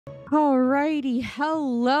Alrighty,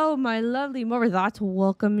 hello, my lovely Morbid thoughts.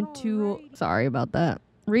 Welcome to, sorry about that,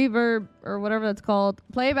 reverb or whatever that's called,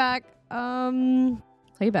 playback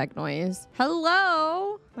noise.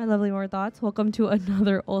 Hello, my lovely Morbid thoughts. Welcome to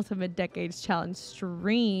another Ultimate Decades Challenge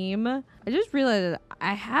stream. I just realized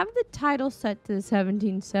I have the title set to the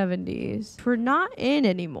 1770s. We're not in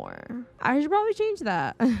anymore. I should probably change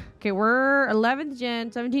that. Okay, we're 11th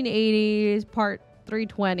gen, 1780s, part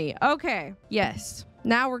 320. Okay, yes.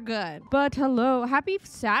 Now we're good. But hello, happy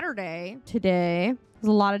Saturday today. There's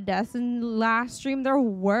a lot of deaths in last stream. There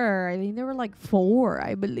were, I think there were like 4,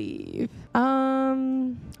 I believe.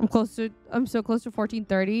 I'm so close to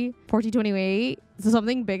 1430, 1428. So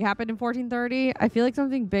something big happened in 1430. I feel like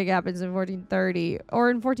something big happens in 1430 or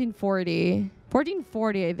in 1440.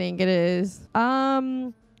 1440, I think it is.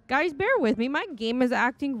 Guys, bear with me. My game is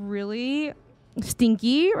acting really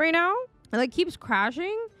stinky right now. It like keeps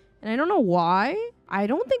crashing and I don't know why. I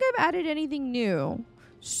don't think I've added anything new.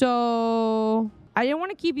 So I didn't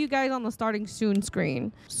want to keep you guys on the starting soon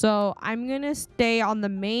screen. So I'm going to stay on the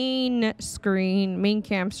main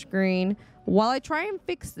cam screen while I try and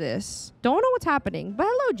fix this. Don't know what's happening. But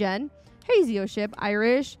hello, Jen. Hey, Zeoship,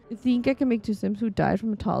 Irish. I think I can make 2 Sims who died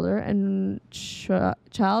from a toddler and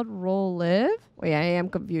child role live. Wait, I am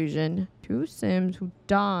confusion. 2 Sims who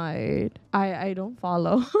died. I don't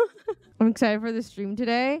follow. I'm excited for the stream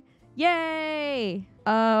today. Yay!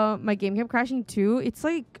 My game kept crashing too. It's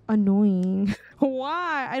like annoying.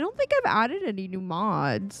 Why? I don't think I've added any new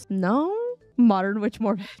mods. No? Modern Witch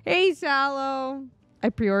Morbid. Hey, Sallow. I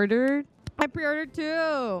pre-ordered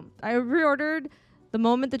too. I pre-ordered the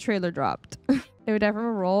moment the trailer dropped. They would die from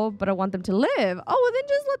a role, but I want them to live. Oh, well then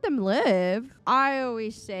just let them live. I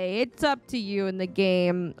always say it's up to you in the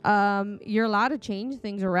game. You're allowed to change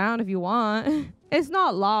things around if you want. It's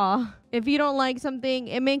not law. If you don't like something,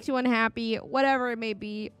 it makes you unhappy, whatever it may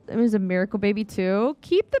be. It was a miracle baby too.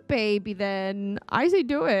 Keep the baby then. I say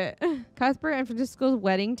do it. Casper and Francisco's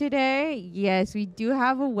wedding today. Yes, we do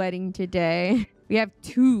have a wedding today. We have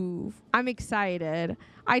 2. I'm excited.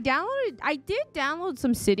 I did download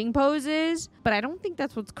some sitting poses, but I don't think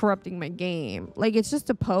that's what's corrupting my game. Like, it's just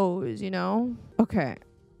a pose, you know? Okay.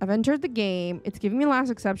 I've entered the game. It's giving me last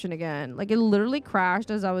exception again. Like, it literally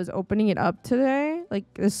crashed as I was opening it up today. Like,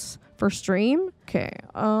 this for stream. Okay.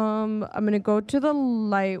 I'm gonna go to the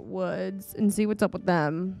Lightwoods and see what's up with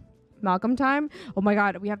them. Malcolm time. Oh my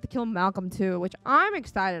god, we have to kill Malcolm too, which I'm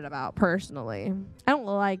excited about personally. I don't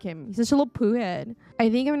like him. He's such a little poo head. I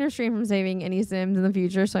think I'm gonna refrain from saving any Sims in the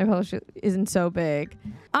future, so my publish isn't so big.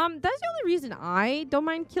 That's the only reason I don't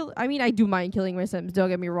mind I do mind killing my Sims, don't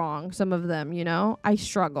get me wrong. Some of them, you know, I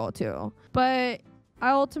struggle to. But I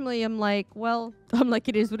ultimately am like, well,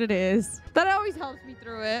 it is what it is. That always helps me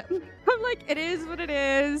through it. I'm like, it is what it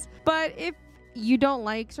is. But if you don't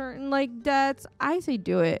like certain like deaths, I say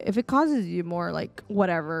do it. If it causes you more like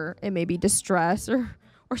whatever, it may be distress or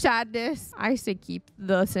sadness, I say keep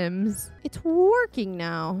the Sims. It's working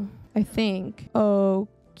now, I think.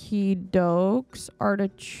 Okie dokes,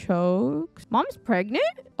 artichokes. Mom's pregnant?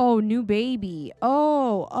 Oh, new baby.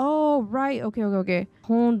 Oh, right. Okay.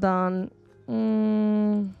 Hold on.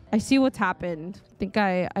 I see what's happened. I think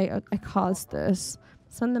I caused this.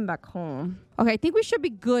 Send them back home. Okay, I think we should be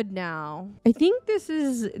good now. I think this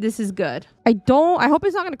is good. I hope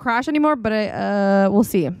it's not gonna crash anymore, but we'll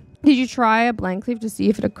see. Did you try a blank sleeve to see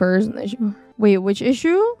if it occurs in the issue? Wait, which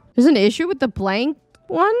issue? There's an issue with the blank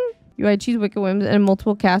one? You had cheese wicked whims and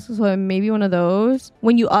multiple casks, so maybe one of those.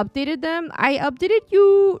 When you updated them, I updated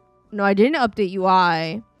you. No, I didn't update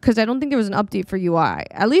UI. Because I don't think there was an update for UI.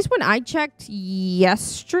 At least when I checked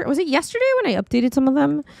yesterday. Was it yesterday when I updated some of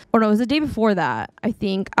them? Or no, it was the day before that. I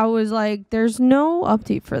think I was like, there's no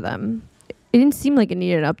update for them. It didn't seem like it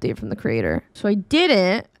needed an update from the creator. So I did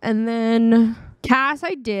it. And then Cass,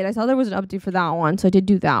 I did. I saw there was an update for that one. So I did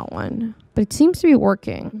do that one. But it seems to be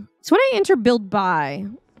working. So when I enter build by.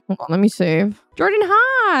 Hold on, let me save. Jordan,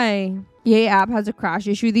 hi. Yay app has a crash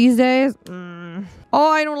issue these days. Oh,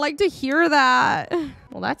 I don't like to hear that.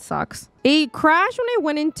 Well, that sucks. It crashed when I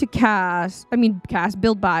went into Cass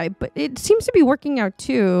build by, but it seems to be working out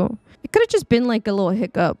too. It could have just been like a little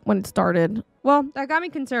hiccup when it started. Well, that got me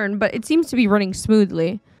concerned, but it seems to be running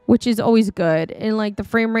smoothly, which is always good. And like the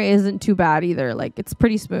frame rate isn't too bad either. Like it's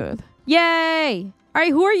pretty smooth. Yay! All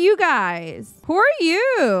right, who are you guys? Who are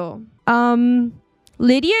you?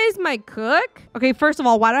 Lydia is my cook. Okay, first of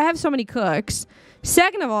all, why do I have so many cooks?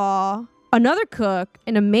 Second of all, another cook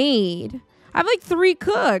and a maid. I have like 3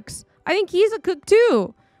 cooks. I think he's a cook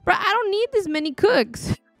too. But I don't need this many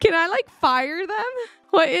cooks. Can I like fire them?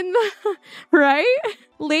 What in the right?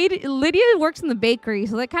 Lydia works in the bakery,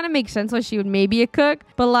 so that kind of makes sense why she would maybe a cook.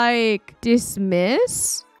 But like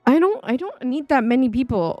dismiss? I don't need that many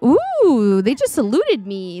people. Ooh, they just saluted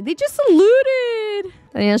me. They just saluted.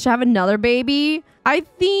 Danielle should have another baby. I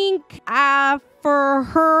think for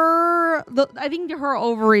her, I think her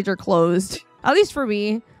ovaries are closed. At least for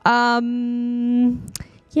me.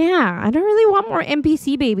 Yeah, I don't really want more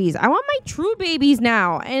NPC babies. I want my true babies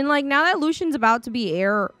now. And like now that Lucian's about to be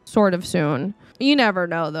heir sort of soon. You never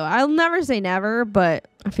know though. I'll never say never, but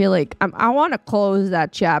I feel like I want to close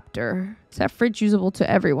that chapter. Set fridge usable to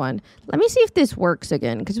everyone. Let me see if this works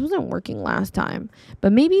again because it wasn't working last time.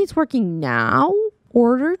 But maybe it's working now.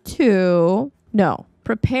 Order to. No.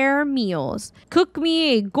 Prepare meals. Cook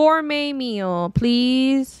me a gourmet meal,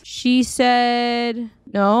 please. She said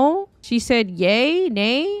no. She said yay,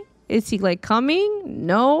 nay. Is he like coming?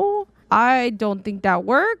 No. I don't think that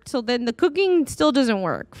worked. So then the cooking still doesn't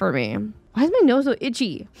work for me. Why is my nose so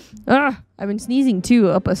itchy? Ugh, I've been sneezing too,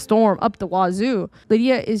 up a storm, up the wazoo.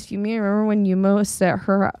 Lydia is fuming. Remember when Yuma set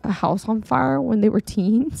her house on fire when they were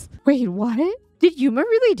teens? Wait, what? Did Yuma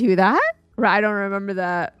really do that? I don't remember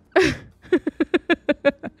that.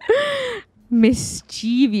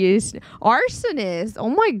 Mischievous. Arsonist. Oh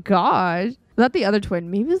my god. Is that the other twin?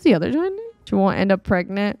 Maybe it's the other twin? She won't end up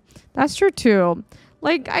pregnant. That's true too.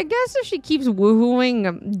 Like, I guess if she keeps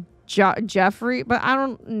woohooing Jeffrey, but I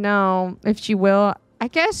don't know if she will. I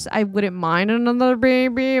guess I wouldn't mind another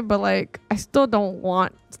baby, but like I still don't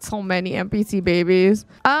want so many NPC babies.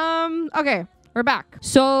 Okay, we're back.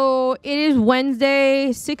 So it is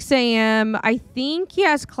Wednesday, 6 a.m. I think he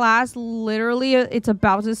has class literally. It's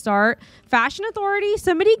about to start. Fashion Authority.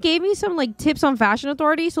 Somebody gave me some like tips on Fashion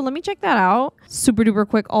Authority, so let me check that out. Super duper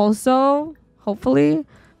quick also, hopefully.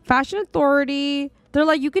 Fashion Authority. They're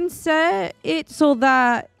like, you can set it so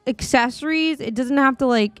that accessories, it doesn't have to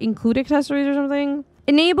like include accessories or something.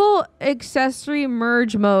 Enable accessory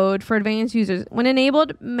merge mode for advanced users. When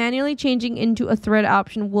enabled, manually changing into a thread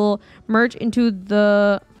option will merge into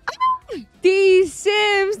the these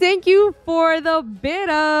Sims. Thank you for the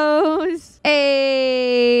biddos.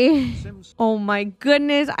 Hey. Oh my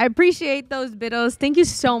goodness. I appreciate those biddos. Thank you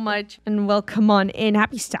so much. And welcome on in.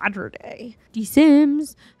 Happy Saturday. The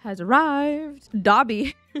Sims has arrived.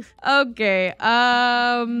 Dobby. Okay.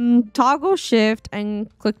 Toggle shift and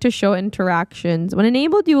click to show interactions. When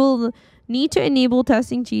enabled, you will need to enable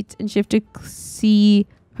testing cheats and shift to see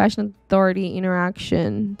Fashion Authority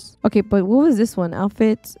interactions. Okay, but what was this one?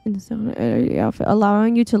 Outfits in the outfit,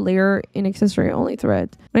 allowing you to layer in accessory only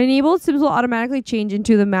threads. When enabled, Sims will automatically change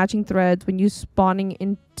into the matching threads when you spawning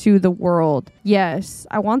into the world. Yes,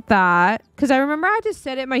 I want that because I remember I had to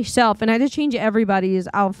set it myself and I had to change everybody's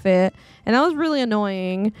outfit, and that was really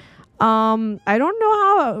annoying. I don't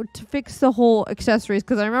know how to fix the whole accessories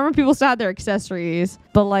because I remember people still had their accessories,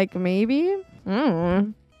 but like maybe.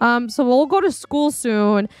 So we'll go to school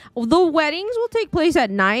soon. The weddings will take place at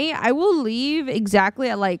night. I will leave exactly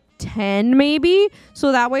at like 10 maybe.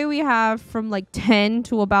 So that way we have from like 10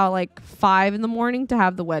 to about like 5 in the morning to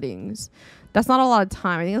have the weddings. That's not a lot of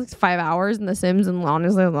time. I think it's like 5 hours in The Sims, and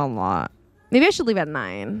honestly, that's a lot. Maybe I should leave at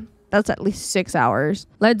 9. That's at least 6 hours.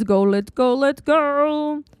 Let's go, let's go, let's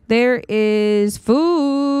go. There is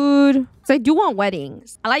food. So I do want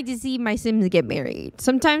weddings. I like to see my Sims get married.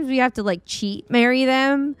 Sometimes we have to like cheat marry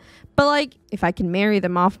them. But like if I can marry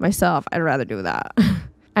them off myself, I'd rather do that.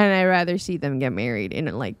 And I'd rather see them get married.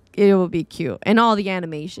 And like it will be cute. And all the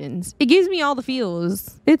animations. It gives me all the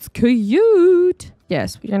feels. It's cute.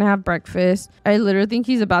 Yes, we're gonna have breakfast. I literally think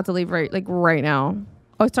he's about to leave right now.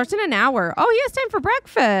 Oh, it starts in an hour. Oh, he has time for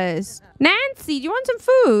breakfast. Nancy, do you want some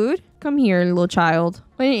food? Come here, little child.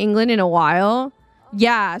 Been in England in a while.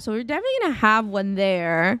 Yeah, so we're definitely going to have one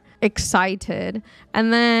there. Excited.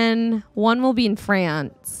 And then one will be in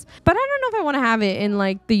France. But I don't know if I want to have it in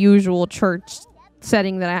like the usual church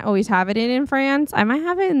setting that I always have it in France. I might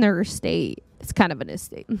have it in their estate. It's kind of an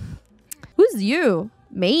estate. Who's you?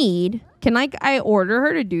 Maid? Can like I order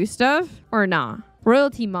her to do stuff or not?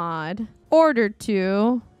 Royalty mod. Order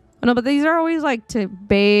to. Oh, no, but these are always like to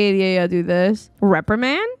bathe. Yeah, do this.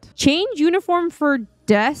 Reprimand. Change uniform for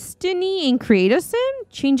Destiny and create a sim.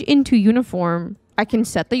 Change into uniform. I can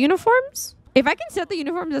set the uniforms. If I can set the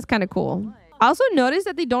uniforms, that's kind of cool. I also noticed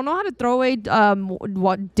that they don't know how to throw away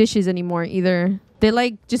what dishes anymore either. They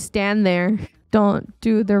like just stand there. Don't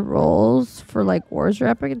do their roles for like wars or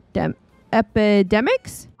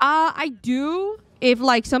epidemics. I do if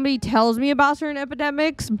like somebody tells me about certain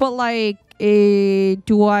epidemics, but like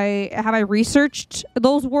have I researched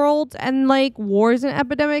those worlds and like wars and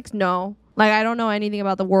epidemics? No. Like, I don't know anything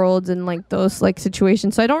about the worlds and like those like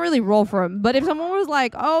situations, so I don't really roll for them. But if someone was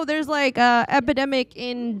like, oh, there's like a epidemic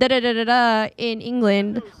in da da da da da in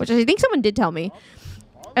England, which I think someone did tell me,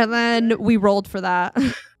 and then we rolled for that.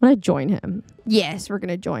 I'm gonna join him. Yes, we're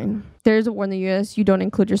gonna join. There's a war in the US. You don't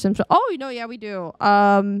include your Sims. Oh, no, yeah, we do.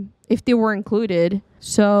 If they were included.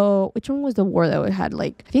 So which one was the war that we had?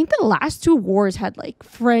 Like, I think the last 2 wars had like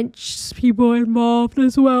French people involved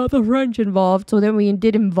as well. The French involved. So then we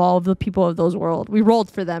did involve the people of those world. We rolled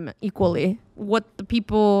for them equally. What the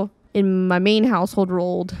people in my main household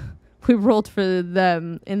rolled, we rolled for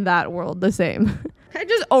them in that world the same. I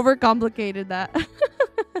just overcomplicated that.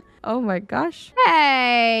 Oh my gosh.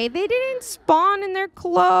 Hey, they didn't spawn in their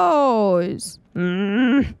clothes.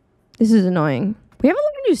 This is annoying. We have a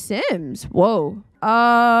lot of new Sims. Whoa.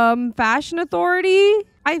 Fashion Authority.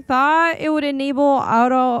 I thought it would enable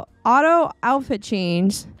auto outfit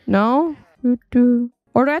change. No?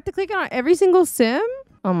 Or do I have to click on every single Sim?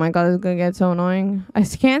 Oh my god, this is gonna get so annoying. I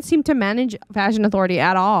can't seem to manage Fashion Authority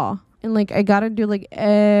at all. And like, I gotta do like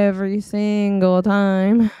every single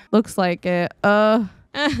time. Looks like it. I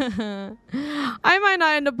might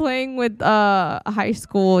not end up playing with high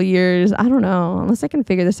school years. I don't know. Unless I can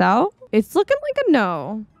figure this out. It's looking like a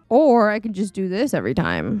no. Or I can just do this every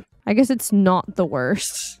time. I guess it's not the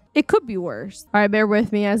worst. It could be worse. All right, bear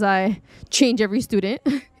with me as I change every student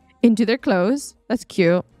into their clothes. That's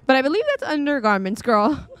cute. But I believe that's undergarments,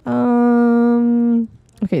 girl.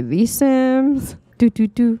 Okay, these Sims. It's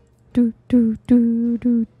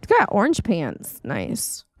got orange pants.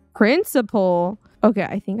 Nice. Principal. Okay,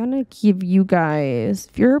 I think I'm going to give you guys,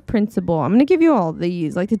 if you're a principal, I'm going to give you all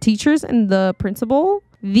these. Like the teachers and the principal.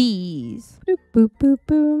 These. Boop, boop, boop,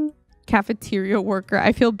 boop. Cafeteria worker.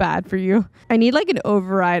 I feel bad for you. I need like an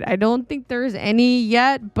override. I don't think there's any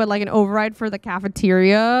yet, but like an override for the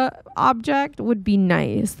cafeteria object would be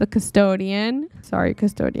nice. The custodian. Sorry,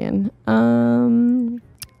 custodian.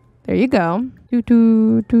 There you go.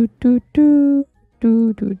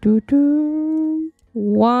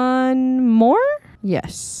 One more?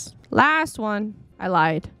 Yes. Last one. I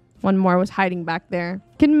lied. One more was hiding back there.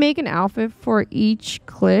 Can make an outfit for each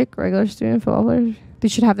clique. Regular student, footballers. They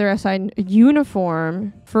should have their assigned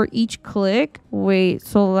uniform for each clique. Wait,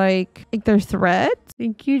 so like their threads? I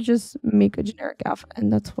think you just make a generic outfit,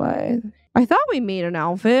 and that's why I thought we made an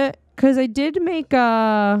outfit, because I did make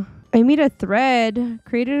I made a thread,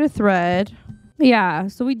 created a thread. Yeah,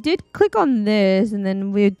 so we did click on this, and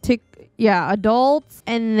then we took adults,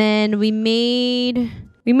 and then we made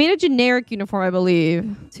a generic uniform, I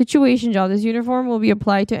believe. Situation job. This uniform will be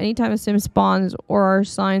applied to any time a sim spawns or are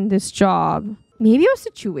assigned this job. Maybe a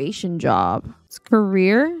situation job. It's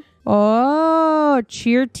career. Oh,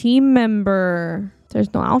 cheer team member.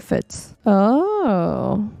 There's no outfits.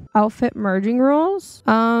 Oh. Outfit merging rules.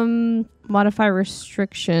 Modify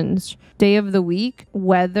restrictions. Day of the week.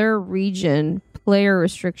 Weather, region. Player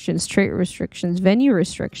restrictions. Trait restrictions. Venue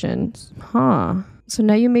restrictions. Huh. So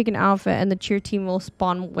now you make an outfit and the cheer team will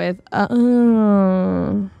spawn with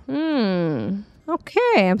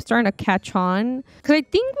okay, I'm starting to catch on. Because I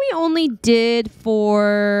think we only did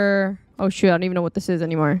for... Oh, shoot, I don't even know what this is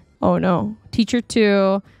anymore. Oh, no. Teacher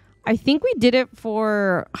 2. I think we did it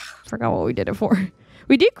for... I forgot what we did it for.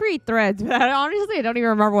 We did create threads, but honestly, I don't even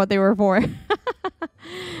remember what they were for.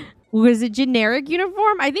 Was it generic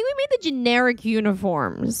uniform? I think we made the generic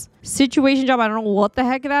uniforms. Situation job, I don't know what the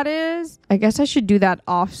heck that is. I guess I should do that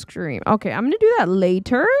off screen. Okay, I'm going to do that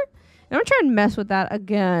later. I'm going to try and mess with that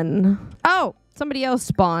again. Oh, somebody else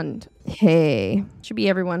spawned. Hey, should be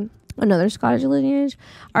everyone. Another Scottish lineage.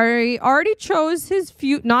 I already chose his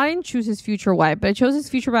not I didn't choose his future wife, but I chose his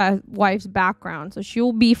future wife's background. So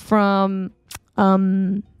she'll be from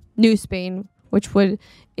New Spain, which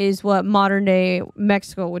is what modern day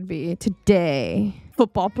Mexico would be today.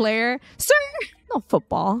 Football player. Sir! No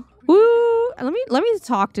football. Woo! Let me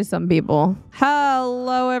talk to some people.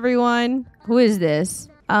 Hello, everyone. Who is this?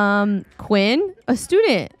 Quinn? A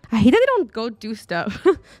student. I hate that they don't go do stuff.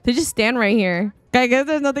 They just stand right here. I guess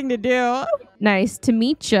there's nothing to do. Nice to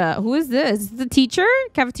meet you. Who is this? Is this the teacher?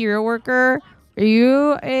 Cafeteria worker? Are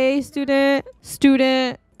you a student?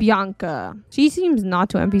 Student Bianca. She seems not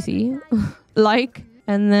to NPC. Like,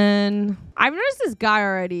 and then I've noticed this guy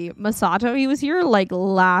already. Masato. He was here like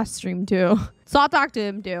last stream too. So I'll talk to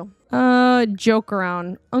him too. Joke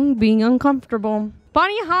around. Being uncomfortable.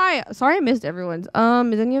 Bonnie, hi. Sorry I missed everyone's.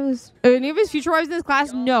 Is any of his future wives in this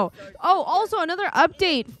class? No. Oh, also another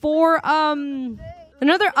update for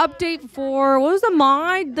what was the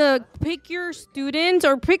mod? The pick your students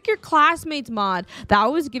or pick your classmates mod. That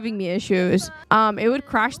was giving me issues. It would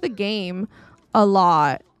crash the game a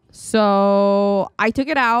lot. So I took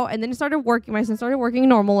it out and then it started working. My son started working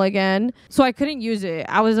normal again. So I couldn't use it.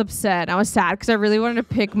 I was upset. I was sad because I really wanted to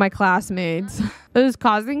pick my classmates. It was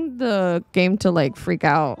causing the game to like freak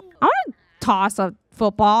out. I want to toss a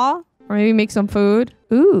football or maybe make some food.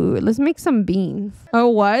 Ooh, let's make some beans. Oh,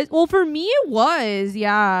 what? Well, for me, it was.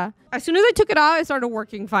 Yeah. As soon as I took it out, it started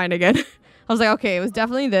working fine again. I was like, okay, it was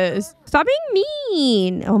definitely this. Stop being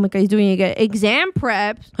mean. Oh my God, he's doing it again. Exam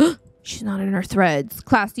preps. She's not in her threads.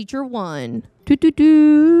 Class teacher 1. Do do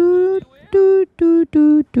do do do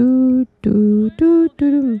do do do do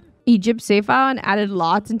do. Egypt save file and added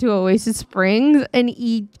lots into Oasis Springs. And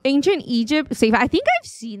ancient Egypt save file. I think I've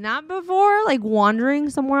seen that before, like wandering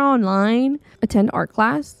somewhere online. Attend art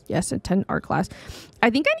class. Yes, attend art class. I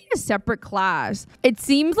think I need a separate class. It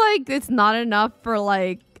seems like it's not enough for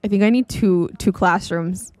like, I think I need two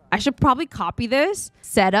classrooms. I should probably copy this,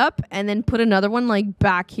 set up, and then put another one like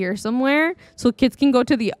back here somewhere so kids can go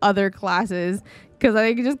to the other classes because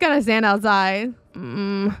I just gotta stand outside.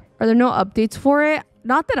 Are there no updates for it?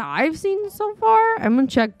 Not that I've seen so far. I'm gonna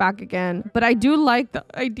check back again. But I do like the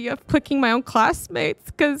idea of picking my own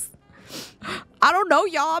classmates because I don't know,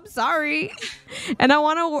 y'all. I'm sorry. And I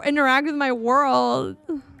want to interact with my world.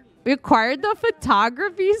 We acquired the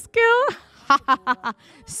photography skill.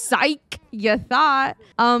 Psych, you thought.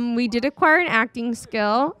 We did acquire an acting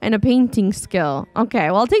skill and a painting skill. Okay,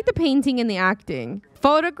 well, I'll take the painting and the acting.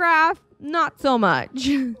 Photograph, not so much.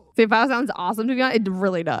 If that sounds awesome to be honest, it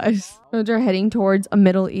really does. Those are heading towards a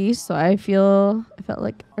Middle East, so I felt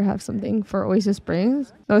like I have something for Oasis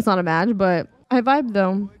Springs. No, it's not a match, but I vibe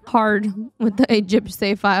though. Hard with the Egypt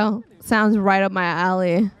save file. Sounds right up my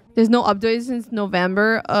alley. There's no updates since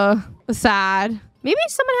November. Sad. Maybe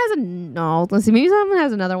someone has no, let's see. Maybe someone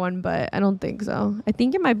has another one, but I don't think so. I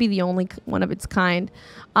think it might be the only one of its kind.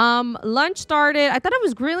 Lunch started. I thought it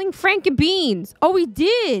was grilling Frank and beans. Oh, we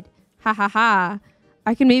did. Ha ha ha.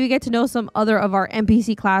 I can maybe get to know some other of our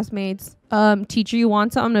NPC classmates. Teacher, you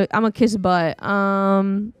want some? I'm gonna kiss butt. Let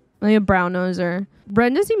me brown noser.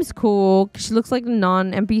 Brenda seems cool. She looks like a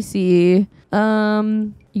non-NPC.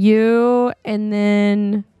 You and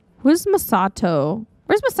then who's Masato?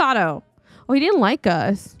 Where's Masato? Oh, he didn't like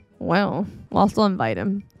us. Well, I'll still invite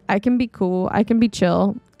him. I can be cool. I can be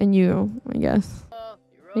chill. And you, I guess.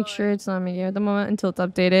 Make sure it's not me at the moment until it's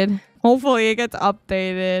updated. Hopefully it gets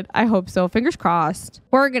updated. I hope so. Fingers crossed.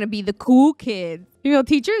 We're going to be the cool kids. Female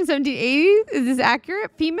teacher in 1780s? Is this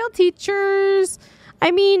accurate? Female teachers.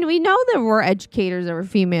 I mean, we know there were educators that were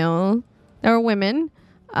female. There were women.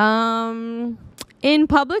 In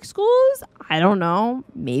public schools, I don't know.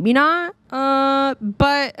 Maybe not.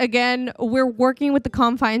 But again, we're working with the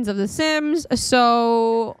confines of the Sims.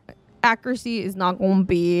 So accuracy is not going to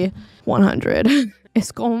be 100.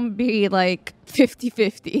 It's going to be like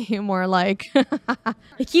 50-50. More like, I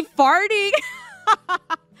keep farting.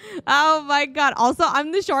 Oh my God. Also,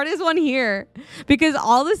 I'm the shortest one here because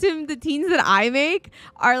all the teens that I make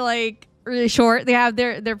are like really short. They have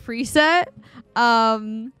their preset.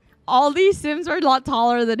 All these Sims are a lot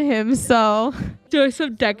taller than him, so doing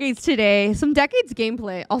some decades today. Some decades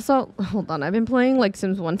gameplay. Also, hold on, I've been playing like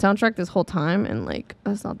Sims 1 soundtrack this whole time, and like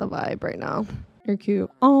that's not the vibe right now. You're cute.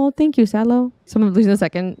 Oh, thank you, Salo. Someone losing a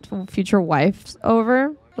second future wife's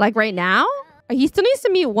over. Like right now? He still needs to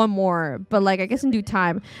meet one more, but like I guess in due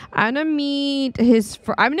time. I'm gonna meet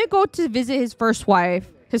I'm gonna go to visit his first wife.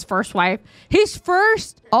 His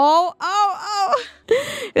first. Oh.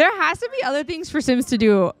 There has to be other things for Sims to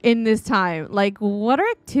do in this time. Like, what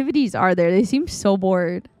activities are there? They seem so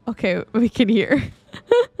bored. Okay, we can hear.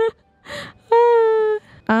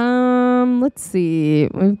 Let's see.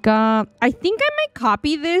 We've got, I think I might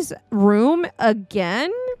copy this room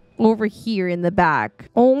again over here in the back.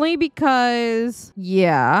 Only because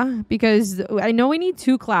I know we need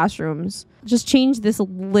 2 classrooms. Just change this a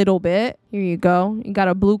little bit. Here you go. You got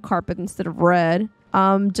a blue carpet instead of red.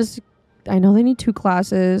 I know they need 2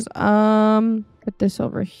 classes. Put this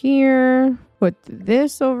over here. Put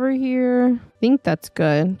this over here. I think that's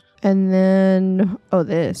good. And then,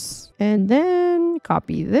 this. And then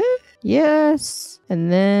copy this. Yes.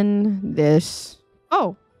 And then this.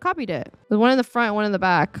 Oh, copied it. There's one in the front, one in the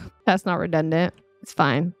back. That's not redundant. It's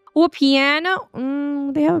fine. Oh, a piano.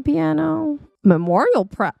 They have a piano. Memorial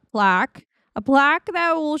plaque. A plaque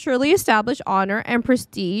that will surely establish honor and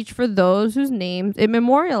prestige for those whose names it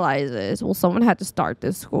memorializes. Well, someone had to start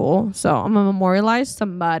this school, so I'm gonna memorialize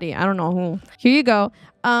somebody. I don't know who. Here you go.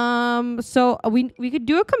 So we could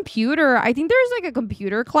do a computer. I think there's like a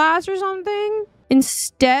computer class or something.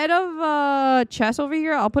 Instead of chess over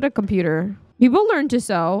here, I'll put a computer. People learn to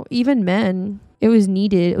sew, even men. It was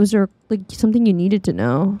needed. It was like something you needed to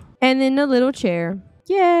know. And then a little chair.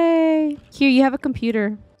 Yay. Here, you have a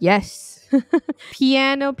computer. Yes.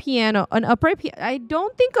 Piano. An upright piano. I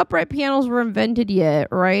don't think upright pianos were invented yet,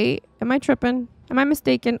 right? Am I tripping? Am I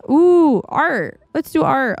mistaken? Ooh, art. Let's do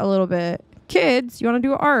art a little bit. Kids, you want to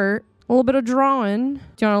do art? A little bit of drawing. Do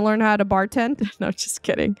you want to learn how to bartend? No, just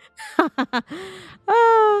kidding.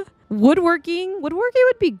 Woodworking. Woodworking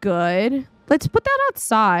would be good. Let's put that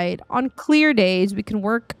outside. On clear days, we can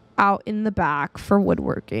work out in the back for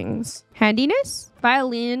woodworkings. Handiness?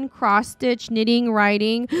 Violin, cross-stitch, knitting,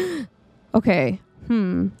 writing. Okay.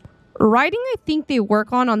 Writing, I think they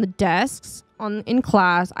work on the desks in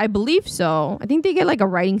class. I believe so. I think they get like a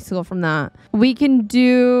writing skill from that. We can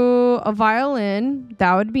do a violin.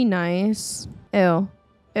 That would be nice. Ew.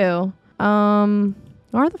 Where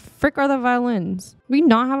the frick are the violins? We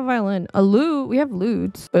not have a violin. A lute. We have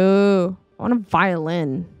lutes. Oh, I want a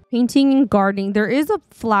violin. Painting and gardening. There is a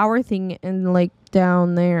flower thing in like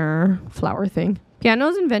down there. Flower thing. Piano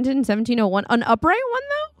was invented in 1701. An upright one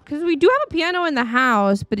though? Because we do have a piano in the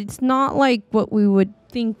house, but it's not like what we would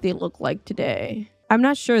think they look like today. I'm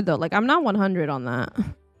not sure though. Like I'm not 100 on that.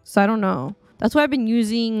 So I don't know. That's why I've been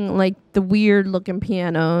using like the weird looking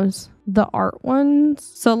pianos. The art ones.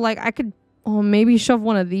 So like I could maybe shove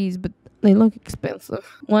one of these, but they look expensive.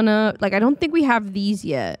 I don't think we have these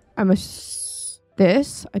yet.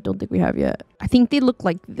 This? I don't think we have yet. I think they look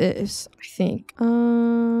like this. I think.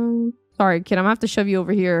 Sorry, kid. I'm gonna have to shove you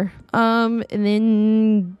over here. And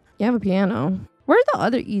then you have a piano. Where are the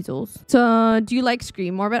other easels? So, do you like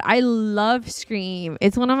Scream, Morbid? I love Scream.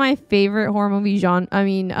 It's one of my favorite horror movie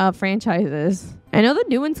franchises. I know the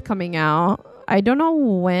new one's coming out. I don't know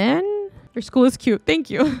when. Your school is cute.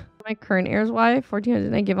 Thank you. My current heir's wife,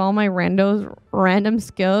 1400, I give all my random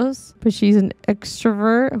skills, but she's an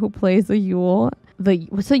extrovert who plays the Yule.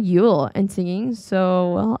 What's a Yule? And singing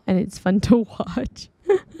so well, and it's fun to watch.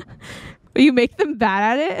 You make them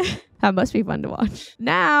bad at it? That must be fun to watch.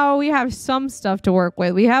 Now we have some stuff to work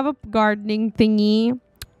with. We have a gardening thingy.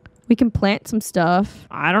 We can plant some stuff.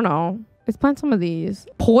 I don't know. Let's plant some of these.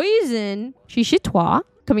 Poison. Chichitois.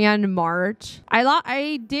 Coming out in March.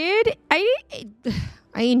 I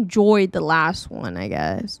enjoyed the last one, I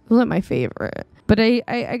guess. It wasn't my favorite, but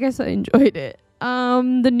I guess I enjoyed it.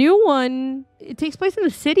 The new one, it takes place in the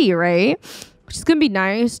city, right? Which is gonna be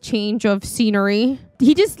nice. Change of scenery.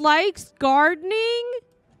 He just likes gardening.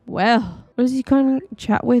 Well, what does he come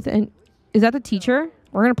chat with? And is that the teacher?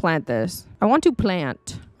 We're gonna plant this. I want to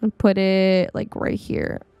plant and put it like right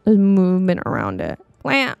here. There's movement around it.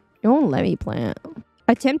 Plant. You won't let me plant.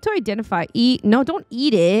 Attempt to identify. Eat. No, don't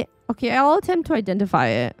eat it. Okay, I'll attempt to identify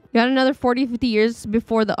it. Got another 40, 50 years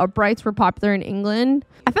before the uprights were popular in England.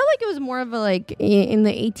 I felt like it was more of a like in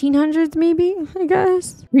the 1800s maybe, I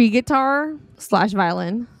guess. Re-guitar /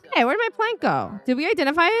 violin. Hey, where did my plant go? Did we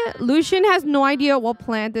identify it? Lucian has no idea what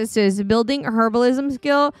plant this is. Building a herbalism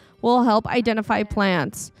skill will help identify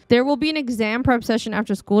plants. There will be an exam prep session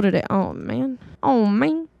after school today. Oh, man.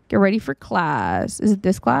 Get ready for class. Is it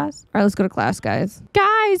this class? All right, let's go to class, guys.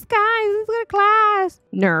 Guys, let's go to class.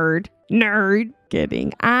 Nerd.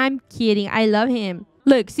 Kidding. I'm kidding. I love him.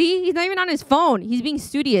 Look, see? He's not even on his phone. He's being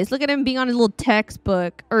studious. Look at him being on his little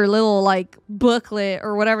textbook or little, like, booklet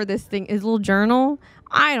or whatever this thing is. Little journal.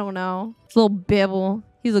 I don't know. It's a little bibble.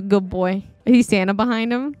 He's a good boy. He's Santa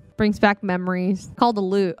behind him. Brings back memories. Called the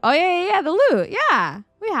loot. Oh, yeah, the loot. Yeah.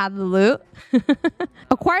 We have the loot.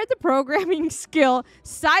 Acquired the programming skill.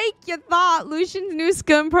 Psych, you thought. Lucian's new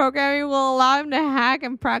skill in programming will allow him to hack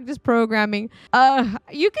and practice programming.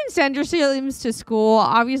 You can send your sims to school.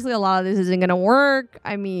 Obviously, a lot of this isn't going to work.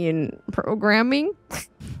 I mean, programming.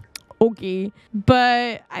 Okay.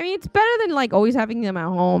 But, I mean, it's better than, like, always having them at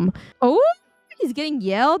home. Oh, he's getting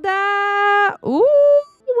yelled at. Ooh,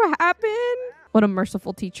 what happened? What a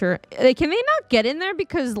merciful teacher. Like, can they not get in there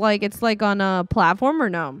because, like, it's, like, on a platform or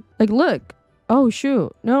no? Like, look. Oh,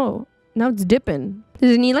 shoot. No. Now it's dipping.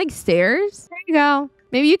 Does it need, like, stairs? There you go.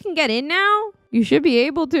 Maybe you can get in now? You should be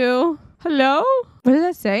able to. Hello? What does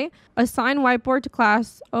that say? Assign whiteboard to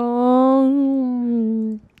class.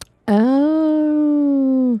 Oh.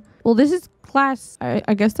 Well, this is class.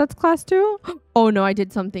 I guess that's class 2. Oh no, I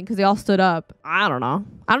did something because they all stood up. I don't know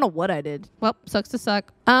what I did. Well, sucks to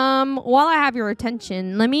suck. While I have your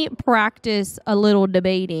attention, let me practice a little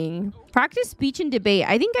debating. Practice speech and debate.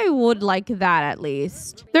 I think I would like that at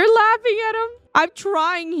least. They're laughing at him. I'm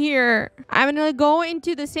trying here. I'm gonna go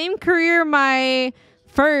into the same career my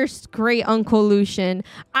first great uncle Lucian.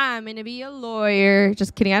 I'm gonna be a lawyer.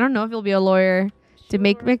 Just kidding. I don't know if he'll be a lawyer. To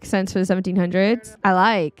make sense for the 1700s.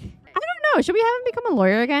 I don't know. Should we have him become a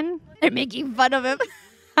lawyer again? They're making fun of him.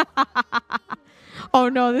 Oh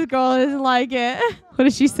no, this girl doesn't like it. What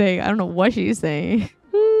is she saying? I don't know what she's saying.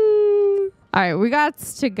 All right, we got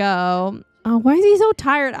to go. Oh, why is he so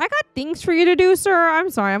tired? I got things for you to do, sir. I'm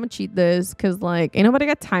sorry. I'm gonna cheat this because like ain't nobody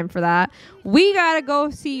got time for that. We gotta go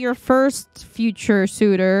see your first future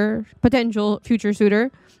suitor, potential future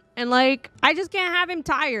suitor. And like, I just can't have him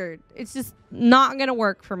tired. It's just not gonna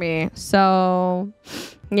work for me. So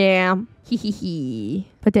yeah.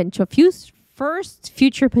 Potential first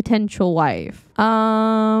future potential wife.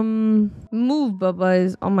 Move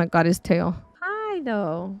Bubba's. Oh my god, his tail. Hi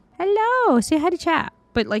though. Hello. Say hi to chat.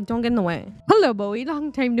 But like, don't get in the way. Hello, Bowie.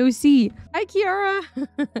 Long time no see. Hi, Kiara.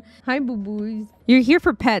 Hi, boo-boos. You're here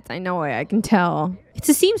for pets. I know it. I can tell. It's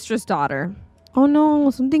a seamstress daughter. Oh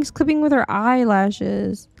no, something's clipping with her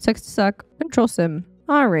eyelashes. Sucks to suck. Control sim.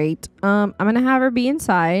 All right. I'm gonna have her be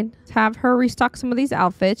inside. Have her restock some of these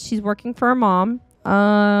outfits. She's working for her mom.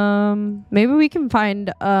 Maybe we can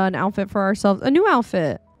find an outfit for ourselves. A new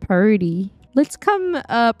outfit. Party. Let's come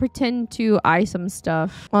pretend to eye some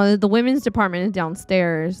stuff. Well, the women's department is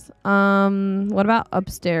downstairs. What about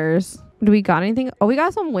upstairs? Do we got anything? Oh, we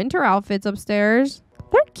got some winter outfits upstairs.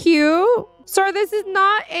 They're cute. Sir, this is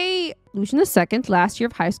not a... Lucian II, last year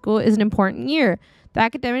of high school, is an important year. The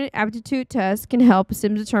academic aptitude test can help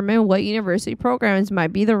SIMS determine what university programs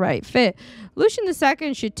might be the right fit. Lucian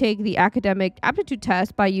II should take the academic aptitude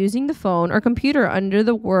test by using the phone or computer under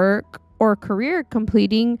the work or career.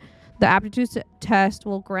 Completing the aptitude test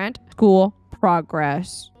will grant school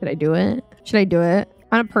progress. Should I do it? Should I do it?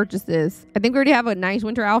 I'm gonna purchase this. I think we already have a nice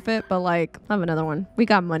winter outfit, but like, I have another one. We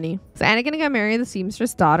got money. So Anakin got married, the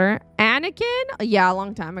seamstress daughter. Anakin? Yeah, a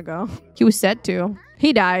long time ago. He was set to.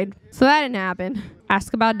 He died. So that didn't happen.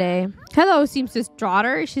 Ask about day. Hello, seamstress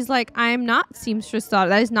daughter. She's like, I'm not seamstress daughter.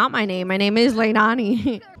 That is not my name. My name is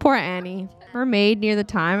Leilani. Poor Annie. Her maid near the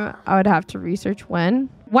time. I would have to research when.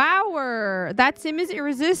 Wower. That sim is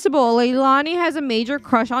irresistible. Leilani has a major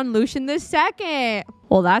crush on Lucian II.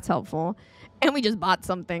 Well, that's helpful. And we just bought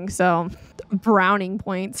something, so browning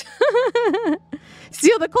points.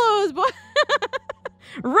 Steal the clothes, boy.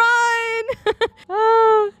 Run.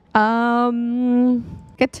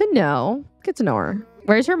 Get to know her.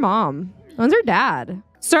 Where's her mom? When's her dad?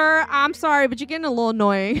 Sir, I'm sorry, but you're getting a little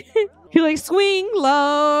annoying. You're like, swing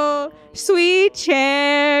low, sweet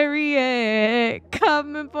chariot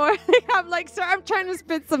coming for. I'm like, sir, I'm trying to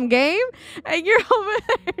spit some game, and you're over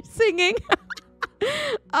there singing.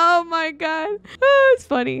 Oh my god. Oh, it's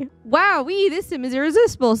funny. Wow, this sim is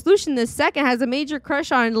irresistible. Lucian II has a major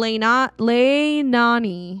crush on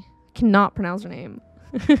Leilani. Cannot pronounce her name.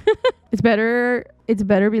 It's better,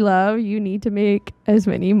 beloved. You need to make as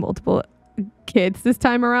many multiple kids this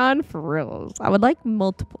time around. For reals. I would like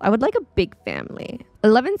a big family.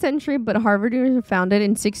 11th century, but Harvard was founded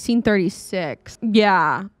in 1636.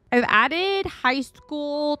 Yeah. I've added high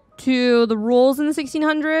school to the rules in the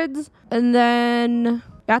 1600s, and then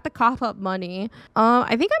got the cough up money.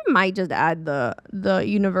 I think I might just add the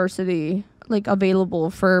university like available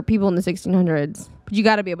for people in the 1600s. But you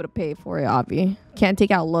got to be able to pay for it, Avi. Can't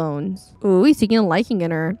take out loans. Ooh, he's seeking a liking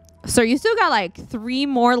in her. So you still got like 3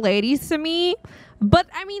 more ladies to meet. But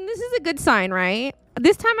I mean, this is a good sign, right?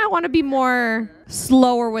 This time I want to be more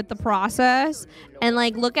slower with the process and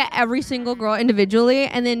like look at every single girl individually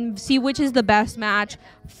and then see which is the best match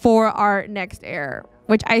for our next heir,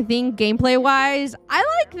 which I think gameplay wise, I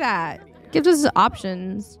like that. Gives us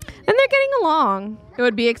options and they're getting along. It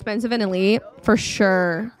would be expensive and elite for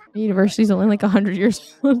sure. The university's only like 100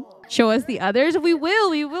 years old. Show us the others. We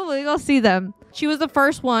will see them. She was the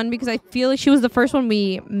first one because I feel like she was the first one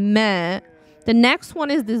we met. The next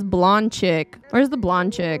one is this blonde chick. Where's the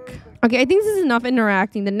blonde chick? Okay, I think this is enough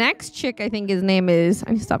interacting. The next chick, I think his name is...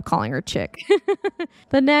 I need to stop calling her chick.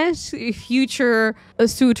 The next future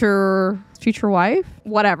wife?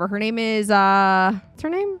 Whatever. Her name is... what's her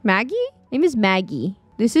name? Maggie? Name is Maggie.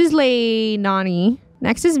 This is Leilani.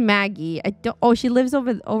 Next is Maggie. Oh, she lives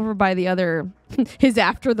over by the other... His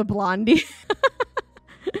after the blondie.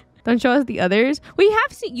 Don't show us the others. We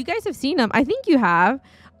have seen... You guys have seen them. I think you have.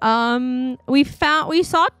 We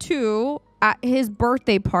saw 2 at his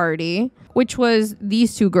birthday party, which was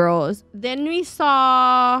these 2 girls. Then we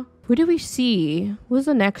saw, who did we see? What was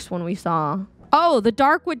the next one we saw? Oh, the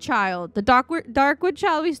Darkwood child. The Darkwood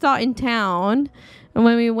child we saw in town. And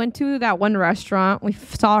when we went to that one restaurant, we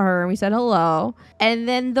saw her and we said hello. And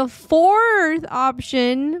then the 4th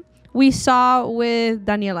option we saw with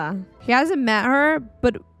Daniela. He hasn't met her,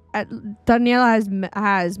 but Daniela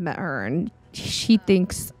has met her and she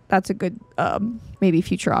thinks that's a good maybe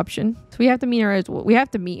future option. So we have to meet her as well. We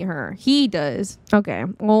have to meet her. He does. Okay.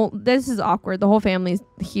 Well, this is awkward. The whole family's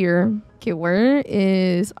here. Okay, where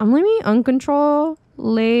is... let me uncontrol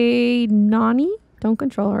Nani. Don't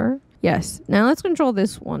control her. Yes. Now let's control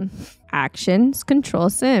this one. Actions. Control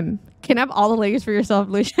sim. Can have all the layers for yourself,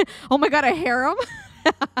 Lucia. Oh my god, a harem?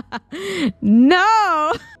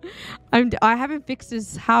 No. I haven't fixed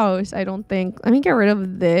this house, I don't think. Let me get rid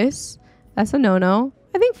of this. That's a no-no.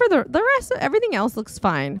 I think for the rest of everything else looks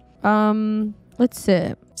fine. Let's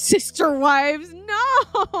sit. Sister wives,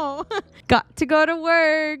 no. Got to go to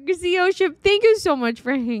work. CEO ship, thank you so much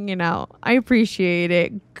for hanging out. I appreciate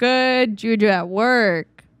it. Good juju at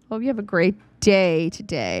work. Hope you have a great day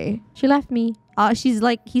today. She left me. She's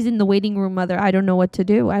like, he's in the waiting room, mother. I don't know what to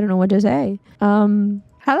do. I don't know what to say.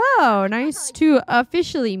 Hello. Nice to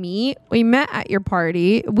officially meet. We met at your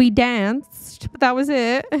party. We danced, but that was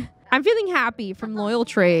it. I'm feeling happy from loyal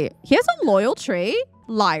trait. He has a loyal trait?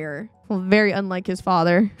 Liar. Well, very unlike his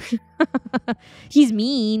father. He's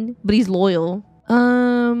mean, but he's loyal.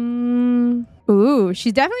 Ooh,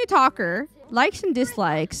 she's definitely a talker. Likes and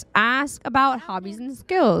dislikes. Ask about hobbies and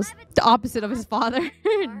skills. The opposite of his father.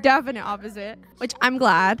 Definite opposite. Which I'm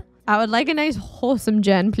glad. I would like a nice wholesome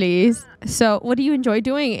gen, please. So what do you enjoy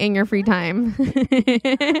doing in your free time?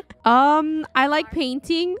 I like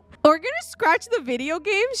painting. We're gonna scratch the video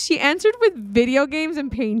games. She answered with video games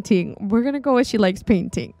and painting. We're gonna go with she likes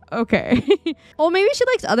painting. Okay. Well, maybe she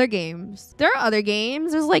likes other games. There are other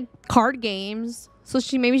games. There's like card games. So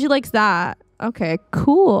maybe she likes that. Okay,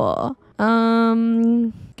 cool.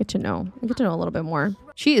 Get to know a little bit more.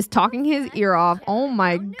 She is talking his ear off. Oh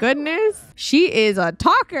my goodness. She is a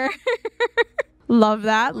talker. Love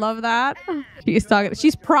that. Love that. She's talking.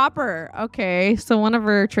 She's proper. Okay. So one of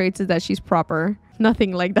her traits is that she's proper.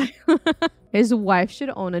 Nothing like that. His wife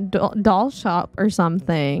should own a doll shop or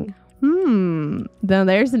something. Then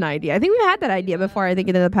there's an idea. I think we've had that idea before, I think,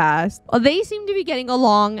 in the past. Well, they seem to be getting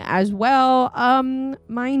along as well.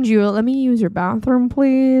 Mind you, let me use your bathroom,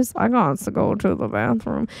 please. I got to go to the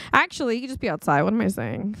bathroom. Actually, you can just be outside. What am I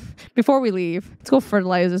saying? Before we leave, let's go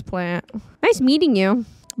fertilize this plant. Nice meeting you.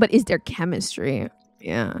 But is there chemistry?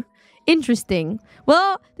 Yeah. Interesting.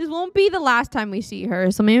 Well, this won't be the last time we see her,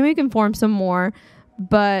 so maybe we can form some more.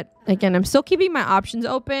 But again, I'm still keeping my options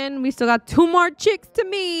open. We still got 2 more chicks to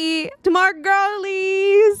meet. 2 more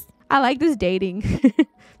girlies. I like this dating.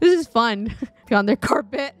 This is fun. Be on their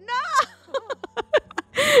carpet. No!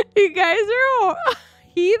 You guys are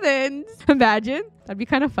heathens. Imagine. That'd be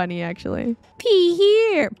kind of funny, actually. Pee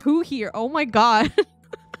here. Poo here. Oh my god.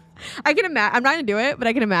 I can imagine. I'm not gonna do it, but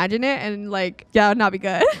I can imagine it, and like, yeah, it would not be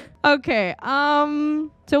good. Okay.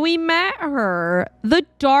 So we met her. The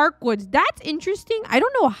Darkwoods. That's interesting. I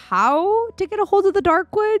don't know how to get a hold of the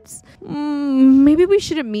Darkwoods. Maybe we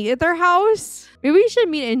shouldn't meet at their house. Maybe we should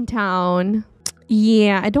meet in town.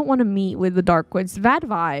 Yeah, I don't want to meet with the Darkwoods. Bad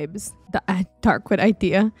vibes. The Darkwood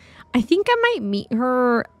idea. I think I might meet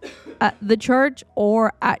her at the church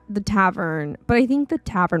or at the tavern, but I think the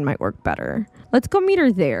tavern might work better. Let's go meet her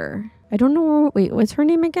there. I don't know. Wait, what's her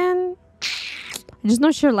name again? I just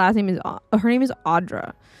know her last name is, her name is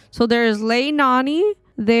Audra. So there's Lay Nani,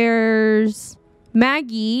 there's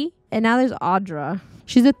Maggie, and now there's Audra.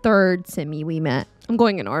 She's the 3rd Simmy we met. I'm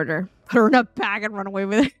going in order. Put her in a bag and run away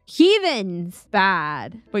with it. Heathens.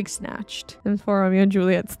 Bad. Wig snatched. And for Romeo and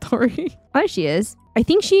Juliet story. There she is. I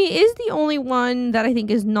think she is the only one that I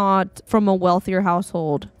think is not from a wealthier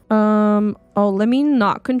household. Oh, let me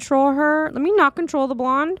not control her. Let me not control the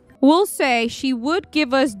blonde. We'll say she would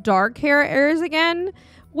give us dark hair heirs again,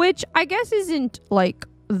 which I guess isn't like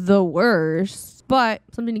the worst, but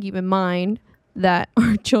something to keep in mind that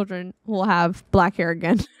our children will have black hair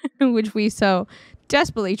again, which we so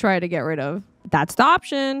desperately try to get rid of. That's the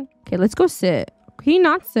option. Okay, let's go sit. Can you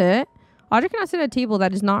not sit? Audrey cannot sit at a table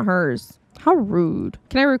that is not hers. How rude.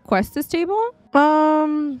 Can I request this table?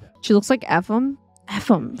 She looks like Ephraim.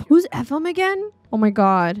 Ephraim. Who's Ephraim again? Oh my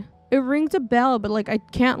god. It rings a bell, but like I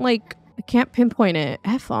can't pinpoint it.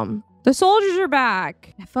 Ephraim. The soldiers are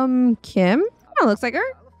back. Ephraim Kim? Oh, looks like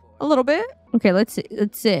her. A little bit. Okay, let's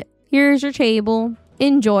sit. Here's your table.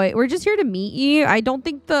 Enjoy. We're just here to meet you. I don't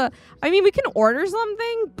think we can order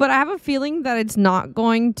something, but I have a feeling that it's not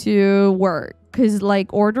going to work. Because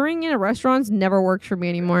like ordering in a restaurant never works for me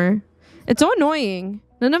anymore. It's so annoying.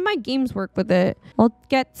 None of my games work with it. I'll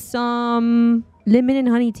get some lemon and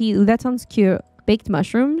honey tea. Ooh, that sounds cute. Baked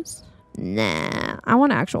mushrooms? Nah. I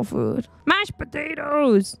want actual food. Mashed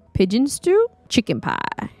potatoes. Pigeon stew? Chicken pie.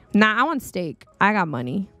 Nah, I want steak. I got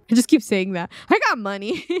money. I just keep saying that. I got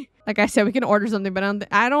money. Like I said, we can order something, but I'm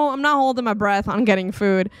not holding my breath on getting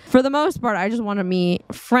food. For the most part, I just want to meet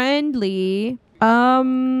friendly.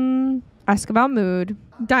 Ask about mood.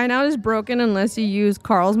 Dine out is broken unless you use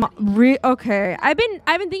Carl's mod. Okay, I've been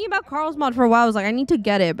thinking about Carl's mod for a while. I was like, I need to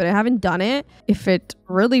get it, but I haven't done it. If it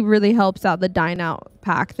really helps out the dine out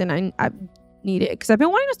pack, then I need it, because I've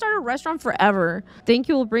been wanting to start a restaurant forever. Thank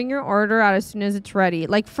you. We'll bring your order out as soon as it's ready.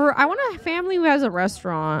 Like, I want a family who has a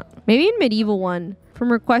restaurant, maybe a medieval one.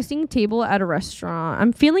 From requesting table at a restaurant.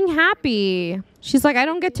 I'm feeling happy. She's like, I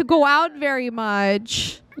don't get to go out very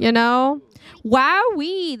much, you know?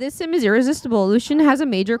 Wowee, this sim is irresistible. Lucian has a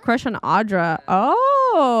major crush on Audra.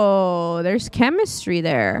 Oh, there's chemistry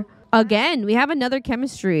there. Again, we have another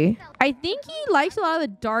chemistry. I think he likes a lot of the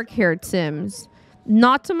dark-haired sims.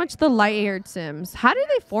 Not so much the light-haired sims. How did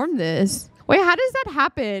they form this? Wait, how does that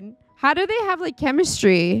happen? How do they have like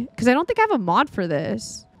chemistry? Because I don't think I have a mod for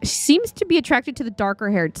this. She seems to be attracted to the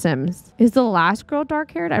darker-haired sims. Is the last girl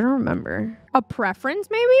dark-haired? I don't remember. A preference,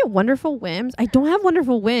 maybe? Wonderful whims? I don't have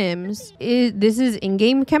wonderful whims. This is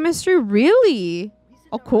in-game chemistry? Really?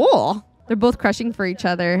 Oh, cool. They're both crushing for each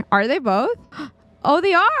other. Are they both? Oh,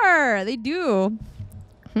 they are. They do.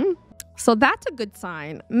 So that's a good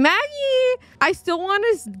sign. Maggie, I still want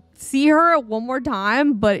to see her one more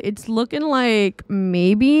time, but it's looking like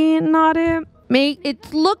maybe not it.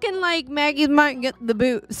 It's looking like Maggie might get the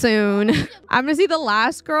boot soon. I'm gonna see the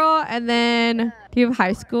last girl, and then do you have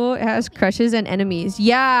high school? It has crushes and enemies.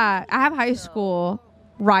 Yeah, I have high school.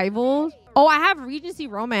 Rivals. Oh, I have Regency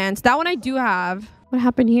romance. That one I do have. What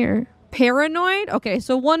happened here? Paranoid? Okay,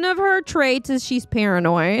 so one of her traits is she's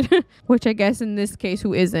paranoid, which I guess in this case,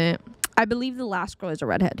 who isn't? I believe the last girl is a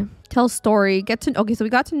redhead. Tell story. Okay, so we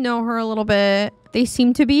got to know her a little bit. They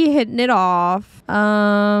seem to be hitting it off.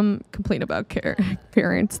 Complain about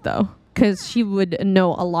parents though, because she would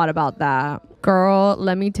know a lot about that. Girl,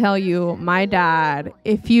 let me tell you, my dad,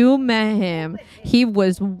 if you met him, he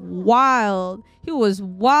was wild. He was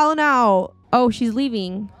wilding out. Oh, she's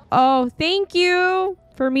leaving. Oh, thank you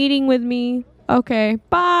for meeting with me. Okay,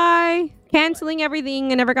 bye. Canceling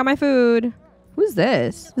everything. I never got my food. Who's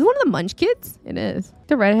this? Is it one of the Munch kids? It is.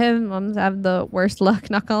 The redhead moms have the worst luck,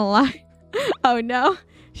 not gonna lie. Oh no.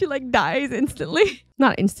 She like dies instantly.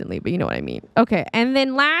 Not instantly, but you know what I mean. Okay, and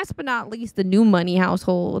then last but not least, the new money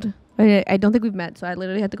household. I don't think we've met, so I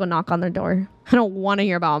literally had to go knock on their door. I don't want to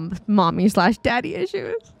hear about mommy/daddy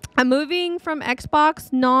issues. I'm moving from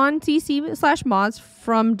Xbox non-CC/mods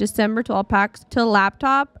from December 12 packs to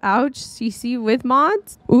laptop. Ouch, CC with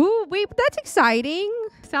mods. Ooh, wait, but that's exciting.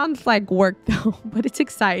 Sounds like work though, but it's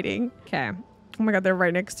exciting. Okay. Oh my God, they're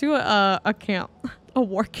right next to a camp, a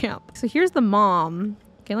war camp. So here's the mom.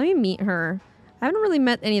 Okay, let me meet her. I haven't really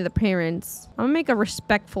met any of the parents. I'm gonna make a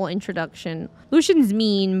respectful introduction. Lucian's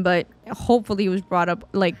mean, but hopefully he was brought up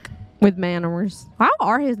like with manners. How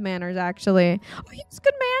are his manners actually? Oh, he has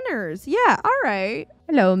good manners. Yeah, all right.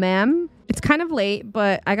 Hello, ma'am. It's kind of late,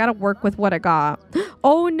 but I gotta work with what I got.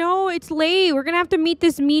 Oh no, it's late. We're gonna have to meet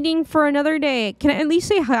this meeting for another day. Can I at least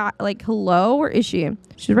say hi, like hello? Where is she?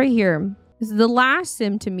 She's right here. This is the last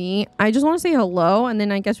sim to me. I just want to say hello, and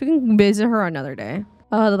then I guess we can visit her another day.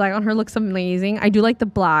 The black on her looks amazing. I do like the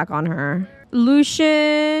black on her.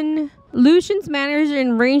 Lucian's manners are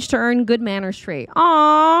in range to earn good manners trait.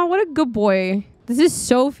 Aw, what a good boy. This is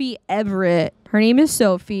Sophie Everett. Her name is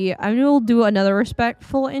Sophie. I will do another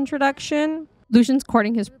respectful introduction. Lucian's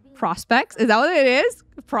courting his prospects. Is that what it is?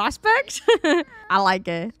 Prospects? I like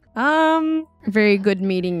it. Very good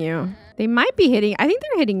meeting you. They might be hitting. I think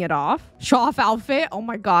they're hitting it off. Show off outfit. Oh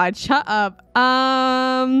my God. Shut up.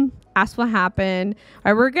 Ask what happened.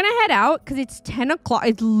 All right, we're gonna head out because it's 10 o'clock.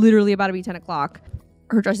 It's literally about to be 10 o'clock.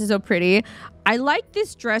 Her dress is so pretty. I like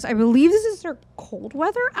this dress. I believe this is her cold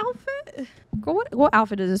weather outfit. Girl, what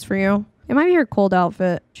outfit is this for you? It might be her cold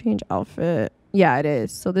outfit. Change outfit. Yeah, it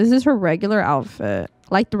is. So this is her regular outfit.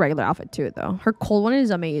 I like the regular outfit too, though. Her cold one is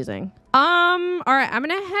amazing. All right, I'm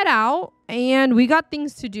gonna head out, and we got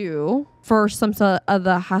things to do for some of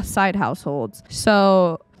the side households.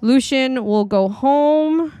 So Lucian will go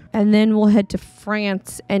home, and then we'll head to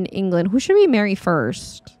France and England. Who should we marry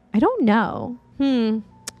first? I don't know.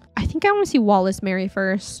 I think I want to see Wallace marry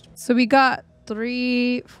first. So we got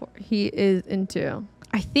 3, 4. He is into.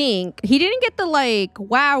 I think he didn't get the like,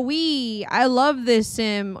 wowee, I love this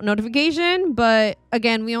sim notification. But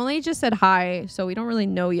again, we only just said hi, so we don't really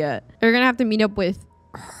know yet. They're going to have to meet up with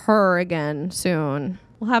her again soon.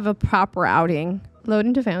 We'll have a proper outing. Load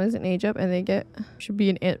into families and age up, and they should be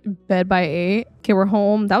in bed by 8. Okay, we're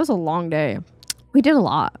home. That was a long day. We did a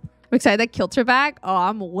lot. I'm excited that kilts are back. Oh,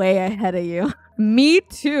 I'm way ahead of you. Me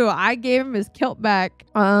too. I gave him his kilt back.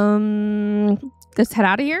 Let's head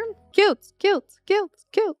out of here. Kilts.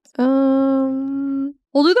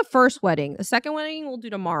 We'll do the first wedding. The second wedding we'll do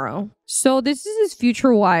tomorrow. So this is his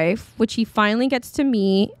future wife, which he finally gets to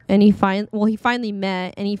meet, and he finally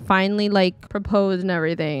met, and he finally like proposed and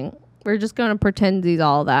everything. We're just gonna pretend he's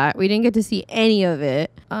all that. We didn't get to see any of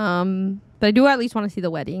it. But I do at least want to see the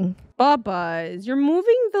wedding. Bubba's, you're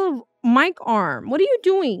moving the mic arm. What are you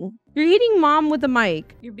doing? You're hitting mom with the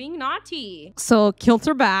mic. You're being naughty. So kilts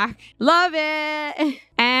are back. Love it.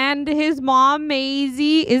 And his mom,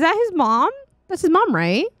 Maisie. Is that his mom? That's his mom,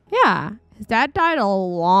 right? Yeah. His dad died a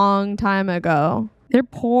long time ago. They're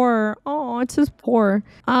poor. Oh, it says poor.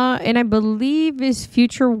 And I believe his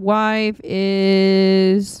future wife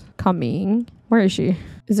is coming. Where is she?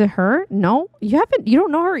 Is it her? No? You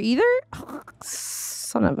don't know her either?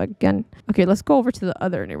 Son of a gun. Okay, let's go over to the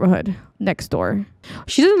other neighborhood next door.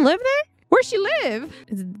 She doesn't live there? Where's she live?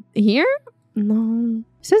 Is it here? No.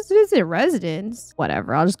 It says visit residence.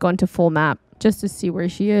 Whatever. I'll just go into full map just to see where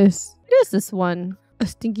she is. What is this one? A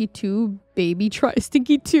Stinky 2 baby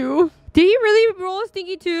Stinky 2. Did he really roll a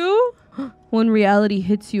Stinky 2? When reality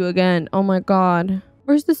hits you again. Oh my god.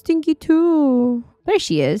 Where's the Stinky 2? There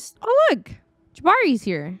she is. Oh look. Jabari's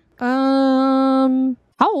here. How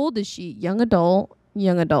old is she? Young adult.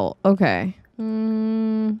 Young adult. Okay.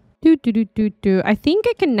 I think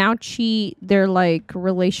I can now cheat their like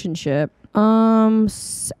relationship.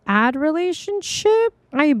 Add relationship,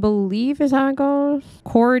 I believe is how it goes.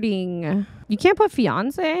 Courting. You can't put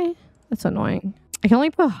fiance? That's annoying. I can only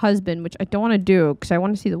put husband, which I don't want to do because I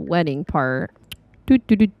want to see the wedding part. So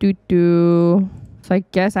I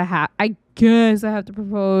guess I have to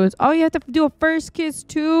propose. Oh, you have to do a first kiss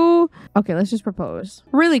too? Okay, let's just propose.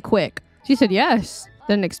 Really quick. She said yes.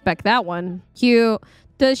 Didn't expect that one. Cute.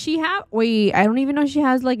 Does she have... Wait, I don't even know if she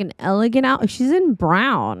has like an elegant out. She's in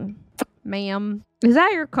brown. Ma'am. Is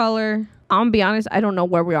that your color? I'm gonna be honest. I don't know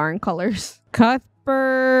where we are in colors.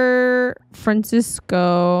 Cuthbert.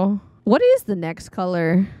 Francisco. What is the next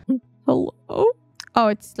color? Hello? Oh,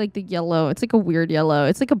 it's like the yellow. It's like a weird yellow.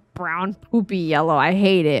 It's like a brown poopy yellow. I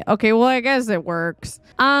hate it. Okay, well, I guess it works.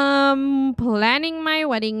 Planning my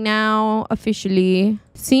wedding now, officially.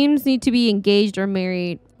 Seems need to be engaged or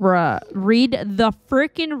married. Bruh, read the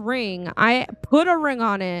freaking ring. I put a ring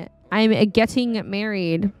on it. I'm getting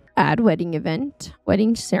married. Add wedding event.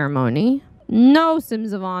 Wedding ceremony. No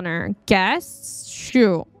Sims of honor. Guests?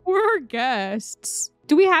 Shoot. We're guests.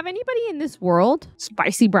 Do we have anybody in this world?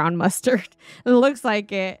 Spicy brown mustard. It looks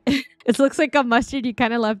like it. It looks like a mustard you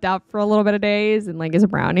kind of left out for a little bit of days and like is a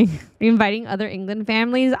brownie. Are you inviting other England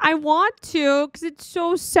families? I want to because it's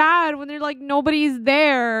so sad when they're like nobody's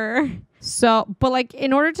there. So, but like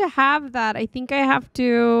in order to have that, I think I have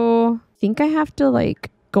to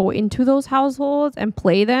like go into those households and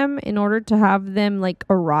play them in order to have them like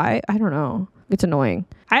arrive. I don't know. It's annoying.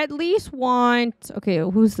 I at least want... Okay,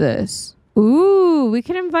 who's this? Ooh, we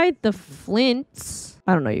can invite the Flints.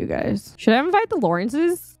 I don't know, you guys. Should I invite the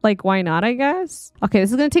Lawrences? Like, why not, I guess? Okay,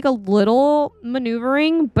 this is going to take a little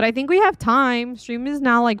maneuvering, but I think we have time. Stream is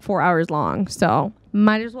now like 4 hours long, so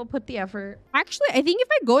might as well put the effort. Actually, I think if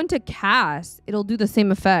I go into cast, it'll do the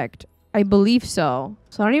same effect. I believe so.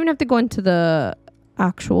 So I don't even have to go into the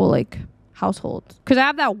actual, like... household, because I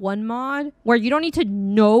have that one mod where you don't need to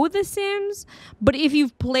know the Sims, but if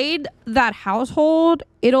you've played that household,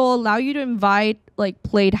 it'll allow you to invite like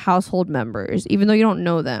played household members even though you don't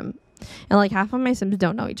know them. And like half of my Sims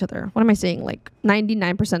don't know each other. What am I saying? Like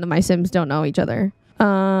 99% of my Sims don't know each other.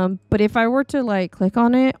 But if I were to like click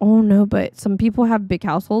on it, oh no, but some people have big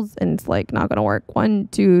households and it's like not gonna work. 1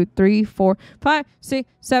 2 3 4 5 6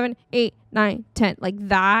 7 8 9 10, like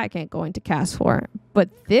that I can't go into cast for. But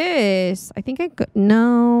this, I think I could.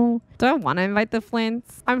 No, do I want to invite the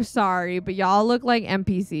Flints? I'm sorry, but y'all look like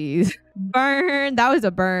NPCs. Burn. That was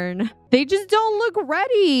a burn. They just don't look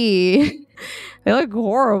ready. They look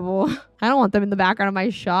horrible. I don't want them in the background of my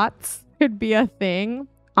shots. Could be a thing.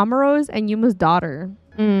 Amaro's and Yuma's daughter.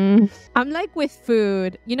 I'm like with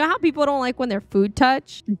food. You know how people don't like when their food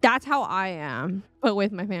touch? That's how I am, but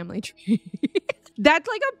with my family tree. That's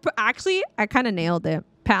like actually, I kind of nailed it.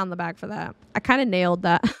 Pat on the back for that. I kind of nailed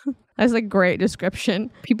that. That's a great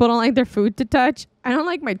description. People don't like their food to touch. I don't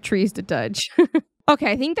like my trees to touch.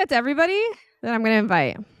 Okay, I think that's everybody that I'm going to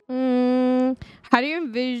invite. How do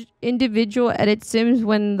you individual edit Sims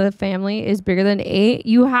when the family is bigger than 8?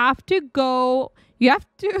 You have to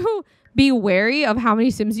be wary of how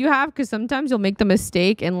many Sims you have, because sometimes you'll make the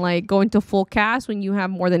mistake and like go into full cast when you have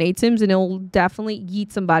more than 8 Sims, and it'll definitely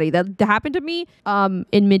yeet somebody. That happened to me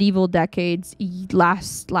in medieval decades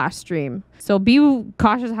last stream. So be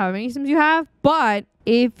cautious how many Sims you have. But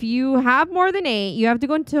if you have more than 8, you have to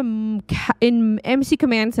go into MC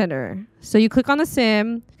Command Center. So you click on the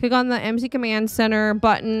Sim, click on the MC Command Center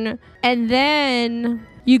button, and then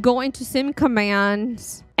you go into Sim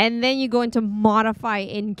Commands, and then you go into Modify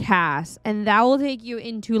in Cast, and that will take you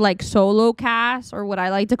into like Solo Cast, or what I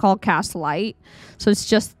like to call Cast Lite. So it's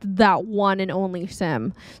just that one and only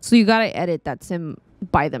Sim. So you gotta edit that Sim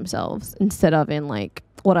by themselves instead of in like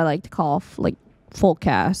what I like to call like full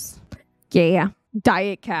cast. Yeah.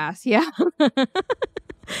 Diet cast. Yeah.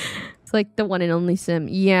 It's like the one and only Sim.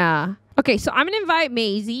 Yeah. Okay, so I'm gonna invite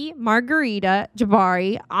Maisie, Margarita,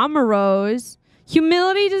 Jabari, Amarose.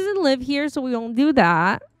 Humility doesn't live here, so we won't do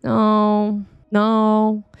that. No.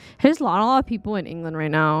 There's a lot of people in England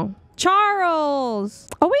right now. Charles.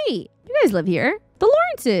 Oh wait, you guys live here. The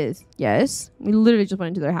Lawrences. Yes, we literally just went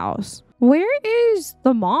into their house. Where is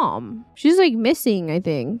the mom? She's like missing, I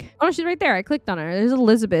think. Oh, she's right there. I clicked on her. There's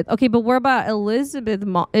Elizabeth. Okay, but where about Elizabeth?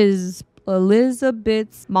 Is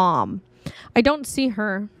Elizabeth's mom? I don't see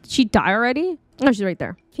her. Did she die already? Oh, she's right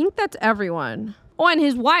there. I think that's everyone. Oh, and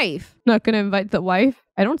his wife. Not gonna invite the wife.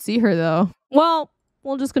 I don't see her though. Well,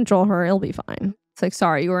 we'll just control her. It'll be fine. It's like,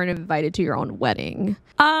 sorry, you weren't invited to your own wedding.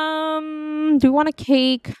 Do we want a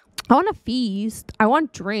cake? I want a feast. I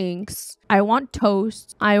want drinks. I want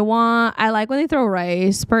toast. I like when they throw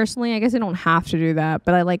rice. Personally, I guess they don't have to do that,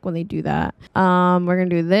 but I like when they do that. We're gonna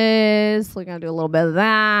do this. We're gonna do a little bit of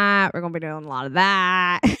that. We're gonna be doing a lot of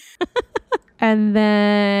that. And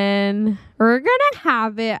then we're gonna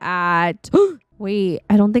have it at wait,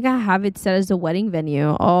 I don't think I have it set as a wedding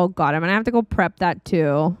venue. Oh god, I'm gonna have to go prep that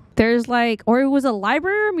too. There's like, or it was a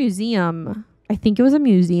library or museum. I think it was a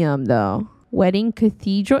museum though. Wedding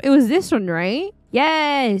cathedral. It was this one, right?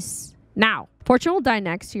 Yes. Now, Fortune will die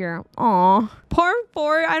next year. Aw. Poor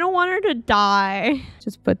Fort. I don't want her to die.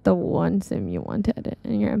 Just put the one Sim you want to edit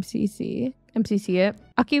in your MCC. MCC it.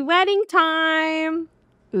 Okay, wedding time.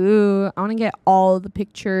 Ooh, I want to get all the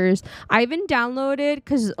pictures. I even downloaded,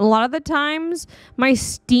 because a lot of the times my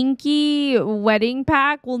stinky wedding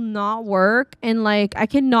pack will not work. And like, I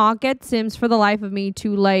cannot get Sims for the life of me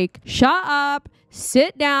to like, shut up,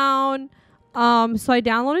 sit down. So I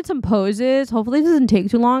downloaded some poses. Hopefully it doesn't take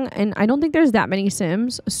too long, and I don't think there's that many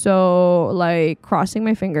Sims, so like crossing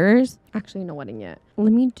my fingers. Actually, no wedding yet.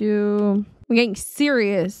 I'm getting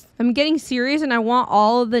serious. And I want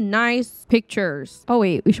all of the nice pictures. Oh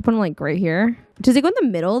wait, we should put them like right here. Does it go in the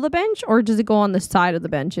middle of the bench, or does it go on the side of the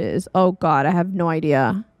benches? Oh god, I have no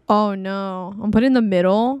idea. Oh no, I'm putting the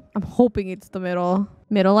middle. I'm hoping it's the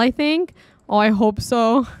middle, I think. Oh, I hope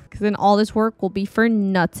so. Because then all this work will be for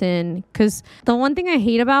nothing. Because the one thing I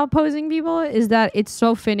hate about posing people is that it's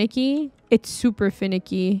so finicky. It's super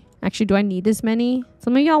finicky. Actually, do I need this many?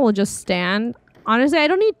 Some of y'all will just stand. Honestly, I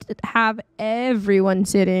don't need to have everyone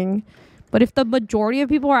sitting. But if the majority of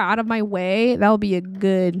people are out of my way, that would be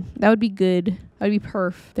good. That would be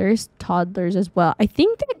perf. There's toddlers as well. I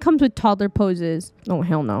think that it comes with toddler poses. Oh,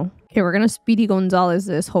 hell no. Okay, we're going to Speedy Gonzalez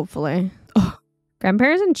this, hopefully. Oh.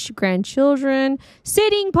 Grandparents and grandchildren.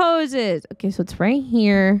 Sitting poses. Okay, so it's right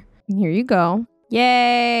here. And here you go.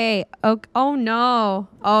 Yay. Oh, no.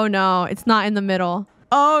 Oh, no. It's not in the middle.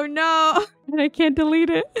 Oh, no. And I can't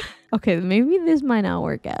delete it. Okay, maybe this might not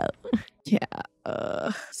work out. Yeah.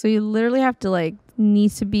 So you literally have to like,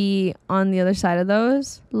 needs to be on the other side of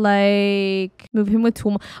those. Like, move him with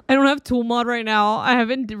tool mod. I don't have tool mod right now. I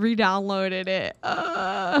haven't re-downloaded it.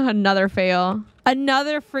 Another fail.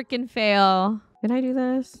 Another freaking fail. Can I do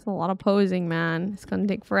this? It's a lot of posing, man. It's gonna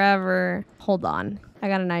take forever. Hold on. I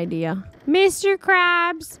got an idea. Mr.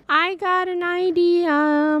 Krabs, I got an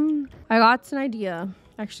idea.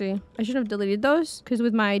 Actually, I should have deleted those, because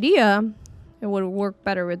with my idea, it would work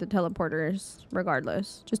better with the teleporters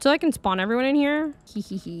regardless. Just so I can spawn everyone in here.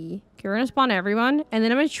 Okay, we're gonna spawn everyone, and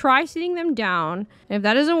then I'm gonna try sitting them down. And if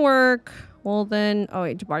that doesn't work, well then, oh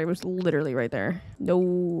wait, Jabari was literally right there.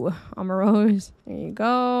 No, Amarose. There you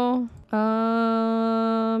go.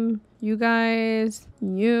 You guys,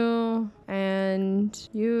 you, and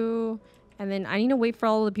you. And then I need to wait for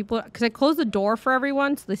all the people, because I closed the door for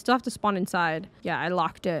everyone, so they still have to spawn inside. Yeah, I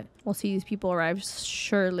locked it. We'll see these people arrive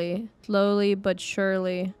surely. Slowly but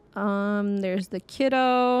surely. There's the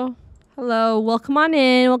kiddo. Hello, welcome on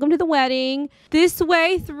in. Welcome to the wedding. This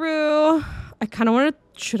way through. I kind of want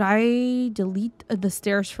to, should I delete the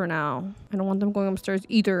stairs for now? I don't want them going upstairs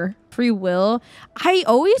either. Free will. I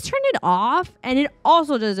always turn it off, and it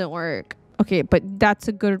also doesn't work. Okay, but that's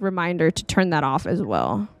a good reminder to turn that off as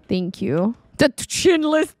well. Thank you. The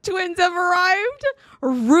chinless twins have arrived.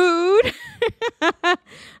 Rude.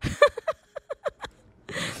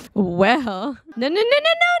 Well, no.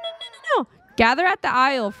 Gather at the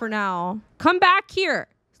aisle for now. Come back here.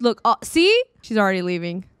 Look, see? She's already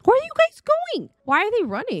leaving. Where are you guys going? Why are they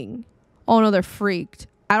running? Oh no, they're freaked.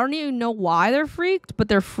 I don't even know why they're freaked, but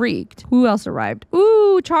they're freaked. Who else arrived?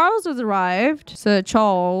 Ooh, Charles has arrived. So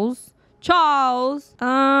Charles. So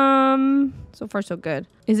far so good.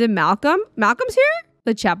 Is it Malcolm? Malcolm's here?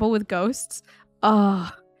 The chapel with ghosts.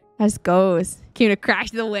 Oh, that's ghosts. Came to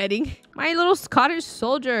crash the wedding. My little Scottish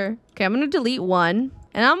soldier. Okay, I'm gonna delete one.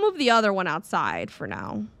 And I'll move the other one outside for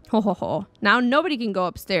now. Ho ho ho. Now nobody can go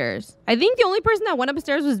upstairs. I think the only person that went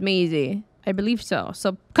upstairs was Maisie. I believe so.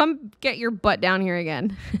 So come get your butt down here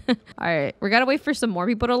again. All right. We got to wait for some more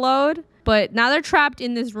people to load. But now they're trapped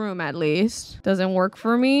in this room at least. Doesn't work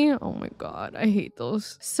for me. Oh my God. I hate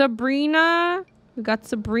those. Sabrina. We got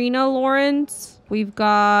Sabrina Lawrence. We've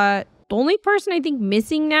got... The only person I think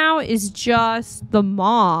missing now is just the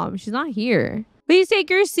mom. She's not here. Please take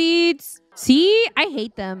your seats. See? I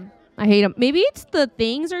hate them. I hate them. Maybe it's the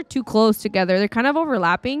things are too close together. They're kind of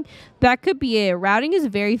overlapping. That could be it. Routing is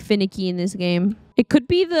very finicky in this game. It could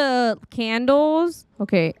be the candles.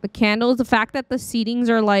 Okay, the candles. The fact that the seatings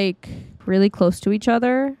are like really close to each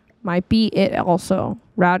other might be it also.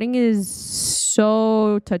 Routing is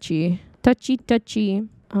so touchy. Touchy.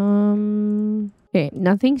 Okay,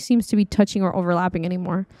 nothing seems to be touching or overlapping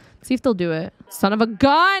anymore. Let's see if they'll do it. Son of a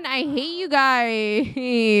gun! I hate you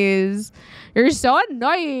guys. You're so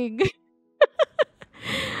annoying.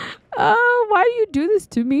 Oh, why do you do this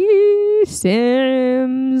to me,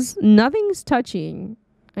 Sims? Nothing's touching,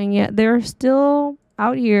 and yet they're still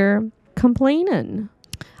out here complaining.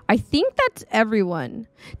 I think that's everyone.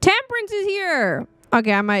 Temperance is here.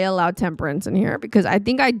 Okay, I might allow Temperance in here because I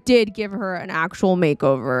think I did give her an actual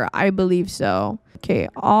makeover. I believe so. Okay,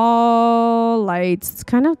 all lights. It's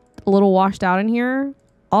kind of a little washed out in here.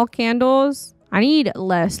 All candles. I need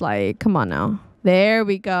less light. Come on now. There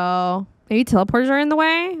we go. Maybe teleporters are in the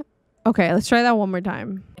way. Okay, let's try that one more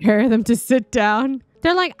time. Prepare them to sit down.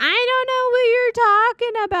 They're like, I don't know what you're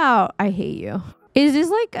talking about. I hate you. Is this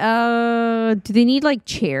like, do they need like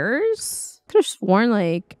chairs? Could have sworn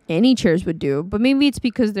like any chairs would do, but maybe it's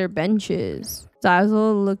because they're benches.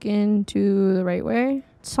 Zazzle looking to the right way.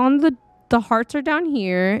 It's on the hearts are down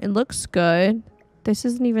here. It looks good. This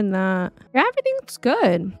isn't even that. Yeah, everything looks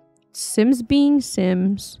good. Sims being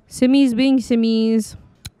Sims. Simmies being Simmies.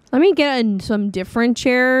 Let me get some different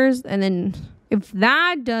chairs, and then if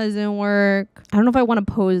that doesn't work, I don't know if I want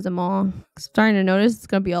to pose them all. I'm starting to notice it's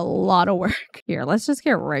going to be a lot of work. Here, let's just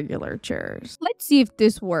get regular chairs. Let's see if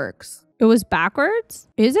this works. It was backwards?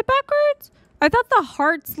 Is it backwards? I thought the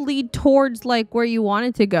hearts lead towards like where you want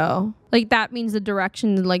it to go. Like that means the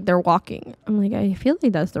direction like they're walking. I'm like, I feel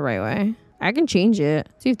like that's the right way. I can change it.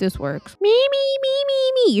 See if this works. Me.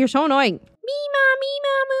 You're so annoying. Me.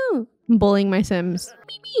 I'm bullying my Sims.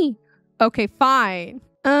 Me. Okay, fine.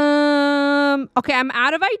 Okay, I'm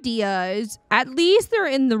out of ideas. At least they're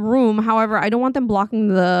in the room. However, I don't want them blocking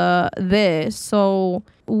this. So,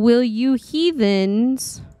 will you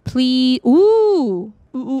heathens please? Ooh.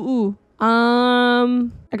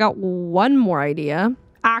 I got one more idea.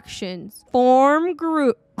 Actions. Form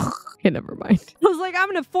group. Okay, never mind. I was like, I'm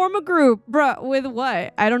gonna form a group. Bruh, with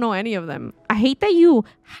what? I don't know any of them. I hate that you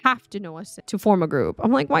have to know us to form a group.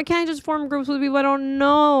 I'm like, why can't I just form groups with people I don't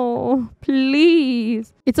know?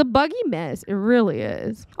 Please. It's a buggy mess. It really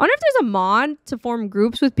is. I wonder if there's a mod to form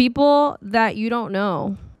groups with people that you don't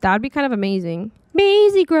know. That would be kind of amazing.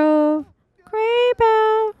 Maisie Grove. Gray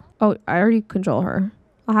Bell. Oh, I already control her.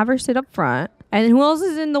 I'll have her sit up front. And who else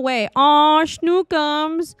is in the way? Aw,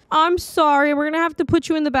 Schnookums. I'm sorry. We're going to have to put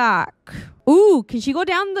you in the back. Ooh, can she go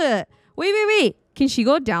down the... Wait. Can she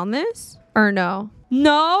go down this? Or no?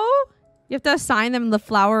 No? You have to assign them the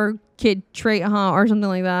flower kid trait, huh? Or something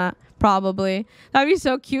like that. Probably. That'd be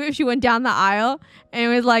so cute if she went down the aisle and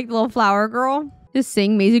it was like the little flower girl. Just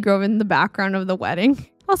sing Maisie Grove in the background of the wedding.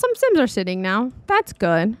 Oh, some Sims are sitting now. That's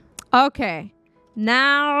good. Okay.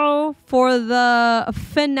 Now for the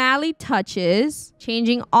finale touches,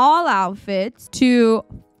 changing all outfits to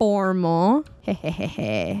formal.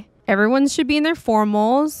 Everyone should be in their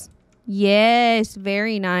formals. Yes,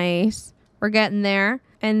 very nice. We're getting there.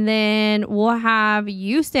 And then we'll have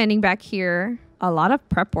you standing back here. A lot of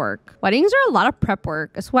prep work. Weddings are a lot of prep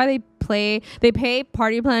work. That's why they pay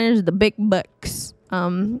party planners the big bucks.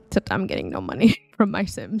 Except I'm getting no money from my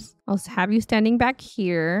Sims. I'll have you standing back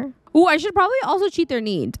here. Ooh, I should probably also cheat their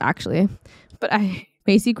needs, actually. But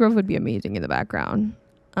Maisie Grove would be amazing in the background.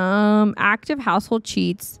 Active household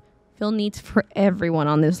cheats. Fill needs for everyone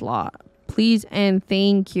on this lot. Please and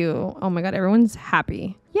thank you. Oh my god, everyone's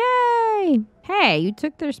happy. Yay! Hey, you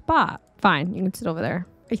took their spot. Fine, you can sit over there.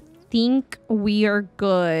 I think we are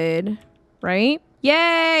good, right?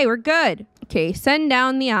 Yay, we're good. Okay, send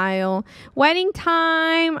down the aisle. Wedding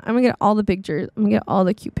time. I'm gonna get all the pictures. I'm gonna get all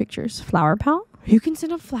the cute pictures. Flower pal? You can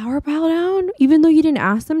send a flower pal down even though you didn't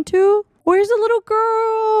ask them to? Where's the little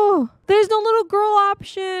girl? There's no little girl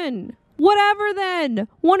option. Whatever then.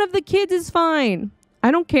 One of the kids is fine.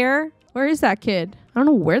 I don't care. Where is that kid? I don't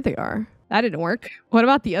know where they are. That didn't work. What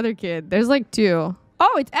about the other kid? There's like 2.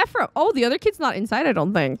 Oh, it's Ephraim. Oh, the other kid's not inside, I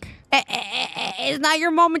don't think. It's not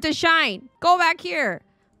your moment to shine. Go back here.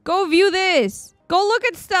 Go view this. Go look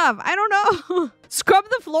at stuff. I don't know. Scrub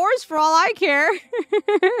the floors for all I care.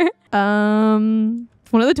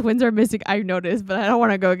 One of the twins are missing, I've noticed, but I don't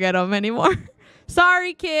want to go get them anymore.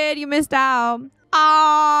 Sorry, kid. You missed out.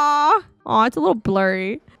 Aww. Aw, it's a little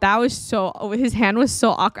blurry. That was so... Oh, his hand was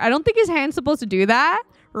so awkward. I don't think his hand's supposed to do that,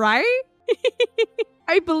 right?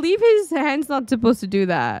 I believe his hand's not supposed to do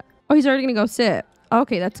that. Oh, he's already gonna go sit.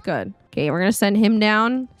 Okay, that's good. Okay, we're gonna send him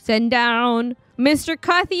down. Send down. Mr.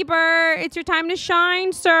 Cuthbert, it's your time to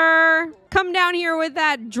shine, sir. Come down here with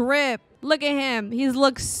that drip. Look at him. He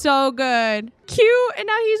looks so good. Cute, and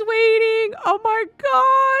now he's waiting. Oh my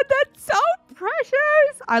god, that's so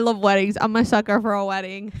precious. I love weddings. I'm a sucker for a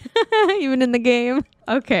wedding. Even in the game.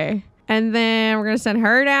 Okay. And then we're gonna send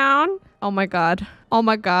her down. Oh my god. Oh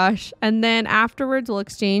my gosh. And then afterwards we'll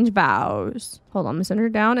exchange vows. Hold on, I'm gonna send her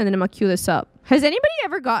down and then I'm gonna cue this up. Has anybody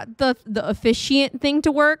ever got the officiant thing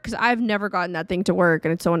to work? Because I've never gotten that thing to work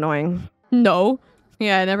and it's so annoying. No.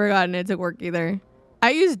 Yeah, I never gotten it to work either.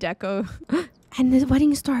 I use Deco. And the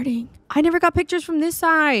wedding's starting. I never got pictures from this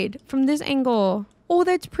side, from this angle. Oh,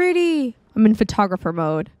 that's pretty. I'm in photographer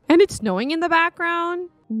mode. And it's snowing in the background.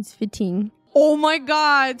 It's fitting. Oh my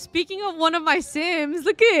god. Speaking of one of my Sims,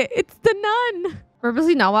 look at it. It's the nun.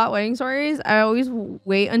 Purposely not watch wedding stories. I always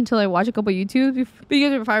wait until I watch a couple YouTubes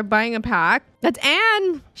because if I'm buying a pack. That's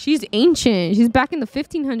Anne. She's ancient. She's back in the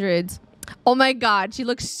 1500s. Oh my god. She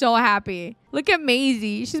looks so happy. Look at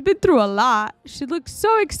Maisie. She's been through a lot. She looks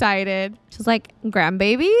so excited. She's like,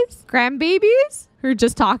 grandbabies? Grandbabies? We were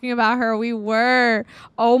just talking about her. We were.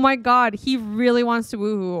 Oh my god. He really wants to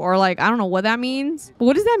woohoo. Or like, I don't know what that means. But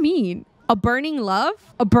what does that mean? A burning love?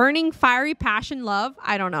 A burning fiery passion love?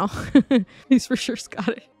 I don't know. He's for sure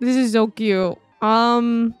Scottish. This is so cute.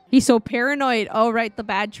 He's so paranoid. Oh, right. The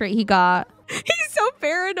bad trait he got. He's so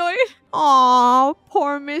paranoid. Aw,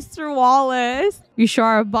 poor Mr. Wallace. You sure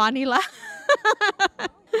are a Bonnie laugh.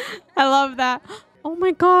 I love that. Oh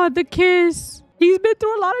my god, the kiss. He's been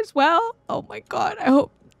through a lot as well. Oh my god. I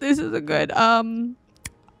hope this is a good I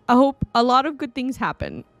hope a lot of good things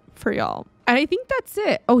happen for y'all. And I think that's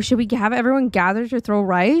it. Oh, should we have everyone gather to throw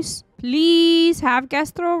rice? Please have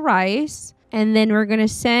guests throw rice. And then we're going to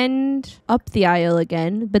send up the aisle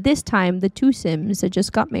again. But this time, the 2 Sims that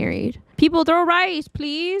just got married. People throw rice,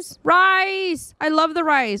 please. Rice. I love the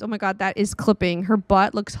rice. Oh my god, that is clipping. Her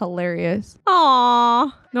butt looks hilarious.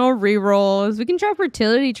 Aww. No re-rolls. We can try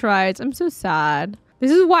fertility tries. I'm so sad.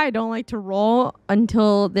 This is why I don't like to roll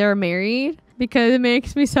until they're married. Because it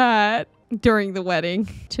makes me sad during the wedding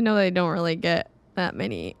to know they don't really get that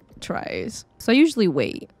many tries. So I usually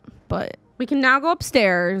wait. But we can now go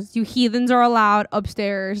upstairs. You heathens are allowed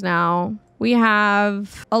upstairs now. We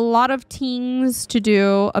have a lot of things to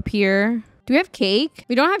do up here. Do we have cake?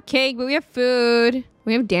 We don't have cake, but we have food.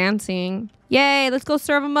 We have dancing. Yay, let's go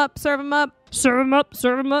serve them up, serve them up. Serve them up,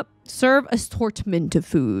 serve them up. Serve assortment of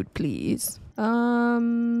food, please. Hi.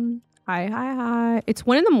 It's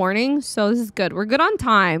 1 a.m, so this is good. We're good on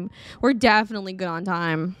time. We're definitely good on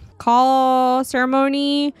time. Call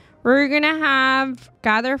ceremony. We're gonna have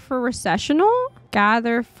gather for recessional.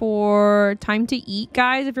 Gather for time to eat,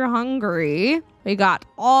 guys, if you're hungry. We got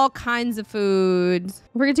all kinds of foods.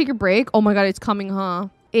 We're gonna take a break. Oh my god, it's coming, huh?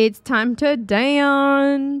 It's time to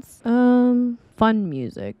dance. Fun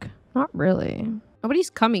music. Not really.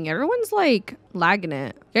 Nobody's coming. Everyone's like lagging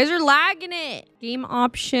it. You guys are lagging it. Game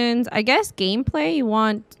options. I guess gameplay. You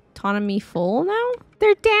want autonomy full now?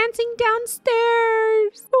 They're dancing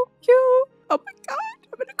downstairs. So cute. Oh my god.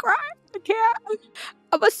 I'm gonna cry. I can't.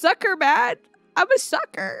 I'm a sucker, man. I'm a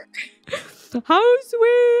sucker. How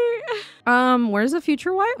sweet. Where's the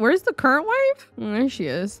future wife? Where's the current wife? Oh, there she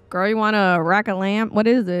is. Girl, you want to rack a lamp? What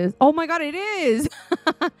is this? Oh my god, it is.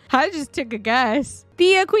 I just took a guess.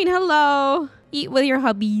 Thea Queen, hello. Eat with your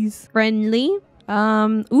hubbies. Friendly.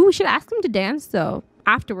 Ooh, we should ask them to dance though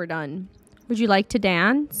after we're done. Would you like to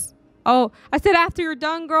dance? Oh, I said after you're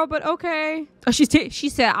done, girl, but okay. Oh, she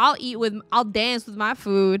said, I'll dance with my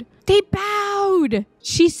food. They bowed.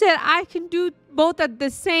 She said, I can do both at the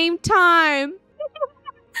same time.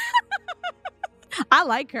 I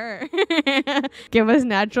like her. Give us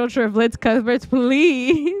natural triplets, Cuthberts,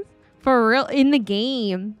 please. For real, in the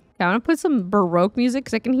game. Yeah, I want to put some Baroque music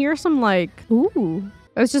because I can hear some like, ooh.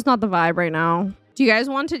 It's just not the vibe right now. Do you guys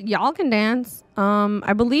want to? Y'all can dance.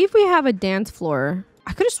 I believe we have a dance floor.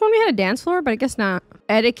 I could have sworn we had a dance floor, but I guess not.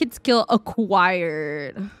 Etiquette skill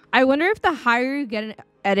acquired. I wonder if the higher you get an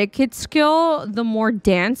etiquette skill, the more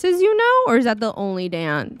dances you know, or is that the only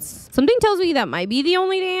dance? Something tells me that might be the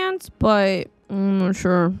only dance, but I'm not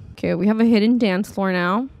sure. Okay, we have a hidden dance floor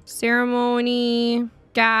now. Ceremony.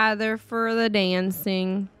 Gather for the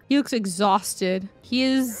dancing. He looks exhausted. He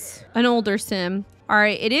is an older sim. All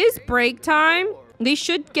right, it is break time. They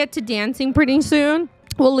should get to dancing pretty soon.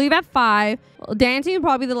 We'll leave at 5. Dancing will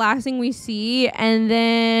probably be the last thing we see. And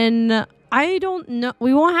then I don't know.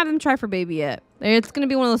 We won't have them try for baby yet. It's going to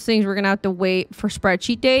be one of those things we're going to have to wait for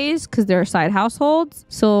spreadsheet days because they're side households.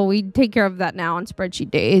 So we take care of that now on spreadsheet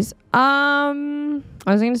days.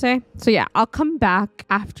 What was I going to say? So yeah, I'll come back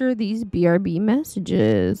after these BRB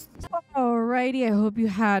messages. Alrighty, I hope you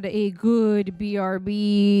had a good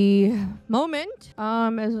BRB moment.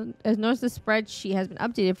 As noticed, the spreadsheet has been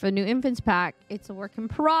updated for the new infants pack. It's a work in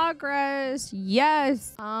progress.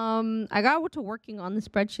 Yes. I got to working on the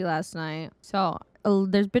spreadsheet last night. So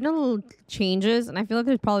there's been a little changes, and I feel like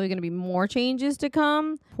there's probably going to be more changes to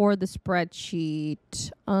come for the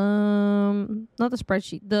spreadsheet. Not the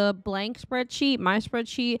spreadsheet, the blank spreadsheet, my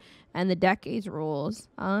spreadsheet, and the decades rules.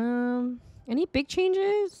 Any big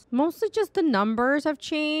changes? Mostly just the numbers have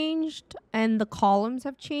changed and the columns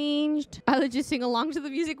have changed. I would just sing along to the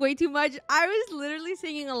music way too much. I was literally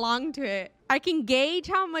singing along to it. I can gauge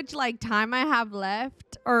how much like time I have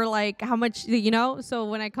left or like how much, you know, so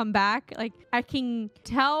when I come back, like I can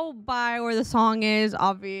tell by where the song is,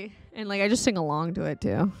 obvi, and like I just sing along to it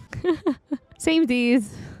too. Same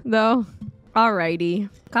these though. Alrighty.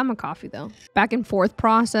 Got my coffee though. Back and forth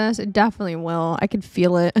process. It definitely will. I can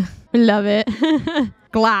feel it. I love it.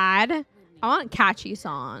 Glad. I want a catchy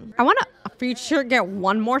song. I want to for sure get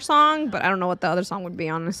one more song, but I don't know what the other song would be,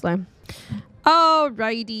 honestly.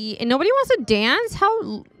 Alrighty. And nobody wants to dance?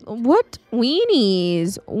 What?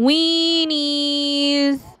 Weenies.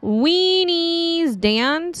 Weenies. Weenies.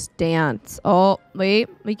 Dance. Oh, wait.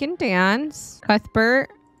 We can dance. Cuthbert.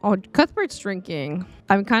 Oh, Cuthbert's drinking.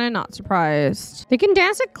 I'm kind of not surprised. They can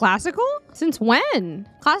dance at classical? Since when?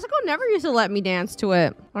 Classical never used to let me dance to it.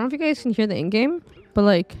 I don't know if you guys can hear the in-game, but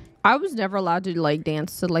like, I was never allowed to like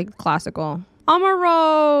dance to like classical.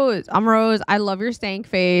 Amarose. I love your stank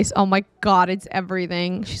face. Oh my God, it's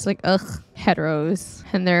everything. She's like, ugh, heteros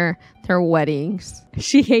and their weddings.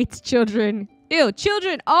 She hates children. Ew,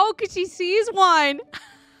 children. Oh, because she sees one.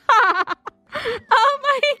 Oh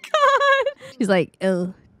my God. She's like,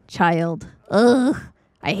 ugh. Child. Ugh.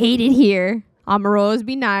 I hate it here. Amarose,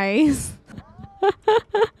 be nice.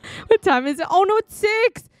 What time is it? Oh no, it's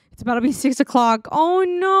 6. It's about to be 6 o'clock. Oh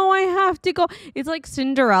no, I have to go. It's like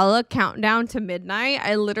Cinderella countdown to midnight.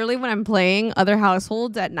 I literally, when I'm playing other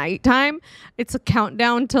households at nighttime, it's a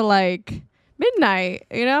countdown to like midnight,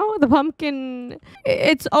 you know? The pumpkin,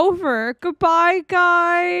 it's over. Goodbye,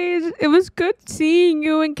 guys. It was good seeing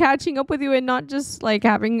you and catching up with you and not just like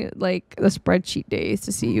having like the spreadsheet days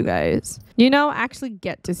to see you guys. You know, actually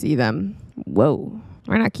get to see them. Whoa.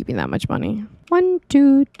 We're not keeping that much money. 1,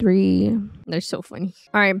 2, 3. They're so funny.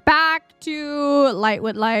 All right, back to Light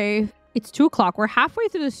with Life. It's 2 o'clock. We're halfway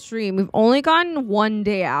through the stream. We've only gotten 1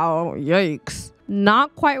 day out. Yikes.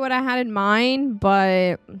 Not quite what I had in mind,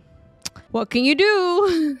 but what can you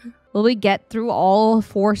do? Will we get through all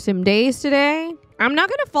 4 sim days today? I'm not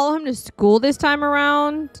going to follow him to school this time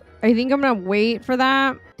around. I think I'm going to wait for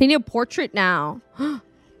that. They need a portrait now.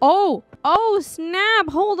 Oh, snap.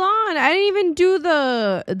 Hold on. I didn't even do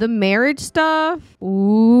the marriage stuff.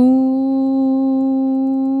 Ooh.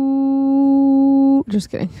 Just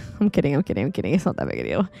kidding. I'm kidding. It's not that big a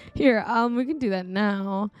deal. Here, we can do that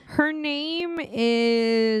now. Her name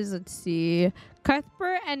is, let's see,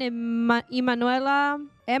 Cuthbert and Emanuela,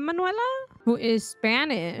 who is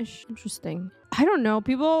Spanish. Interesting. I don't know.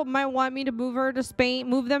 People might want me to move them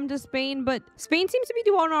to Spain, but Spain seems to be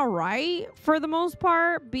doing all right for the most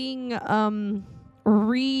part, being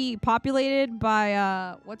repopulated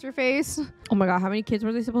by what's her face? Oh my God, how many kids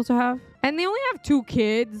were they supposed to have? And they only have 2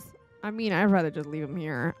 kids. I mean, I'd rather just leave them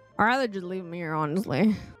here.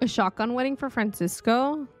 Honestly. A shotgun wedding for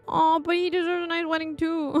Francisco. Oh, but he deserves a nice wedding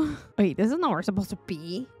too. Wait, this is not where we're supposed to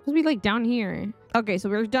be. It's supposed to be like down here. Okay, so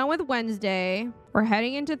we're done with Wednesday. We're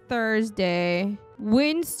heading into Thursday.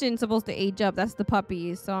 Winston's supposed to age up. That's the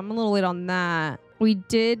puppies. So I'm a little late on that. We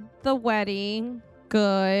did the wedding.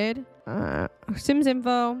 Good. Sims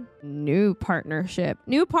info. New partnership.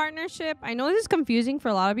 New partnership. I know this is confusing for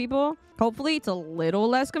a lot of people. Hopefully it's a little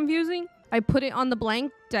less confusing. I put it on the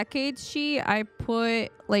blank decades sheet. I put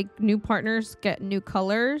like new partners get new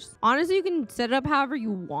colors. Honestly, you can set it up however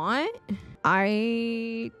you want.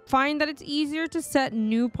 I find that it's easier to set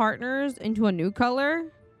new partners into a new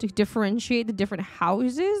color to differentiate the different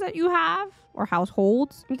houses that you have or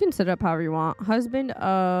households. You can set it up however you want. Husband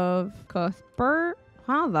of Cuthbert.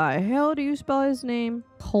 How the hell do you spell his name?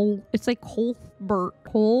 It's like Cuthbert.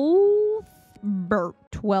 Cuthbert.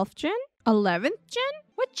 12th gen? 11th gen?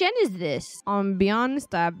 What gen is this? Be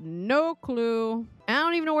honest, I have no clue. I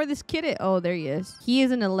don't even know where this kid is. Oh, there he is. He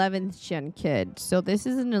is an 11th gen kid. So this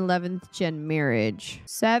is an 11th gen marriage.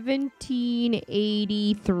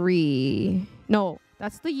 1783. No,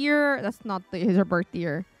 that's the year. That's not her birth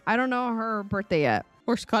year. I don't know her birthday yet.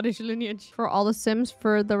 Or Scottish lineage. For all the Sims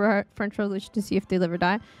for the French Revolution to see if they live or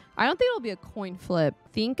die. I don't think it'll be a coin flip. I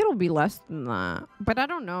think it'll be less than that. But I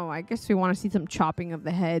don't know. I guess we want to see some chopping of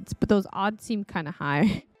the heads. But those odds seem kind of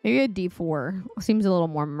high. Maybe a D4 seems a little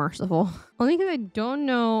more merciful. Only because I don't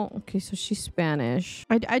know. Okay, so she's Spanish.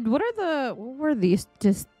 What were these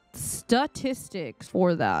just statistics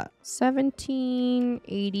for that?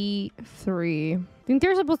 1783. I think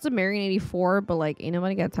they're supposed to marry in 84, but like ain't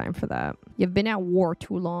nobody got time for that. You've been at war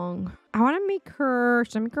too long. I want to make her,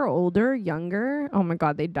 should I make her older, younger? Oh my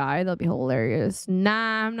god, they die. That'll be hilarious.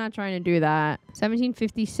 Nah, I'm not trying to do that.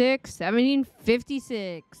 1756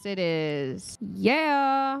 it is.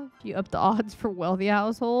 Yeah. You up the odds for wealthy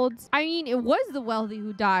households. I mean, it was the wealthy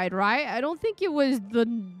who died, right? I don't think it was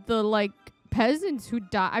the like peasants who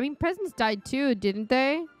died. I mean, peasants died too, didn't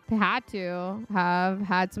they? They had to have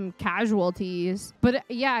had some casualties. But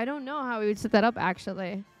yeah, I don't know how we would set that up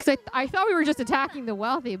actually. Because I thought we were just attacking the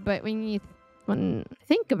wealthy, but when you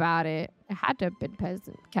think about it, it had to have been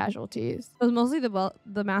peasant casualties. It was mostly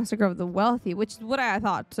the massacre of the wealthy, which is what I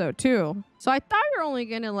thought so too. So I thought we were only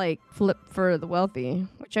gonna like flip for the wealthy,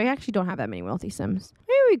 which I actually don't have that many wealthy Sims.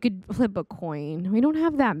 Maybe we could flip a coin. We don't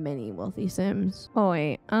have that many wealthy Sims. Oh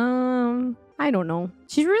wait, I don't know.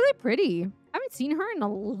 She's really pretty. I haven't seen her in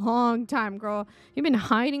a long time, girl. You've been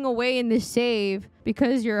hiding away in this save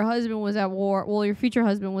because your husband was at war. Well, your future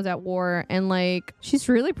husband was at war. And, like, she's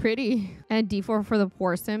really pretty. And D4 for the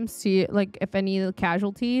poor Sims. See, like, if any of the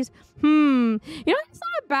casualties. You know, it's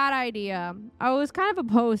not a bad idea. I was kind of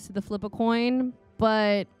opposed to the flip a coin.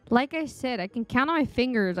 But, like I said, I can count on my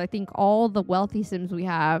fingers, I think, all the wealthy Sims we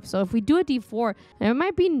have. So, if we do a D4, there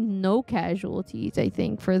might be no casualties, I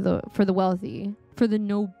think, for the wealthy. For the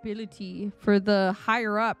nobility, for the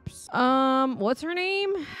higher ups. What's her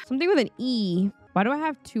name? Something with an E. Why do I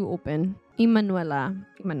have two open? Emanuela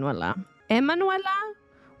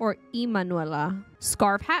or Emanuela?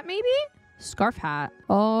 Scarf hat, maybe? Scarf hat.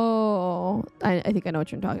 Oh, I think I know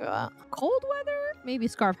what you're talking about. Cold weather? Maybe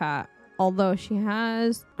scarf hat. Although she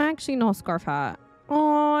has actually no scarf hat.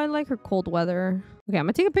 Oh, I like her cold weather. Okay, I'm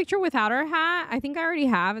gonna take a picture without her hat. I think I already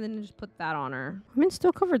have, and then just put that on her. I mean,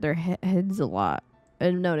 still covered their heads a lot.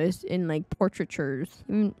 I've noticed in like portraitures.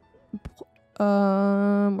 Where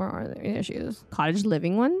are they? There she is. Cottage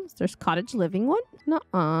living ones. There's cottage living one.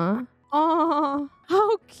 Nuh-uh. Oh,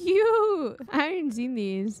 how cute. I haven't seen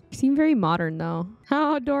these. They seem very modern though.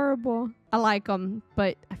 How adorable. I like them,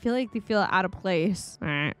 but I feel like they feel out of place. All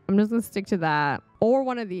right, I'm just gonna stick to that. Or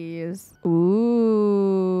one of these.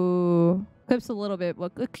 Ooh. Clips a little bit.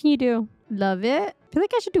 What can you do? Love it. I feel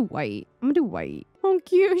like I should do white. I'm gonna do white. Oh,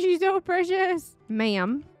 cute. She's so precious.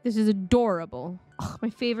 Ma'am, this is adorable. Oh, my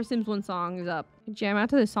favorite Sims 1 song is up. I jam out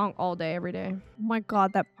to this song all day, every day. Oh my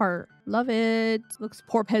god, that part. Love it. Looks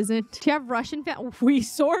poor peasant. Do you have Russian family? We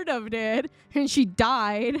sort of did. And she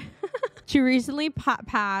died. She recently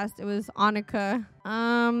passed. It was Annika.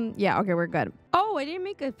 Yeah, okay, we're good. Oh, I didn't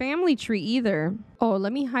make a family tree either. Oh,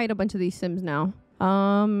 let me hide a bunch of these Sims now.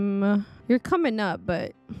 You're coming up,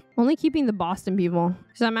 but only keeping the Boston people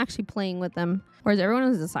because I'm actually playing with them. Whereas everyone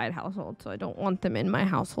is a side household, so I don't want them in my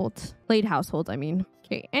household. Late households, I mean.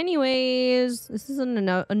 Okay, anyways, this is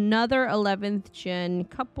another 11th gen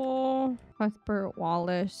couple. Cuthbert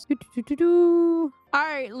Wallace. All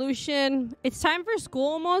right, Lucian. It's time for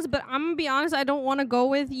school almost, but I'm gonna be honest, I don't want to go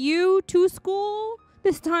with you to school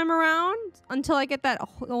this time around until I get that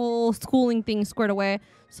whole schooling thing squared away.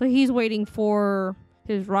 So he's waiting for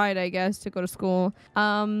his ride, I guess, to go to school.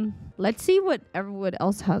 Let's see what everyone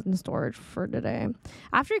else has in storage for today.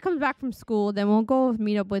 After he comes back from school, then we'll go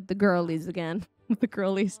meet up with the girlies again. The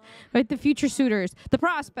girlies, right? The future suitors, the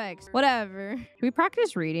prospects, whatever. Can we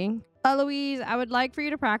practice reading? Eloise, I would like for you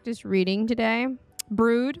to practice reading today.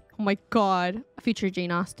 Brood. Oh my God. Future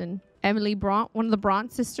Jane Austen. Emily Bront, one of the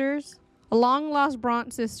Bront sisters. A long lost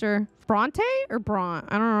Bront sister. Bronte or Bront?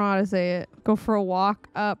 I don't know how to say it. Go for a walk.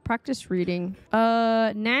 Practice reading.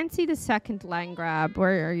 Nancy the second Landgrab.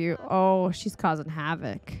 Where are you? Oh, she's causing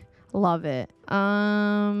havoc. Love it.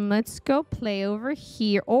 Let's go play over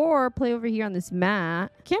here or play over here on this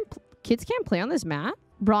mat. Kids can't play on this mat?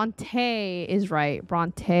 Bronte is right.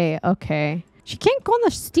 Bronte. Okay. She can't go on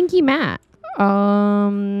the stinky mat.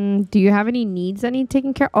 Do you have any needs that need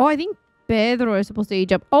taken care of? Oh, I think Pedro is supposed to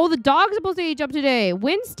age up. Oh, the dog's supposed to age up today.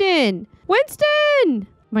 Winston. Winston.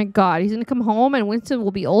 My God, he's going to come home and Winston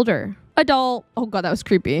will be older. Adult. Oh God, that was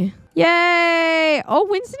creepy. Yay. Oh,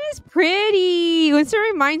 Winston is pretty. Winston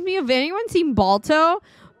reminds me of, anyone seen Balto?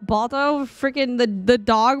 Balto, freaking the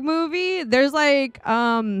dog movie. There's like,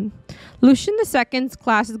 Lucian II's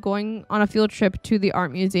class is going on a field trip to the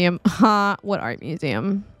art museum. What art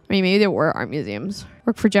museum? I mean, maybe there were art museums.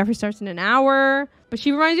 Work for Jeffrey starts in an hour. But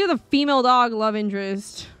she reminds you of the female dog love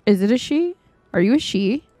interest. Is it a she? Are you a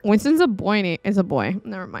she? Winston's a boy. It's a boy.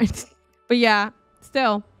 Never mind. But yeah,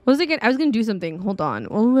 still. What was I I was going to do something. Hold on.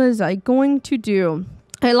 What was I going to do?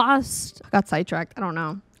 I got sidetracked. I don't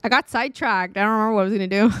know. I got sidetracked. I don't remember what I was going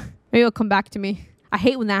to do. Maybe it'll come back to me. I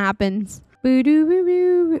hate when that happens. Maybe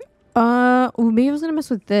I was going to mess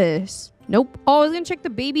with this. Nope. Oh, I was going to check the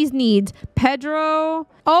baby's needs. Pedro.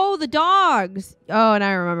 Oh, the dogs. Oh, and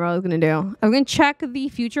I remember what I was going to do. I was going to check the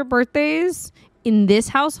future birthdays in this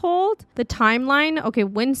household. The timeline. Okay,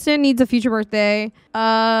 Winston needs a future birthday.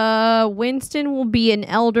 Winston will be an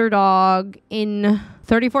elder dog in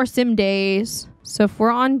 34 sim days. So if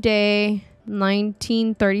we're on day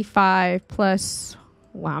 1935 plus...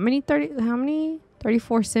 Wow, how many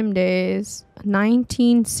 34 sim days?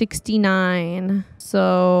 1969.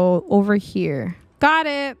 So over here. Got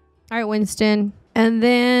it. All right, Winston. And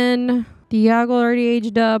then TIAGO already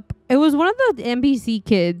aged up. It was one of the NPC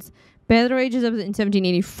kids. Pedro ages up in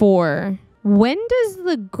 1784. When does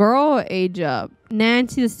the girl age up?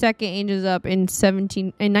 Nancy the second ages up in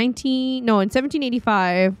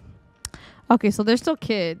 1785. Okay, so they're still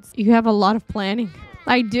kids. You have a lot of planning.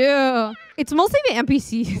 I do. It's mostly the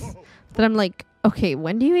NPCs that I'm like, okay,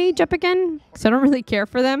 when do you age up again? Because I don't really care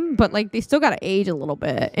for them, but like they still gotta age a little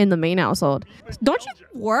bit in the main household. Don't you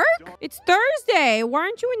work? It's Thursday. Why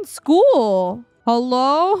aren't you in school?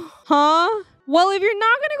 Hello? Huh? Well, if you're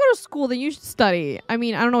not gonna go to school, then you should study. I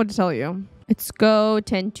mean, I don't know what to tell you. Let's go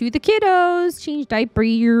tend to the kiddos, change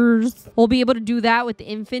diapers. We'll be able to do that with the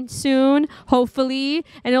infants soon, hopefully.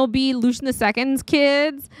 And it'll be Lucian II's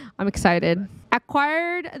kids. I'm excited.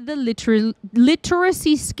 Acquired the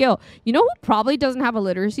literacy skill. You know who probably doesn't have a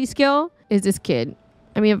literacy skill? Is this kid.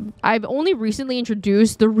 I mean, I've only recently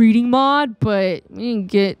introduced the reading mod, but we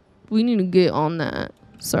need to get on that,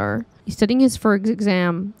 sir. He's studying his first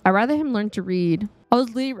exam. I'd rather him learn to read. I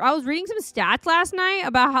was reading some stats last night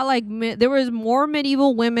about how like there was more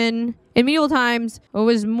medieval women in medieval times. There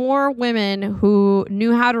was more women who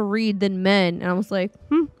knew how to read than men, and I was like,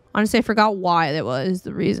 Honestly, I forgot why that was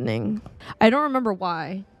the reasoning. I don't remember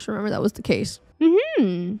why. Just remember that was the case.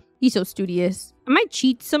 He's so studious. I might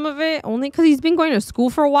cheat some of it only because he's been going to school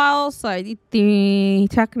for a while. So I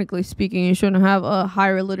think, technically speaking, you shouldn't have a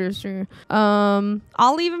higher literacy.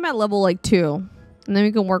 I'll leave him at level like 2, and then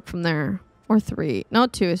we can work from there. Or 3. No,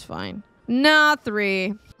 2 is fine. No,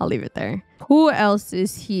 3. I'll leave it there. Who else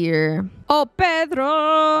is here? Oh,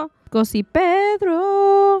 Pedro. Go see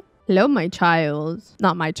Pedro. Hello, my child.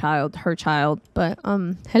 Not my child, her child. But,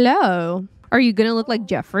 hello. Are you gonna look like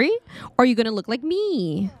Jeffrey? Or are you gonna look like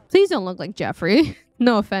me? Please don't look like Jeffrey.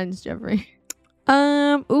 No offense, Jeffrey.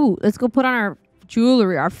 Ooh, let's go put on our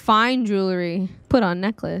jewelry, our fine jewelry. Put on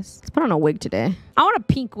necklace. Let's put on a wig today. I want a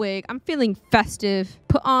pink wig. I'm feeling festive.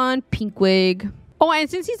 Put on pink wig. Oh, and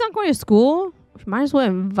since he's not going to school, we might as well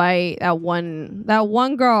invite that one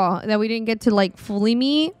girl that we didn't get to like fully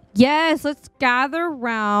meet. Yes, let's gather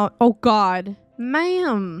around. Oh God,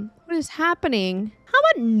 ma'am, what is happening? How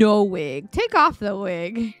about no wig? Take off the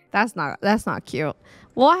wig. That's not cute.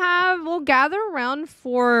 We'll gather around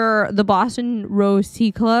for the Boston Rose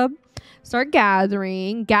Tea Club. Start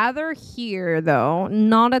gathering. Gather here, though.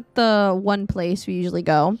 Not at the one place we usually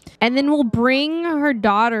go. And then we'll bring her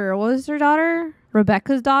daughter. What was her daughter?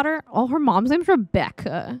 Rebecca's daughter? Oh, her mom's name's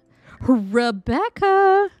Rebecca.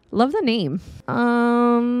 Rebecca. Love the name.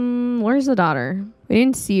 Where's the daughter? We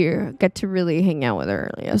didn't see her. Get to really hang out with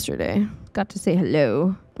her yesterday. Got to say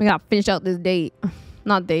hello. We gotta finish out this date.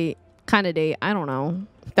 Not date. Kind of date. I don't know.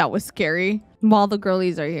 That was scary. While the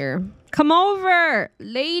girlies are here. Come over.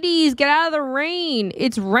 Ladies, get out of the rain.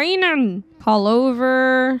 It's raining. Call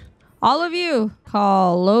over. All of you.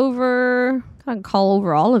 Call over. Can't call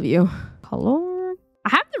over all of you. Call over. I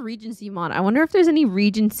have the Regency mod. I wonder if there's any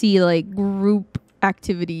Regency like group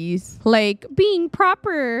activities. Like being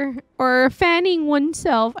proper or fanning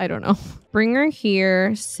oneself. I don't know. Bring her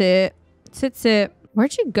here. Sit. Sit, sit.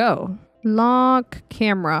 Where'd she go? Lock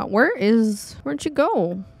camera. Where'd she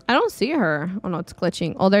go? I don't see her. Oh no, it's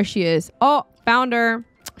glitching. Oh, there she is. Oh, found her.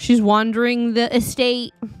 She's wandering the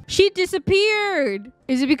estate. She disappeared.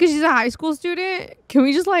 Is it because she's a high school student? Can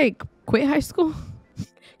we just like quit high school?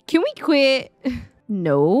 Can we quit?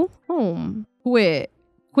 No. Home. Quit.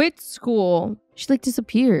 Quit school. She like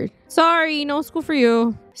disappeared. Sorry, no school for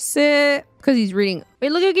you. Sit. Because he's reading.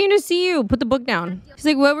 Wait, look, I came to see you. Put the book down. He's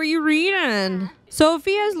like, what were you reading?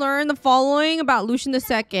 Sophie has learned the following about Lucian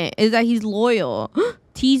II is that he's loyal.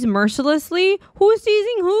 Tease mercilessly? Who's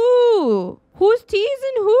teasing who? Who's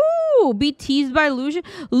teasing who? Be teased by Lucian?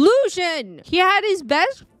 Lucian! He had his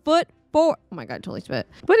best foot forward. Oh my god, totally spit.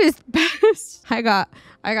 Put his best. I got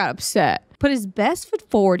upset. Put his best foot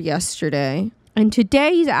forward yesterday. And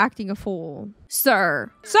today he's acting a fool.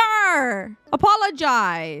 Sir,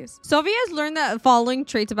 apologize. Sophie has learned that the following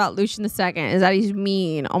traits about Lucian II is that he's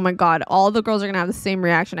mean. Oh my god, all the girls are gonna have the same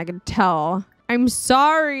reaction. I can tell. I'm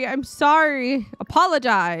sorry.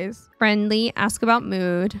 Apologize. Friendly, ask about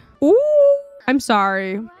mood. Ooh, I'm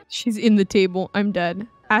sorry. She's in the table. I'm dead.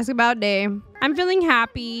 Ask about day. I'm feeling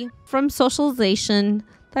happy from socialization.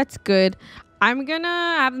 That's good. I'm gonna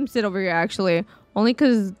have them sit over here actually. Only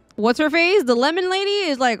because what's her face? The lemon lady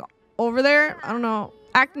is like over there. I don't know.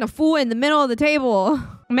 Acting a fool in the middle of the table.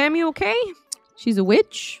 Ma'am, you okay? She's a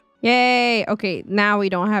witch. Yay. Okay, now we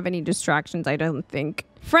don't have any distractions, I don't think.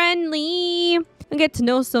 Friendly. And get to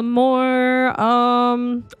know some more.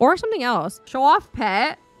 Or something else. Show off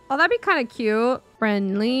pet. Oh, that'd be kind of cute.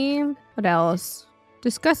 Friendly. What else?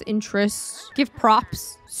 Discuss interests. Give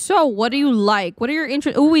props. So, what do you like? What are your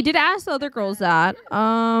interests? Oh, we did ask the other girls that.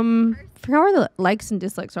 Forgot where the likes and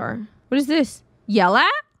dislikes are. What is this? Yell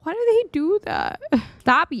at? Why do they do that?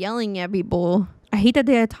 Stop yelling at people. I hate that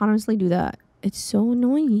they autonomously do that. It's so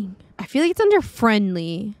annoying. I feel like it's under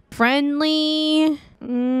friendly. Friendly.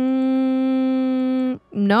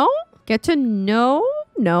 No? Get to know?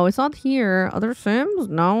 No, it's not here. Other Sims?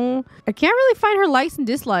 No. I can't really find her likes and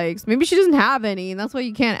dislikes. Maybe she doesn't have any, and that's why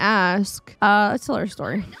you can't ask. Let's tell her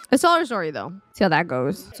story. Let's tell her story, though. See how that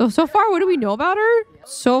goes. So far, what do we know about her?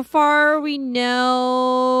 So far, we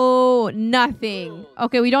know nothing.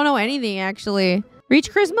 Okay, we don't know anything, actually.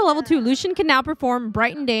 Reach Charisma level 2. Lucian can now perform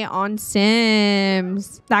Brighten Day on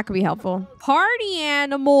Sims. That could be helpful. Party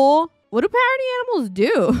animal. What do party animals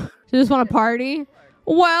do? They just want to party?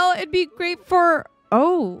 Well, it'd be great for...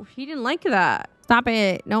 Oh, he didn't like that. Stop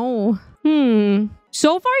it. No.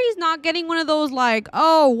 So far, he's not getting one of those like,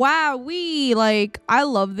 oh, wow, I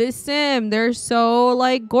love this sim. They're so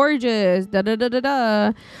like gorgeous.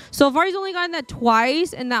 Da-da-da-da-da. So far, he's only gotten that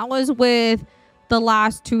twice. And that was with the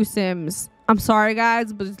last 2 sims. I'm sorry,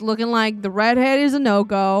 guys, but it's looking like the redhead is a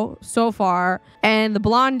no-go so far. And the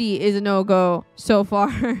blondie is a no-go so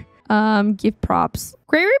far. Give props.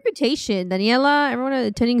 Great reputation, Daniela. Everyone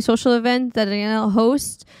attending social events that Daniela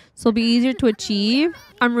hosts, so it'll be easier to achieve.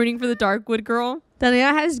 I'm rooting for the Darkwood girl.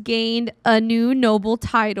 Daniela has gained a new noble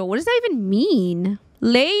title. What does that even mean?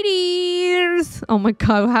 Ladies! Oh my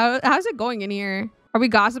god, how's it going in here? Are we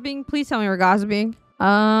gossiping? Please tell me we're gossiping.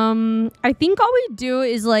 I think all we do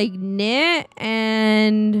is like knit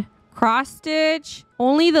and cross stitch.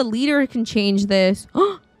 Only the leader can change this.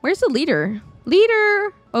 Where's the leader?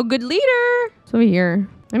 Leader! Oh, good leader! It's over here.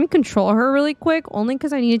 Let me control her really quick, only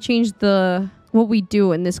because I need to change what we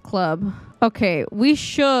do in this club. Okay, we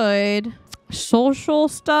should social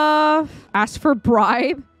stuff, ask for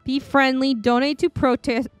bribe, be friendly, donate to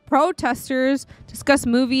protesters, discuss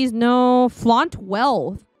movies, no, flaunt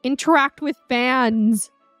wealth, interact with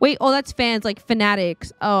fans. Wait, oh, that's fans, like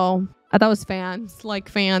fanatics. Oh, I thought it was fans, like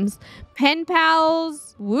fans. Pen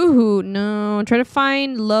pals. Woohoo. No. Try to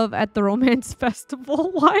find love at the romance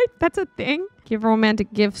festival. What? That's a thing? Give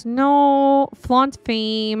romantic gifts. No. Flaunt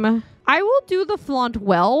fame. I will do the flaunt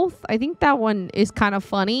wealth. I think that one is kind of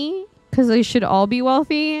funny because they should all be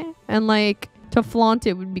wealthy. And like to flaunt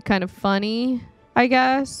it would be kind of funny, I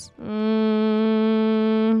guess.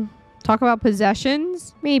 Talk about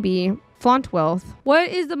possessions? Maybe. Flaunt wealth. What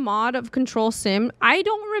is the mod of Control Sim? I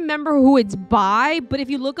don't remember who it's by, but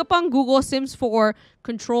if you look up on Google Sims 4,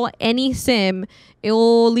 control any sim, it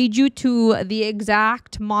will lead you to the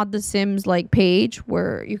exact Mod the Sims like page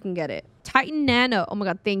where you can get it. Titan Nano. Oh my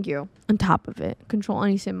god, thank you. On top of it, control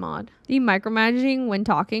any sim mod. He micromanaging when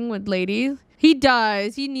talking with ladies. He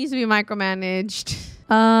does. He needs to be micromanaged.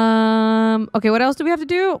 Okay, what else do we have to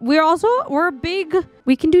do? We're big.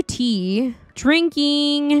 We can do tea,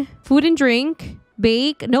 drinking, food and drink,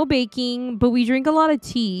 bake, no baking, but we drink a lot of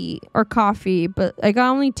tea or coffee, but I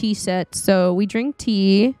got only tea sets, so we drink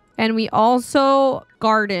tea. And we also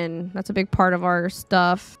garden. That's a big part of our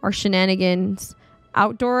stuff, our shenanigans.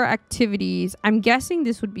 Outdoor activities. I'm guessing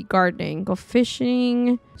this would be gardening. Go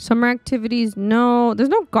fishing. Summer activities. No, there's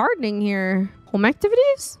no gardening here. Home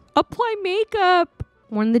activities? Apply makeup.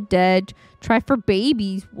 Mourn the dead. Try for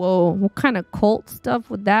babies. Whoa, what kind of cult stuff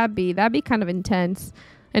would that be? That'd be kind of intense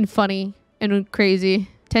and funny and crazy.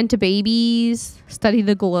 Tend to babies. Study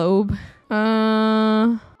the globe.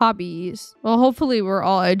 Hobbies. Well, hopefully we're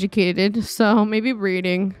all educated, so maybe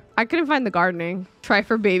reading. I couldn't find the gardening. Try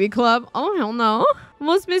for baby club. Oh, hell no.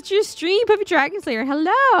 Almost missed your stream, Puppy Dragon Slayer.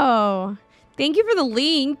 Hello. Thank you for the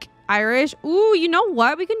link, Irish. Ooh, you know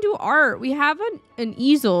what? We can do art. We have an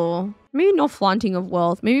easel. Maybe no flaunting of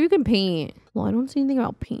wealth. Maybe we can paint. Well, I don't see anything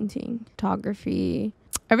about painting. Photography.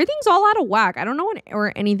 Everything's all out of whack. I don't know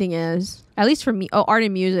where anything is. At least for me. Oh, art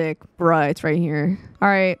and music. Bruh, it's right here. All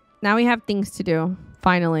right. Now we have things to do.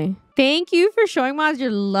 Finally. Thank you for showing mods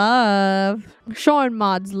your love. Showing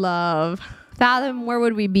mods love. Without them, where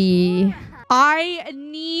would we be? I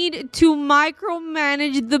need to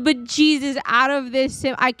micromanage the bejesus out of this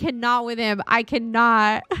sim. I cannot with him. I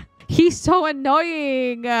cannot. He's so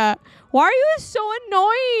annoying. Why are you so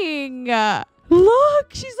annoying?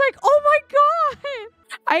 Look, she's like, oh my god.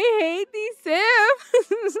 I hate these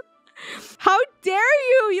sims. How dare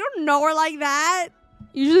you? You don't know her like that.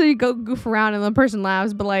 Usually you go goof around and the person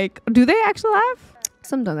laughs, but like, do they actually laugh?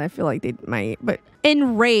 Sometimes I feel like they might, but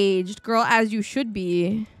enraged, girl, as you should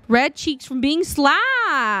be. Red cheeks from being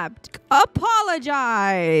slapped.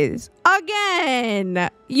 Apologize. Again.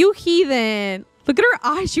 You heathen. Look at her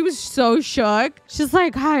eyes. She was so shook. She's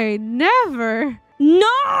like, I never.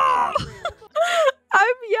 No!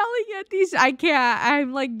 I'm yelling at these. I can't.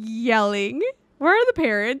 I'm like yelling. Where are the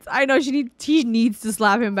parents? I know she needs to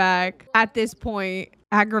slap him back at this point.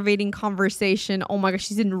 Aggravating conversation. Oh my gosh,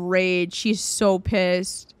 she's enraged. She's so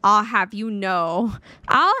pissed. I'll have you know.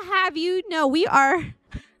 I'll have you know. We are...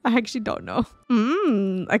 I actually don't know.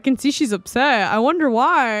 I can see she's upset. I wonder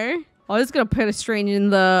why. Oh, this is gonna put a strain in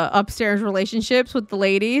the upstairs relationships with the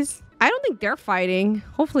ladies. I don't think they're fighting.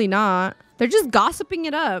 Hopefully not. They're just gossiping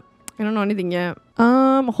it up. I don't know anything yet.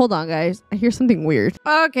 Hold on, guys. I hear something weird.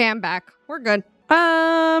 Okay, I'm back. We're good.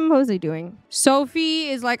 What was I doing? Sophie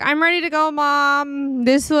is like, I'm ready to go, Mom.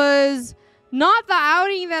 This was not the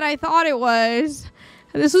outing that I thought it was.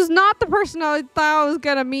 This was not the person I thought I was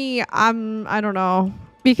gonna meet. I don't know.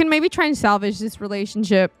 We can maybe try and salvage this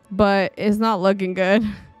relationship, but it's not looking good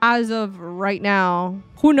as of right now.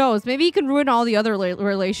 Who knows? Maybe he can ruin all the other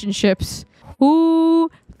relationships.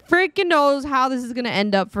 Who freaking knows how this is gonna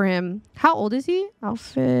end up for him? How old is he?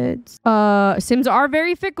 Outfits. Sims are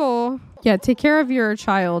very fickle. Yeah, take care of your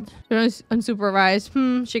child.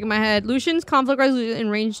 Unsupervised. Shaking my head. Lucian's conflict resolution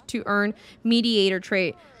in range to earn mediator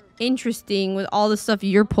trait. Interesting with all the stuff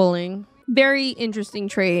you're pulling. Very interesting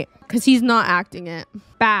trait. Because he's not acting it.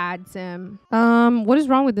 Bad, Sim. What is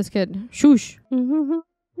wrong with this kid? Shush.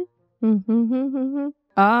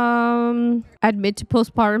 Admit to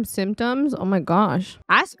postpartum symptoms. Oh my gosh.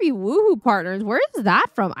 Has to be woohoo partners. Where is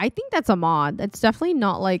that from? I think that's a mod. That's definitely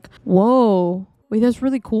not like, whoa. Wait, that's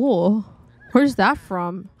really cool. Where's that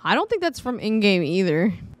from? I don't think that's from in-game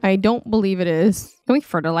either. I don't believe it is. Can we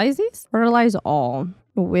fertilize these? Fertilize all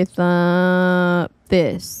with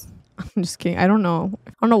this. I'm just kidding. I don't know.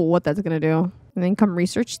 I don't know what that's gonna do. And then come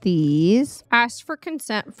research these. Ask for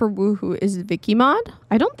consent for woohoo is Vicky mod.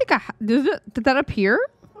 I don't think did that appear?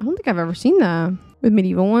 I don't think I've ever seen that with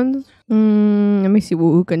medieval ones. Let me see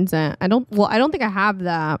woohoo consent. I don't think I have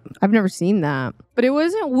that. I've never seen that. But it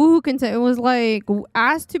wasn't woohoo consent. It was like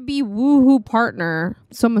asked to be woohoo partner.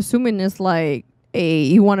 So I'm assuming it's like, hey,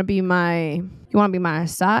 you want to be my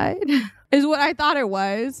side? Is what I thought it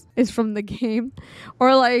was. Is from the game.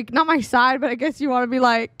 Or like, not my side, but I guess you want to be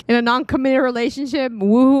like in a non-committed relationship,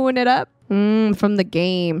 woohooing it up. From the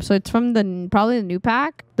game. So it's from probably the new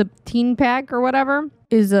pack. The teen pack or whatever.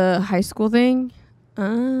 Is a high school thing.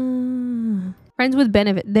 Friends with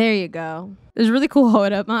benefit. There you go. There's a really cool Hoe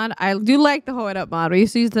It Up mod. I do like the Hoe It Up mod. We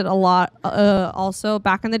used to use it a lot also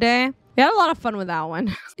back in the day. We had a lot of fun with that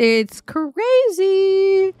one. It's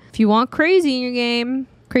crazy. If you want crazy in your game,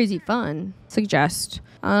 crazy fun, suggest.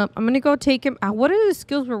 I'm gonna go take him. What are the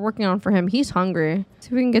skills we're working on for him? He's hungry. See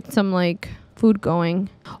if we can get some like food going.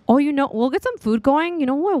 Oh, you know, we'll get some food going. You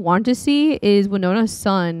know what I want to see is Winona's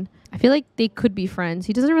son. I feel like they could be friends.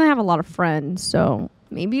 He doesn't really have a lot of friends, so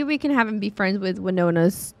maybe we can have him be friends with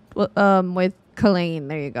Winona's, with Kalain.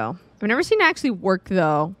 There you go. I've never seen it actually work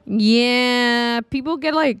though. Yeah, people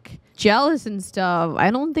get like jealous and stuff.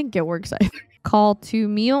 I don't think it works either. Call to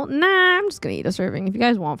meal. Nah, I'm just gonna eat a serving. If you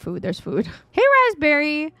guys want food, there's food. Hey,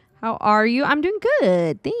 Raspberry. How are you? I'm doing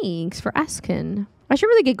good. Thanks for asking. I should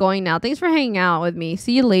really get going now. Thanks for hanging out with me.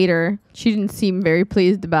 See you later. She didn't seem very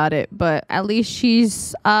pleased about it, but at least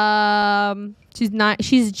she's jealous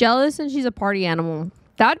and she's a party animal.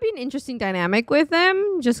 That would be an interesting dynamic with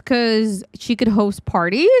them, just because she could host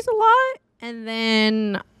parties a lot. And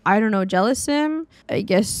then, I don't know, jealous sim, I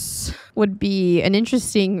guess, would be an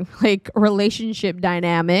interesting, like, relationship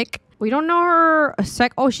dynamic. We don't know her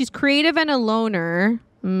oh, she's creative and a loner.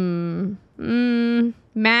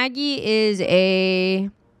 Maggie is a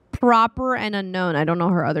proper and unknown. I don't know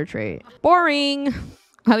her other trait. Boring.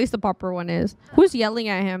 At least the proper one is. Who's yelling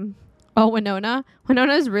at him? Oh, Winona.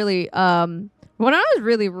 Winona's really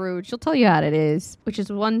really rude. She'll tell you how it is, which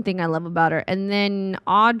is one thing I love about her. And then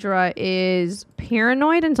Audra is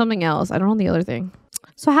paranoid and something else. I don't know the other thing.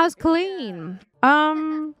 So how's Colleen?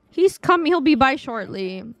 He's coming. He'll be by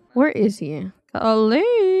shortly. Where is he?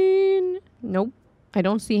 Colleen. Nope. I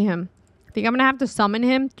don't see him. I think I'm gonna have to summon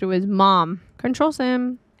him through his mom. Control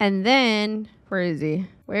Sim. And then, where is he?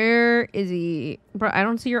 Where is he? Bro, I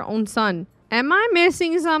don't see your own son. Am I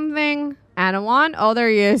missing something? Anawan? Oh, there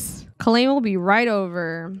he is. Colleen will be right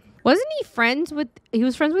over. Wasn't he friends with... He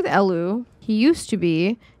was friends with Elu. He used to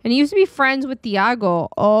be. And he used to be friends with TIAGO.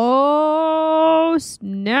 Oh,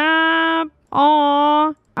 snap.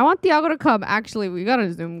 Aw. I want TIAGO to come. Actually, we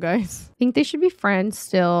gotta zoom, guys. I think they should be friends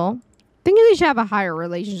still. I think they should have a higher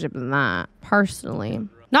relationship than that, personally.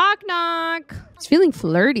 Knock, knock. He's feeling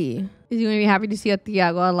flirty. Is he going to be happy to see a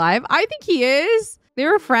TIAGO alive? I think he is. They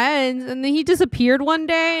were friends, and then he disappeared one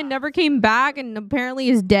day and never came back, and apparently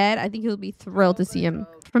is dead. I think he'll be thrilled to see him.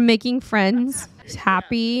 From making friends. He's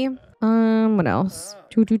happy. What else?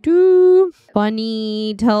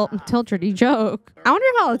 Funny. Tell dirty joke. I wonder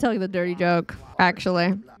if I'll tell you the dirty joke,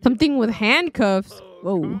 actually. Something with handcuffs.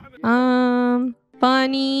 Whoa.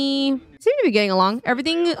 Funny. Seem to be getting along.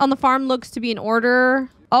 Everything on the farm looks to be in order.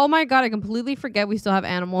 Oh my god, I completely forget we still have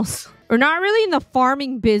animals. We're not really in the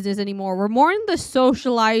farming business anymore. We're more in the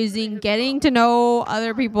socializing, getting to know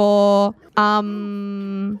other people.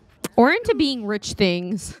 Or into being rich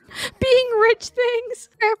things. Being rich things.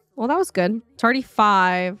 Okay. Well, that was good. It's already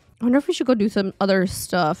 5. I wonder if we should go do some other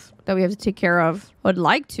stuff that we have to take care of. I'd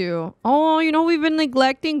like to. Oh, you know, we've been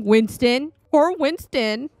neglecting Winston. Or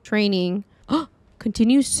Winston. Training.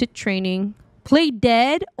 Continue sit training. Play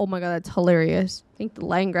dead. Oh my god, that's hilarious. I think the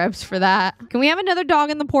line grabs for that. Can we have another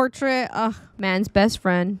dog in the portrait? Ugh, man's best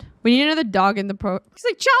friend. We need another dog in the He's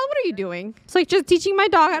like, child, what are you doing? It's like just teaching my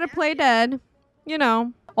dog how to play dead. You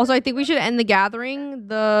know. Also, I think we should end the gathering.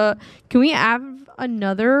 Can we add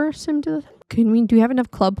another sim to do we have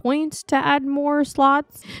enough club points to add more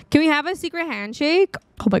slots? Can we have a secret handshake?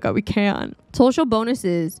 Oh my god, we can. Social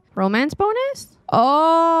bonuses. Romance bonus?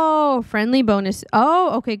 Oh, friendly bonus.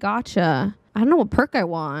 Oh, okay, gotcha. I don't know what perk I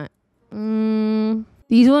want.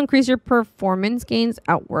 These will increase your performance gains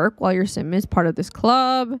at work while your sim is part of this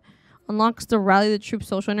club. Unlocks the rally the troops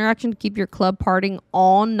social interaction to keep your club partying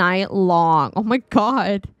all night long. Oh my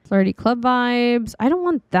god. Flirty club vibes. I don't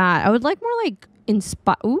want that. I would like more like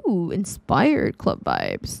inspired club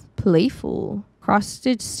vibes. Playful.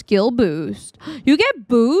 Cross-stitch skill boost. You get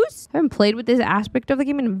boost? I haven't played with this aspect of the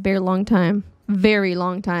game in a very long time. Very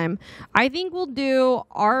long time. I think we'll do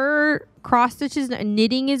our cross stitches.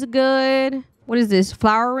 Knitting is good. What is this?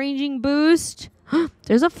 Flower arranging boost.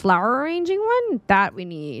 There's a flower arranging one that we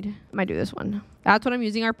need. I might do this one. That's what I'm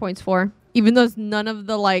using our points for. Even though it's none of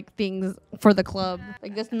the like things for the club.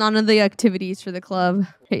 Like that's none of the activities for the club.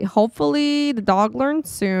 Okay, hopefully the dog learns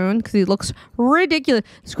soon because he looks ridiculous.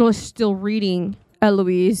 This girl is still reading.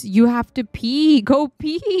 Eloise, you have to pee. Go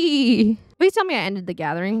pee. Please tell me I ended the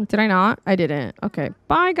gathering. Did I not? I didn't. Okay.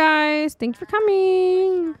 Bye, guys. Thanks for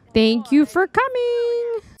coming. Thank you for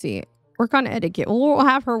coming. Let's see. Work on etiquette. We'll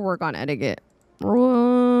have her work on etiquette.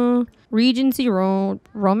 Regency Road.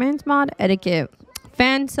 Romance mod. Etiquette.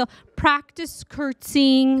 Fan cell. Practice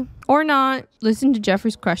curtsying. Or not. Listen to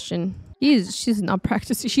Jeffrey's question. She's not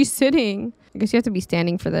practicing. She's sitting. I guess you have to be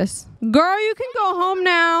standing for this. Girl, you can go home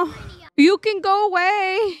now. You can go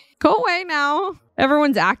away. Go away now.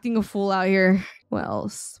 Everyone's acting a fool out here. What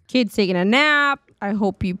else? Kid's taking a nap. I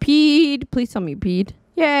hope you peed. Please tell me you peed.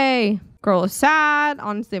 Yay. Girl is sad.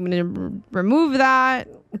 Honestly, I'm going to remove that.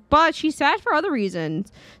 But she's sad for other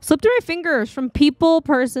reasons. Slipped through my fingers from people,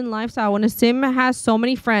 person, lifestyle. When a sim has so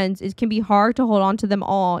many friends, it can be hard to hold on to them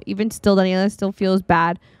all. Even still, Daniela still feels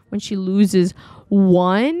bad when she loses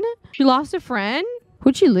one. She lost a friend.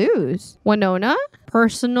 Who'd she lose? Winona?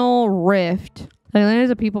 Personal rift. Daniela is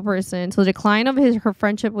a people person, so the decline of her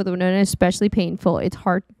friendship with Winona is especially painful. It's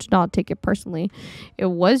hard to not take it personally. It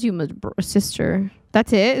was Yuma's sister.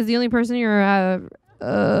 That's it? Is the only person you're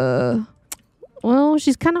well,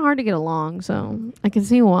 she's kind of hard to get along, so I can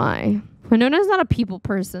see why. Winona's not a people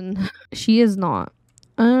person. She is not.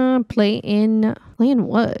 Play in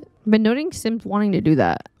what? I've been noting Sims wanting to do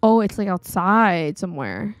that. Oh, it's like outside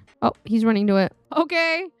somewhere. Oh, he's running to it.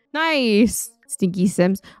 Okay, nice. Stinky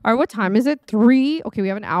Sims. All right, what time is it? 3? Okay, we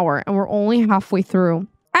have an hour, and we're only halfway through.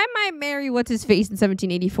 I might marry what's-his-face in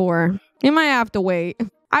 1784. It might have to wait.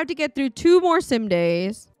 I have to get through 2 more sim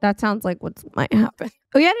days. That sounds like what might happen.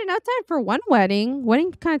 Oh, yeah, enough time for one wedding.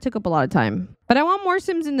 Wedding kind of took up a lot of time. But I want more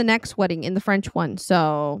sims in the next wedding, in the French one.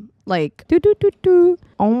 So, like,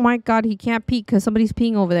 oh my God, he can't pee because somebody's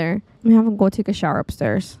peeing over there. I'm gonna have him go take a shower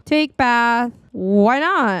upstairs. Take bath. Why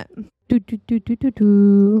not?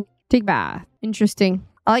 Take bath. Interesting.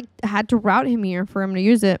 I had to route him here for him to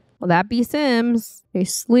use it. Will that be Sims? They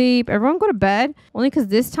sleep. Everyone go to bed. Only because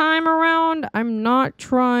this time around, I'm not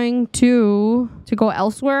trying to go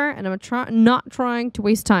elsewhere. And I'm not trying to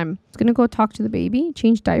waste time. It's going to go talk to the baby.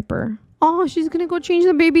 Change diaper. Oh, she's going to go change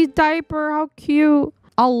the baby's diaper. How cute.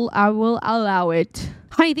 I will allow it.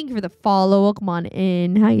 Honey, thank you for the follow. Come on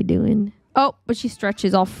in. How you doing? Oh, but she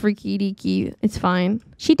stretches all freaky deaky. It's fine.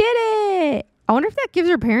 She did it. I wonder if that gives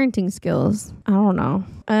her parenting skills. I don't know.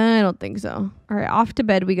 I don't think so. All right, off to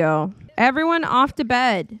bed we go. Everyone off to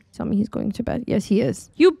bed. Tell me he's going to bed. Yes, he is.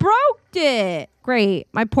 You broke it. Great.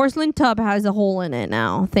 My porcelain tub has a hole in it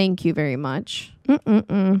now. Thank you very much.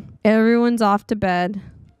 Everyone's off to bed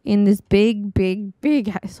in this big.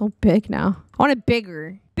 It's so big now. I want it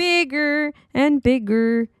bigger. Bigger and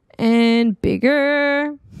bigger and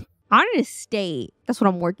bigger. I want an estate. That's what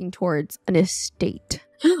I'm working towards. An estate.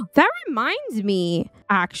 That reminds me,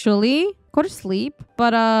 actually, go to sleep.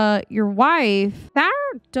 But your wife,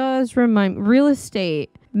 that does remind real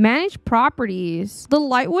estate. Manage properties. The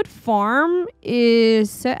Lightwood farm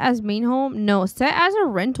is set as main home. No, set as a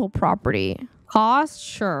rental property. Cost?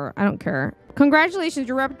 Sure. I don't care. Congratulations.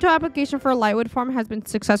 Your rental application for a Lightwood farm has been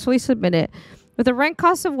successfully submitted. With a rent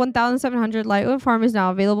cost of $1,700, Lightwood Farm is now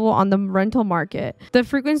available on the rental market. The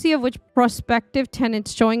frequency of which prospective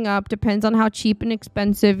tenants showing up depends on how cheap and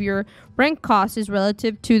expensive your rent cost is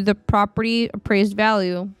relative to the property appraised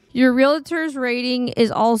value. Your realtor's rating is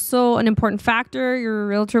also an important factor. Your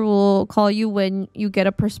realtor will call you when you get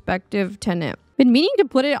a prospective tenant. Been meaning to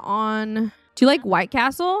put it on. Do you like White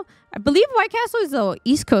Castle? I believe White Castle is the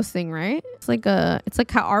East Coast thing, right? It's like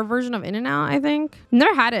our version of In-N-Out, I think.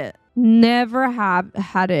 Never had it. Never have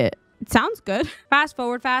had it. It sounds good. Fast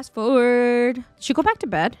forward. Should go back to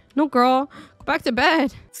bed? No, girl. Go back to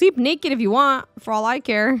bed. Sleep naked if you want. For all I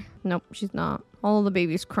care. Nope, she's not. All the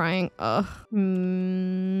baby's crying. Ugh.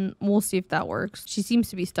 We'll see if that works. She seems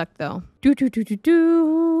to be stuck though. You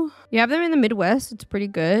have them in the Midwest. It's pretty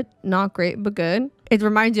good. Not great, but good. It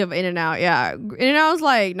reminds you of In-N-Out. Yeah. In-N-Out's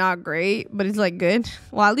like not great, but it's like good.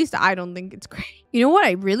 Well, at least I don't think it's great. You know what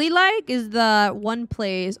I really like is the one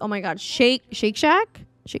place. Oh my God. Shake Shack?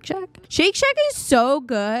 Shake Shack is so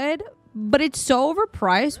good. But it's so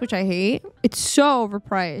overpriced, which I hate. It's so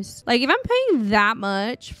overpriced. Like, if I'm paying that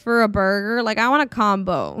much for a burger, like, I want a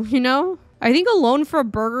combo, you know? I think alone for a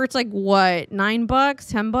burger, it's like, what, $9,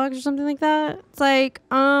 $10 or something like that? It's like,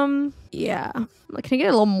 yeah. Like, can I get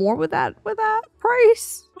a little more with that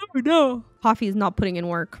price? Oh, no. Coffee is not putting in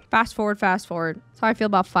work. Fast forward. That's how I feel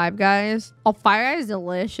about Five Guys. Oh, Five Guys is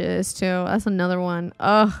delicious, too. That's another one.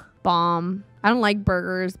 Ugh, bomb. I don't like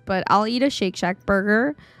burgers, but I'll eat a Shake Shack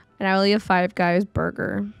burger. And I will eat a Five Guys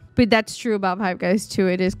burger. But that's true about Five Guys too.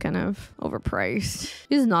 It is kind of overpriced.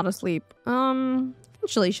 She's not asleep.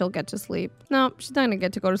 Eventually she'll get to sleep. No, she's not gonna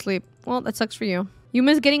get to go to sleep. Well, that sucks for you.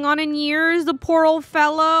 Yuma's getting on in years. The poor old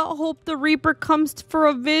fella. Hope the Reaper comes for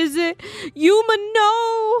a visit. Yuma,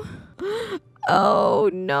 no.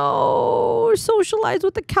 Oh no. Socialize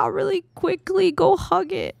with the cow really quickly. Go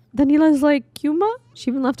hug it. Daniela's like, Yuma?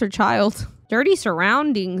 She even left her child. Dirty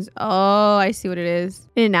surroundings. Oh, I see what it is.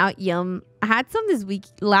 In-N-Out, yum. I had some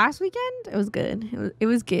last weekend. It was good. It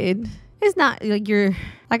was good. It's not like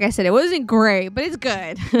like I said, it wasn't great, but it's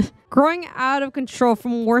good. Growing out of control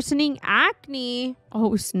from worsening acne.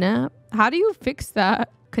 Oh, snap. How do you fix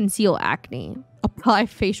that? Conceal acne. apply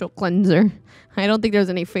facial cleanser. I don't think there's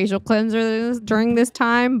any facial cleanser during this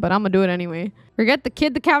time, but I'm gonna do it anyway. Forget the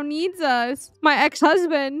kid, the cow needs us. My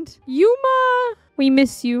ex-husband. Yuma. We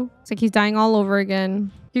miss you. It's like he's dying all over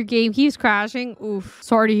again. Your game keeps crashing. Oof.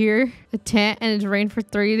 Sorry to hear. The tent and it's rained for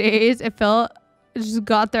 3 days. It just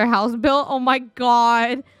got their house built. Oh my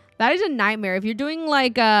God. That is a nightmare. If you're doing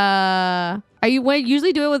like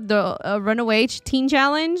usually do it with the Runaway Teen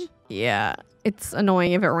Challenge? Yeah. It's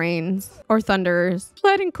annoying if it rains or thunders.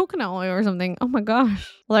 Letting coconut oil or something. Oh my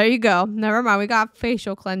gosh. Well, there you go. Never mind. We got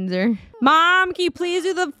facial cleanser. Mom, can you please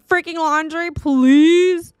do the freaking laundry?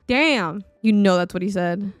 Please? Damn. You know that's what he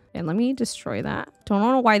said. And let me destroy that. Don't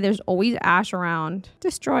know why there's always ash around.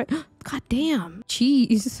 Destroy. God damn.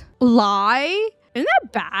 Jeez. Lie? Isn't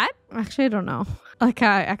that bad? Actually, I don't know. Like,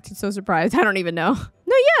 I acted so surprised. I don't even know.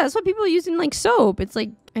 No, yeah. That's what people use in like soap. It's like,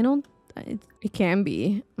 it can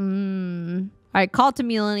be. All right, call to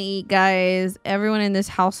meal and eat, guys. Everyone in this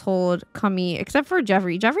household come eat, except for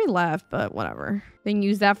Jeffrey. Jeffrey left, but whatever. Then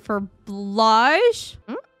use that for blush.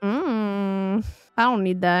 I don't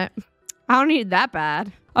need that. I don't need it that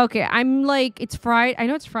bad. Okay, I'm like, it's Friday. I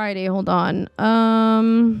know it's Friday. Hold on.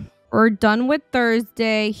 We're done with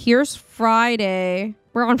Thursday. Here's Friday.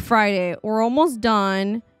 We're on Friday. We're almost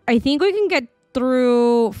done. I think we can get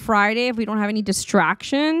through Friday if we don't have any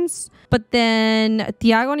distractions. But then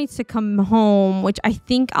TIAGO needs to come home, which I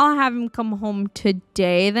think I'll have him come home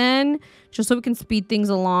today then, just so we can speed things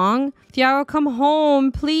along. TIAGO, come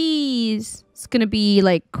home, please. It's gonna be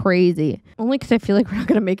like crazy. Only because I feel like we're not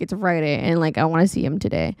gonna make it to Friday and like I want to see him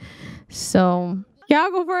today. So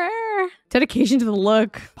TIAGO for air. Dedication to the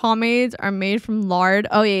look. Pomades are made from lard.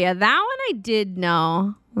 Oh yeah, that one I did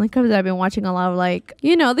know. Only because I've been watching a lot of like,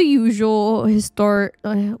 you know, the usual historical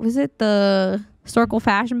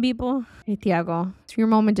fashion people. Hey, TIAGO, it's your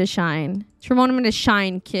moment to shine. It's your moment to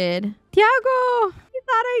shine, kid. TIAGO, I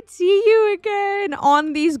thought I'd see you again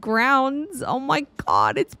on these grounds. Oh my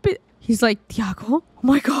God, it's been... He's like, TIAGO, oh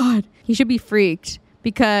my God. He should be freaked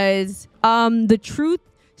because the truth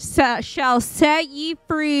shall set ye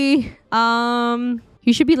free.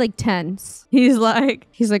 He should be like tense. He's like,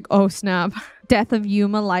 oh snap. Death of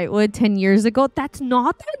Yuma Lightwood 10 years ago. That's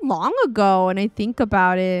not that long ago. And I think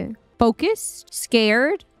about it. Focused,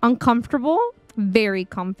 scared, uncomfortable, very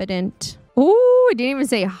confident. Oh, I didn't even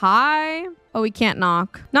say hi. Oh, we can't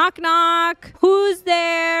knock. Knock, knock. Who's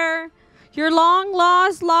there? Your long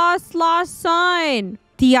lost son.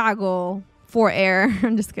 TIAGO for air.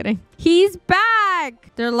 I'm just kidding. He's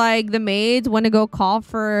back. They're like, the maids want to go call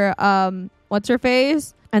for, what's her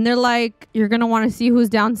face? And they're like, you're going to want to see who's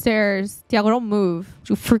downstairs. TIAGO, don't move.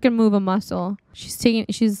 You freaking move a muscle. She's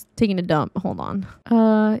taking a dump. Hold on.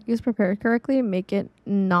 Use prepared correctly. Make it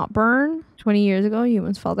not burn. 20 years ago,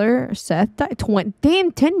 human's father, Seth, died.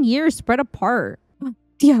 10 years spread apart.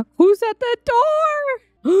 Yeah. Who's at the door?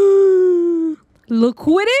 Look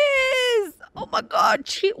who it is. Oh my God.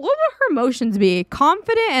 What would her emotions be?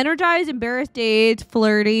 Confident, energized, embarrassed, dazed,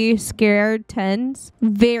 flirty, scared, tense,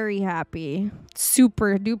 very happy,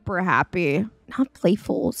 super duper happy. Not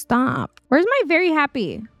playful. Stop. Where's my very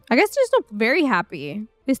happy? I guess there's no very happy.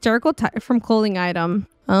 Hysterical from clothing item.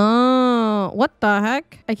 Oh, what the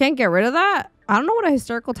heck? I can't get rid of that. I don't know what a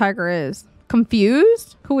hysterical tiger is.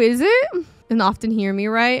 Confused? Who is it? And often hear me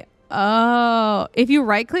right. Oh, if you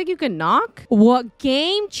right click, you can knock. What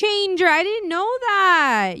game changer? I didn't know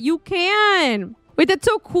that. You can. Wait, that's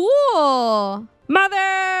so cool.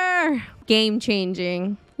 Mother. Game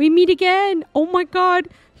changing. We meet again. Oh my God.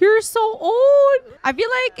 You're so old. I feel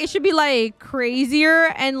like it should be like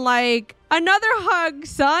crazier and like another hug,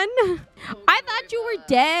 son. I thought you were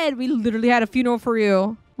dead. We literally had a funeral for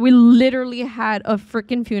you. We literally had a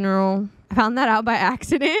freaking funeral. I found that out by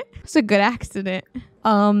accident. It's a good accident.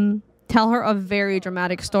 Tell her a very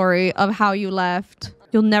dramatic story of how you left.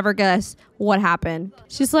 You'll never guess what happened.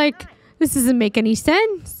 She's like, this doesn't make any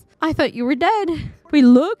sense. I thought you were dead. We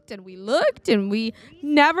looked and we looked and we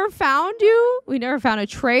never found you. We never found a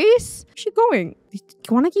trace. Where's she going? You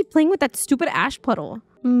want to keep playing with that stupid ash puddle?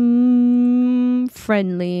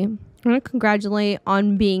 Friendly. I'm going to congratulate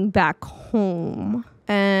on being back home.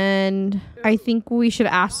 And I think we should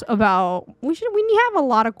ask about, we have a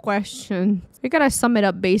lot of questions. We gotta sum it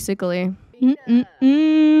up basically.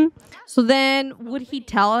 So then would he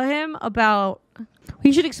tell him about,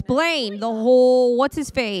 he should explain the whole, what's his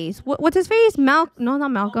face? What's his face? No,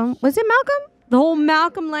 not Malcolm. Was it Malcolm? The whole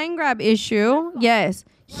Malcolm Landgrab issue. Yes.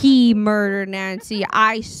 He murdered Nancy.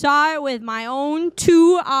 I saw it with my own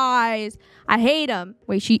 2 eyes. I hate him.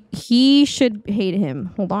 Wait, he should hate him.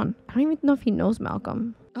 Hold on. I don't even know if he knows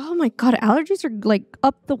Malcolm. Oh my God, allergies are like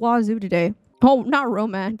up the wazoo today. Oh, not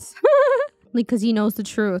romance. Because he knows the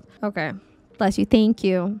truth. Okay. Bless you. Thank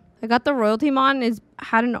you. I got the royalty mod.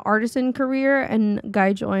 Had an artisan career and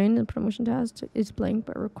guy joined. The promotion task is blank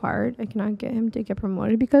but required. I cannot get him to get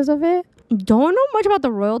promoted because of it. Don't know much about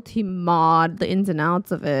the royalty mod, the ins and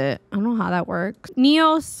outs of it. I don't know how that works.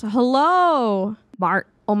 Neos, hello. Bart.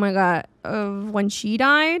 Oh my god. When she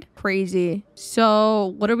died? Crazy.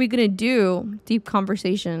 So what are we gonna do? Deep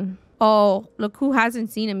conversation. Oh, look who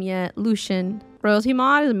hasn't seen him yet. Lucian. Royalty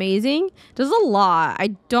mod is amazing. Does a lot. I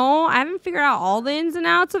haven't figured out all the ins and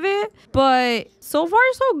outs of it, but so far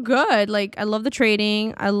so good. Like, I love the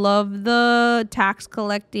trading. I love the tax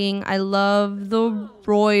collecting. I love the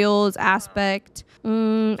royals aspect.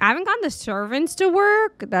 I haven't gotten the servants to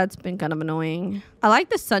work. That's been kind of annoying. I like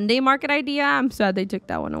the Sunday market idea. I'm sad they took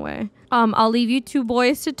that one away. I'll leave you two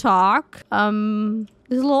boys to talk.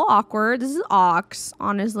 This is a little awkward. This is Ox,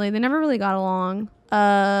 honestly. They never really got along.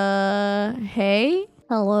 Hey?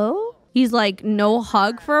 Hello? He's like, no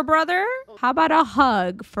hug for a brother? How about a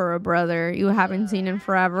hug for a brother you haven't seen in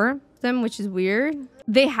forever? Them, which is weird.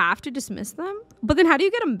 They have to dismiss them? But then how do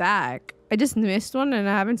you get them back? I just missed one and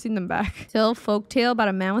I haven't seen them back. Still folktale about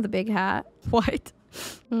a man with a big hat. What?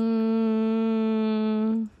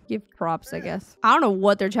 Give props, I guess. I don't know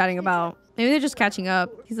what they're chatting about. Maybe they're just catching up.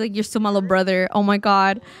 He's like, you're still my little brother. Oh my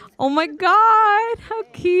god. Oh my god. How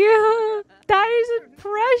cute. That is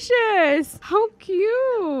precious. How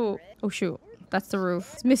cute. Oh shoot. That's the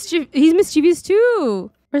roof. He's mischievous too.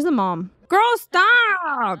 Where's the mom? Girl,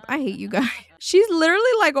 stop. I hate you guys. She's literally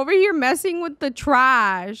like over here messing with the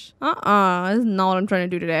trash. This is not what I'm trying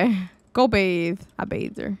to do today. Go bathe. I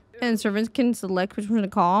bathed her. And servants can select which one to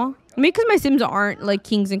call. Maybe because my Sims aren't like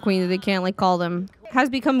kings and queens, they can't like call them. Has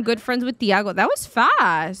become good friends with TIAGO. That was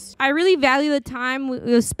fast. I really value the time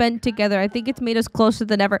we spent together. I think it's made us closer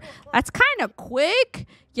than ever. That's kind of quick.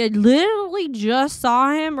 You literally just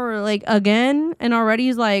saw him or like again and already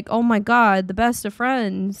he's like, oh my god, the best of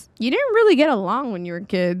friends. You didn't really get along when you were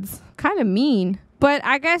kids. Kind of mean. But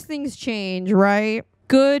I guess things change, right?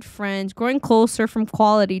 Good friends, growing closer from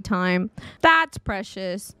quality time. That's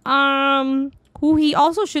precious. Who he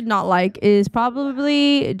also should not like is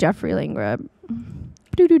probably Jeffrey Langreb.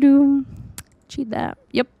 Doo-doo-doo. Cheat that.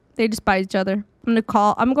 Yep, they despise each other. I'm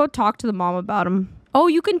gonna go talk to the mom about him. Oh,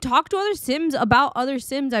 you can talk to other Sims about other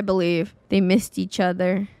Sims, I believe. They missed each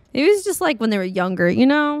other. It was just like when they were younger, you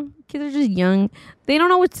know? Kids are just young. They don't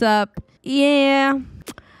know what's up. Yeah.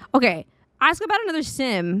 Okay, ask about another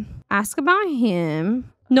Sim. Ask about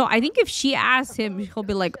him. No, I think if she asks him, he'll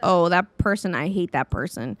be like, oh, that person, I hate that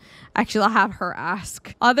person. Actually, I'll have her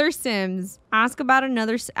ask. Other Sims. Ask about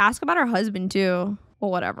her husband, too. Well,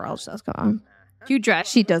 whatever. I'll just ask about him. Cute dress.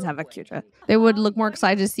 She does have a cute dress. They would look more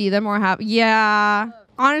excited to see them or have... Yeah.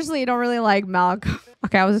 Honestly, I don't really like Malcolm.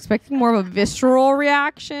 Okay, I was expecting more of a visceral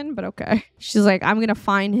reaction, but okay. She's like, I'm going to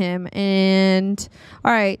find him. And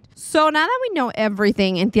all right. So now that we know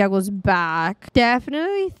everything and TIAGO's back,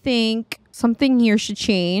 definitely think something here should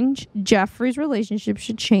change. Jeffrey's relationship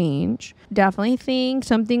should change. Definitely think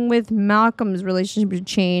something with Malcolm's relationship should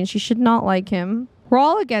change. She should not like him. We're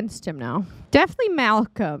all against him now. Definitely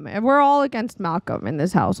Malcolm. And we're all against Malcolm in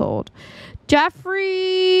this household. Jeffrey,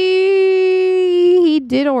 he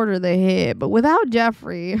did order the hit, but without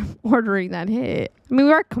Jeffrey ordering that hit, I mean,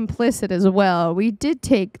 we were complicit as well. We did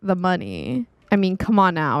take the money. I mean, come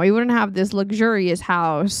on now. We wouldn't have this luxurious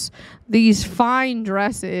house, these fine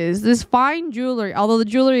dresses, this fine jewelry. Although the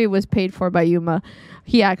jewelry was paid for by Yuma.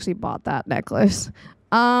 He actually bought that necklace.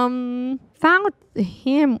 Without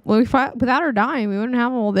him, without her dying, we wouldn't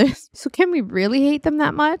have all this. So can we really hate them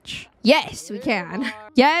that much? Yes, we can.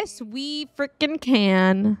 Yes, we freaking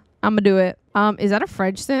can. I'm gonna do it. Is that a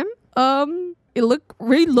French Sim? It look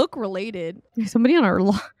related. There's somebody on our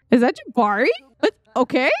is that Jabari? What?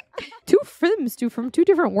 Okay. Two Sims, from two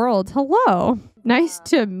different worlds. Hello. Nice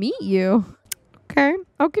to meet you. Okay.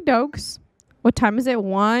 Okie dokes. What time is it?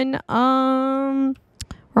 1. We're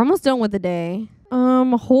almost done with the day.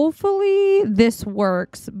 Hopefully this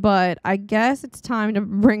works, but I guess it's time to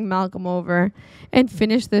bring Malcolm over and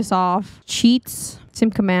finish this off. Cheats,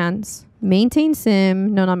 Sim commands, maintain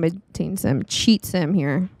Sim, no, not maintain Sim, cheat Sim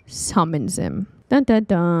here, summon Sim. Dun dun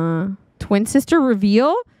dun. Twin sister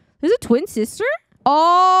reveal? There's a twin sister?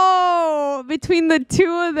 Oh, between the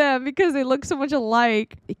two of them because they look so much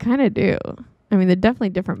alike. They kind of do. I mean, they're definitely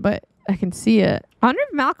different, but I can see it. I wonder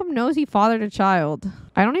if Malcolm knows he fathered a child.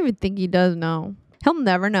 I don't even think he does know. He'll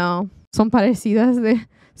never know. Son parecidas de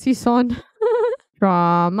si son.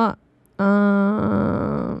 Drama.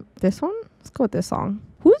 This one? Let's go with this song.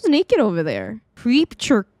 Who's naked over there?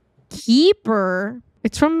 Creature Keeper.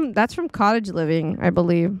 That's from Cottage Living, I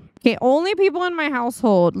believe. Okay, only people in my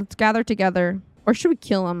household. Let's gather together. Or should we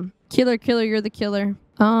kill him? Killer, you're the killer.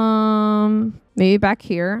 Maybe back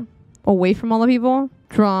here. Away from all the people.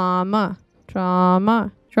 Drama.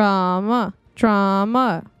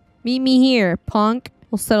 Meet me here, punk.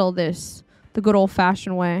 We'll settle this the good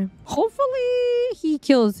old-fashioned way. Hopefully he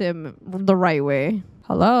kills him the right way.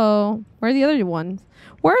 Hello? Where are the other ones?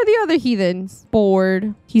 Where are the other heathens?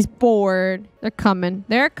 Bored. He's bored. They're coming.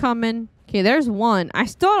 Okay, there's one. I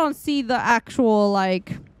still don't see the actual,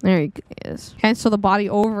 like... There he is. Cancel the body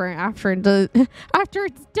over after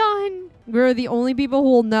it's done. We're the only people who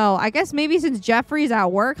will know. I guess maybe since Jeffrey's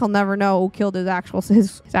at work, he'll never know who killed his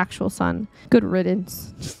actual son. Good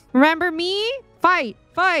riddance. Remember me? Fight.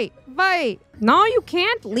 No, you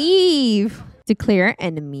can't leave. Declare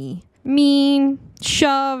enemy. Mean.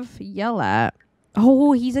 Shove. Yell at.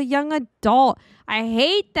 Oh, he's a young adult. I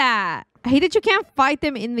hate that. I hate that you can't fight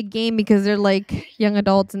them in the game because they're like young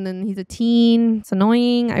adults and then he's a teen. It's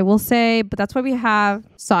annoying, I will say. But that's why we have...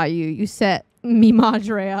 Saw you. You set mi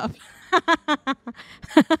madre up.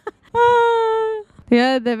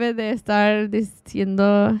 Ya debe de estar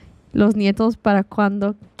diciendo los nietos para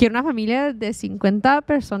cuando quiero una familia de 50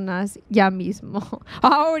 personas ya mismo.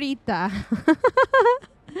 Ahorita.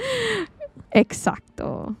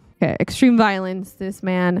 Exacto. Okay, extreme violence, this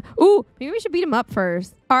man. Ooh, maybe we should beat him up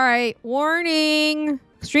first. All right, warning.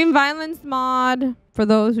 Extreme violence mod. For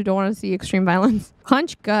those who don't want to see extreme violence.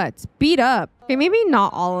 Punch guts. Beat up. Okay, maybe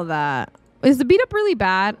not all of that. Is the beat up really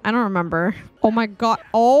bad? I don't remember. Oh my god.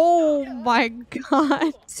 Oh my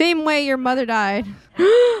god. Same way your mother died.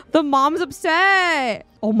 The mom's upset.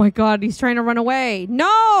 Oh my god, he's trying to run away.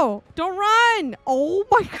 No! Don't run! Oh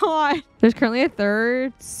my god. There's currently a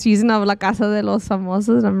 3rd season of La Casa de los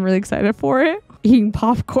Famosos and I'm really excited for it. Eating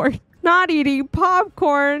popcorn. Not eating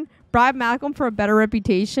popcorn. Bribe Malcolm for a better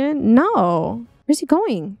reputation? No. Where's he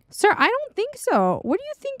going? Sir, I don't think so. Where do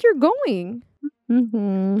you think you're going?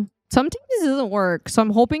 Sometimes this doesn't work, so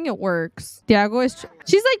I'm hoping it works. TIAGO is...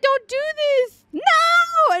 She's like, don't do this! No!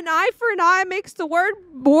 An eye for an eye makes the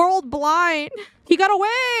world blind. He got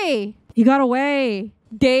away.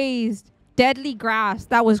 Dazed. Deadly grasp.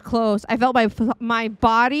 That was close. I felt my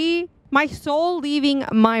body, my soul leaving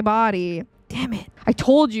my body. Damn it. I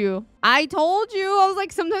told you. I was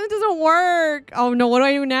like, sometimes it doesn't work. Oh no, what do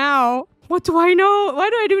I do now? What do I know? What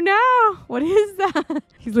do I do now? What is that?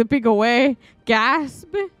 He's limping away.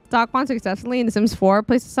 Gasp. Stock pond successfully in The Sims 4.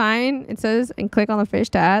 Place a sign. It says, and click on the fish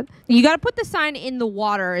to add. You got to put the sign in the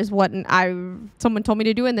water is what someone told me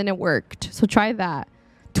to do, and then it worked. So try that.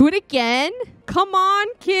 Do it again. Come on,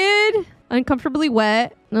 kid. Uncomfortably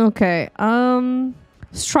wet. Okay.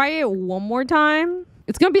 Let's try it one more time.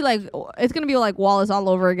 It's gonna be like Wallace all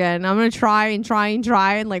over again. I'm gonna try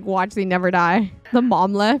and like watch they never die. The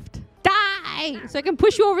mom left. Die! So I can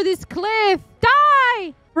push you over this cliff.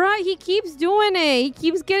 Die! Bruh, he keeps doing it. He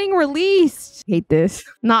keeps getting released. Hate this.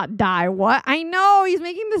 Not die. What? I know. He's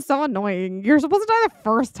making this so annoying. You're supposed to die the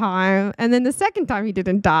first time. And then the second time he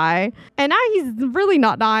didn't die. And now he's really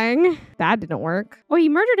not dying. That didn't work. Oh, he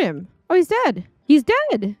murdered him. Oh, he's dead. He's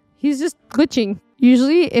dead. He's just glitching.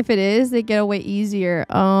 Usually, if it is, they get away easier.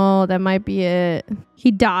 Oh, that might be it.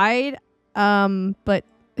 He died, but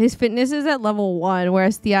his fitness is at level 1,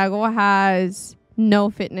 whereas TIAGO has no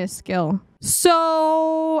fitness skill.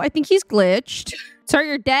 So, I think he's glitched. Sir,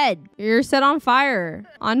 you're dead. You're set on fire.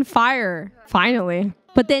 On fire. Finally.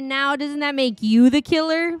 But then now, doesn't that make you the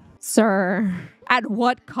killer? Sir, at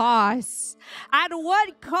what cost? At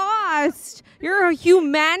what cost? Your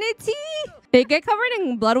humanity? They get covered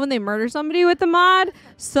in blood when they murder somebody with the mod.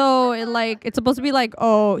 So it's supposed to be like,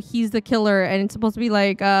 oh, he's the killer. And it's supposed to be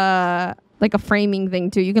like a framing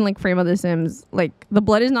thing too. You can like frame other Sims. Like the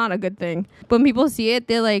blood is not a good thing. But when people see it,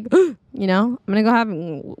 they're like, you know, I'm gonna go have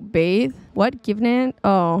a bathe. What? Giving it?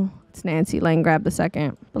 Oh, it's Nancy. Lang grabbed the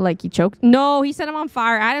second. But like he choked. No, he set him on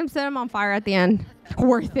fire. Adam set him on fire at the end.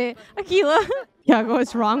 Worth it. Akila. TIAGO,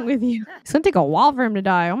 what's wrong with you? It's gonna take a while for him to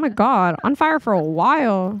die. Oh my god. On fire for a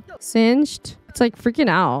while. Singed. It's like freaking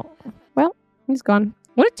out. Well, he's gone.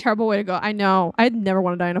 What a terrible way to go. I know. I'd never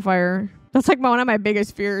want to die in a fire. That's like one of my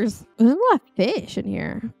biggest fears. There's a lot of fish in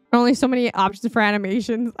here. Only so many options for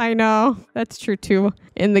animations. I know. That's true too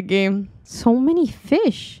in the game. So many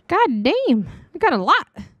fish. God damn. We got a lot.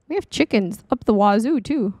 We have chickens up the wazoo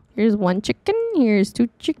too. Here's 1 chicken. Here's 2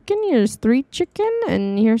 chicken. Here's 3 chicken.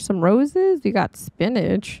 And here's some roses. We got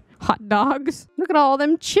spinach. Hot dogs. Look at all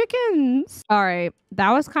them chickens. All right.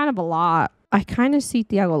 That was kind of a lot. I kind of see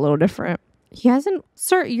TIAGO a little different. He hasn't...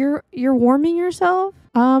 Sir, you're warming yourself?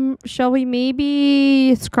 Shall we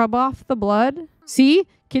maybe scrub off the blood? See?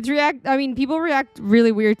 People react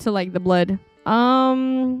really weird to like the blood.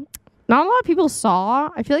 Not a lot of people saw.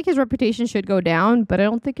 I feel like his reputation should go down, but I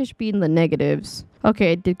don't think it should be in the negatives.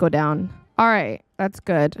 Okay, it did go down. All right, that's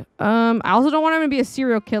good. I also don't want him to be a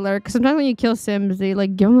serial killer because sometimes when you kill Sims, they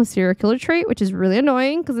like give him a serial killer trait, which is really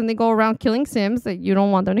annoying because then they go around killing Sims that you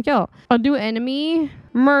don't want them to kill. Undo enemy.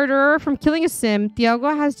 Murder from killing a Sim.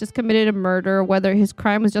 TIAGO has just committed a murder. Whether his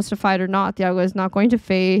crime was justified or not, TIAGO is not going to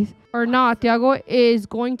face TIAGO is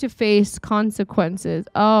going to face consequences.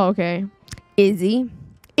 Oh, okay. Is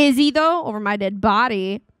he though? Over my dead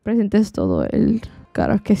body. Presentes todo el.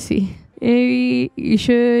 Claro que sí. Maybe we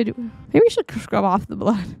should scrub off the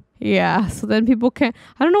blood. Yeah, so then people can't.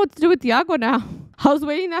 I don't know what to do with TIAGO now. I was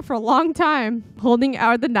waiting that for a long time. Holding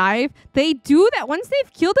out the knife. They do that. Once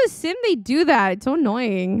they've killed a Sim, they do that. It's so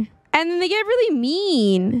annoying. And then they get really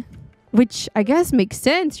mean. Which I guess makes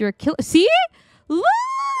sense. You're a killer. See? Look!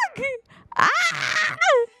 Ah!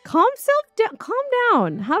 Calm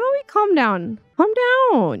down. How do we calm down? Calm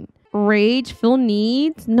down. Rage, fill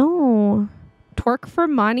needs? No. Twerk for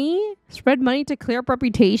money? Spread money to clear up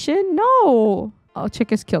reputation? No. I'll check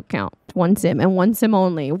his kill count. 1 Sim and 1 Sim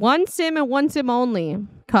only. 1 Sim and 1 Sim only.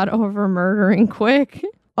 Cut over murdering quick.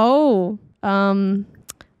 Oh,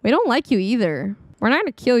 we don't like you either. We're not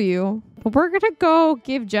gonna kill you, but we're gonna go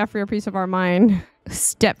give Jeffrey a piece of our mind.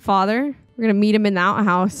 Stepfather. We're gonna meet him in the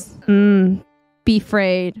outhouse. Be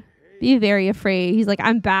afraid. Be very afraid. He's like,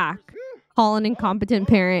 I'm back. Call an incompetent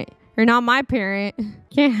parent. You're not my parent.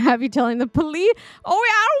 Can't have you telling the police. Oh,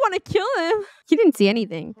 yeah, I don't want to kill him. He didn't see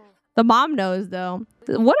anything. The mom knows, though.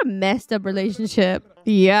 What a messed up relationship.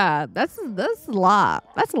 Yeah, that's a lot.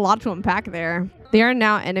 That's a lot to unpack there. They are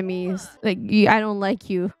now enemies. Like, I don't like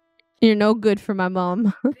you. You're no good for my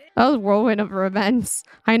mom. That was a whirlwind of events.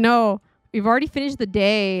 I know. We've already finished the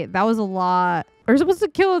day. That was a lot. We're supposed to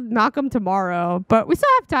kill Malcolm tomorrow, but we still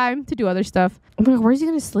have time to do other stuff. Oh my God, where's he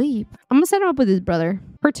gonna sleep? I'm gonna set him up with his brother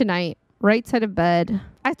for tonight. Right side of bed.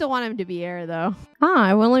 I still want him to be air though.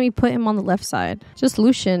 It won't let me put him on the left side. Just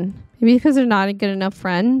Lucian. Maybe because they're not good enough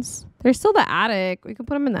friends. There's still the attic. We can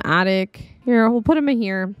put him in the attic. Here, we'll put him in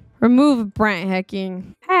here. Remove Brent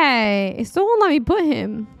hecking. Hey, it still won't let me put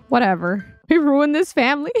him. Whatever. We ruined this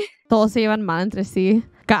family. Todos se llevan mal entre sí.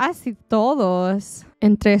 Casi todos.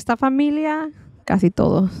 Entre esta familia, casi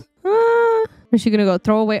todos. Is she gonna go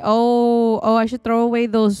throw away? Oh, I should throw away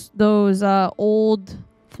those old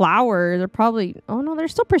flowers. They're probably, oh no, they're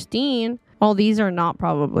still pristine. Oh, these are not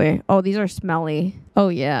probably. Oh, these are smelly. Oh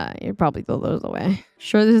yeah, you probably throw those away.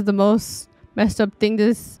 Sure, this is the most messed up thing. I'm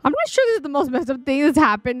not sure this is the most messed up thing that's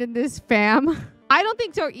happened in this fam. I don't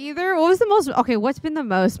think so either. What's been the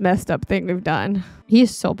most messed up thing we've done? He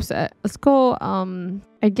is so upset. Let's go,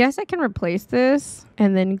 I guess I can replace this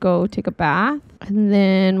and then go take a bath. And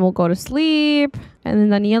then we'll go to sleep.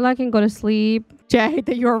 And then Daniela can go to sleep. Jay,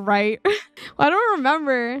 that you're right. I don't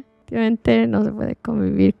remember. Obviamente no se puede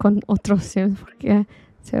convivir con otros Sims porque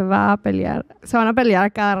se van a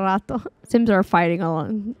pelear cada rato. Sims are fighting a lot.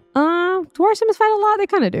 Do our Sims fight a lot? They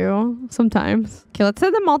kind of do. Sometimes. Okay, let's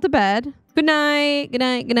send them all to bed. Good night. Good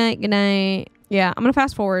night. Good night. Good night. Yeah, I'm going to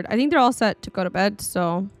fast forward. I think they're all set to go to bed.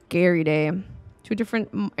 So, scary day. 2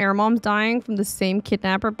 different air moms dying from the same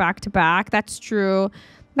kidnapper back to back. That's true.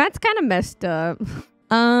 That's kind of messed up.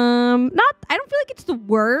 I don't feel like it's the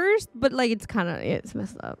worst, but like it's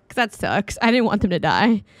messed up. Because that sucks. I didn't want them to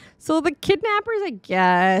die. So the kidnappers, I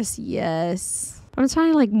guess, yes. I'm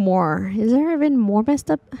trying like more. Is there even more messed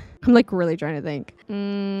up? I'm like really trying to think.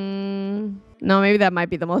 No, maybe that might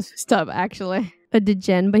be the most messed up actually. A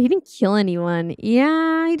degen, but he didn't kill anyone.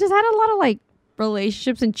 Yeah, he just had a lot of like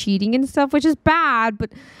relationships and cheating and stuff, which is bad,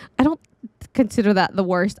 but I don't consider that the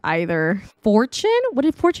worst either. Fortune? What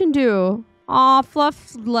did Fortune do? Aw,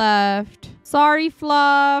 Fluff left. Sorry,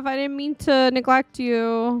 Fluff. I didn't mean to neglect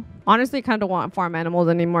you. Honestly, I kind of don't want farm animals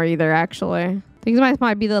anymore either, actually. Things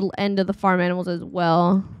might be the end of the farm animals as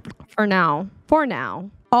well. For now.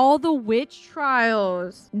 All the witch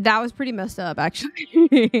trials. That was pretty messed up,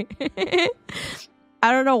 actually.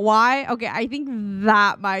 I don't know why. Okay, I think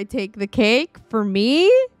that might take the cake for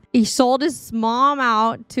me. He sold his mom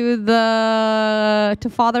out to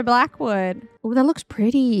Father Blackwood. Oh, that looks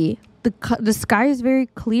pretty. The sky is very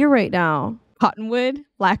clear right now. Cottonwood,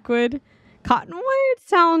 Blackwood. Cottonwood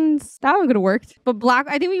sounds... That one could have worked. But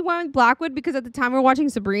I think we went with Blackwood because at the time we were watching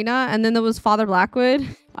Sabrina and then there was Father Blackwood.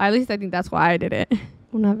 At least I think that's why I did it.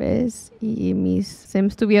 Una vez y mis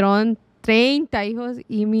Sims tuvieron 30 hijos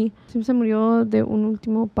y mi Sim se murió de un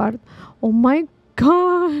último parto. Oh my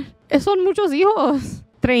God. Son muchos hijos.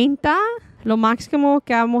 30. Lo máximo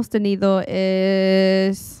que hemos tenido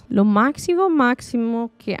es... Lo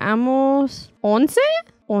máximo que hemos... 11.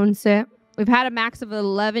 We've had a max of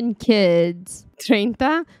 11 kids.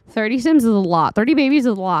 30 Sims is a lot. 30 babies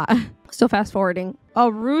is a lot. Still fast forwarding. Oh,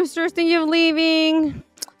 roosters thinking of leaving.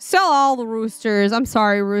 Sell all the roosters. I'm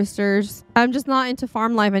sorry, roosters. I'm just not into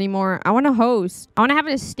farm life anymore. I want to host. I want to have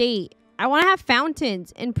an estate. I want to have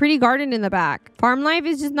fountains and pretty garden in the back. Farm life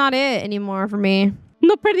is just not it anymore for me.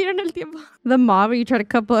 No perdieron el tiempo. The mob where you try to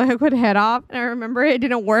cut the head off. And I remember it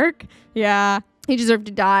didn't work. Yeah. He deserved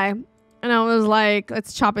to die. And I was like,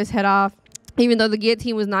 let's chop his head off. Even though the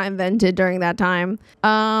guillotine was not invented during that time.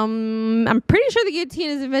 I'm pretty sure the guillotine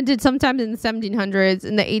is invented sometime in the 1700s,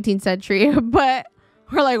 in the 18th century. But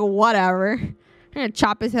we're like, whatever. I'm going to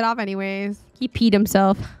chop his head off anyways. He peed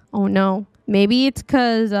himself. Oh, no. Maybe it's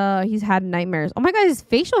because he's had nightmares. Oh, my God, his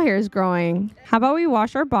facial hair is growing. How about we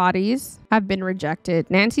wash our bodies? I've been rejected.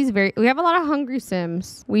 We have a lot of hungry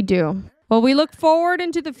Sims. We do. Well, we look forward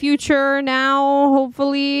into the future now.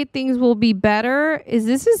 Hopefully things will be better.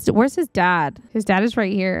 Where's his dad? His dad is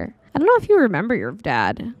right here. I don't know if you remember your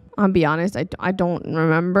dad. I'll be honest. I don't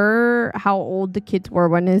remember how old the kids were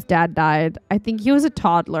when his dad died. I think he was a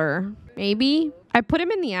toddler. Maybe. I put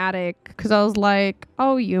him in the attic because I was like,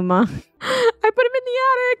 oh, Yuma. I put him in the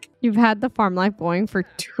attic. You've had the farm life going for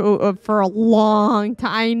a long time.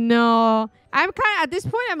 I know. I'm kind of, at this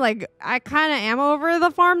point, I'm like, I kind of am over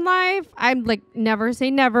the farm life. I'm like, never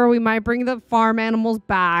say never. We might bring the farm animals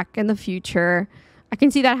back in the future. I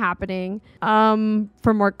can see that happening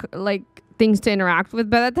for more like things to interact with.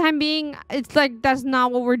 But at the time being, it's like, that's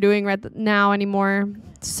not what we're doing right now anymore.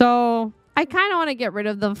 So I kind of want to get rid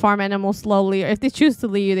of the farm animals slowly. If they choose to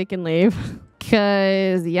leave, they can leave.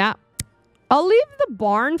 Because, yeah. I'll leave the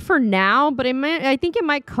barn for now, but I think it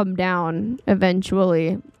might come down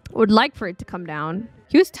eventually. Would like for it to come down.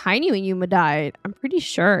 He was tiny when Yuma died. I'm pretty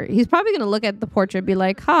sure. He's probably going to look at the portrait and be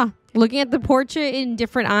like, huh, looking at the portrait in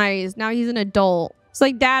different eyes. Now he's an adult. It's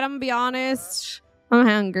like, Dad, I'm going to be honest. I'm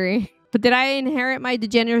hungry. But did I inherit my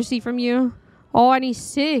degeneracy from you? Oh, and he's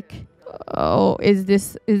sick. Oh, is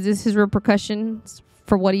this his repercussions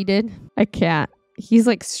for what he did? I can't. He's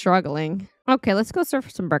like struggling. Okay, let's go serve for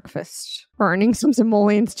some breakfast. We're earning some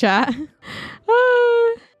simoleons, chat.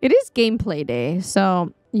 It is gameplay day,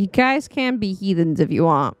 so you guys can be heathens if you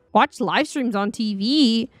want. Watch live streams on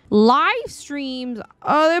TV. Live streams?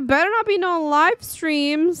 Oh, there better not be no live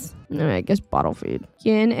streams. I guess bottle feed.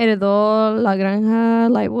 ¿Quién heredó la granja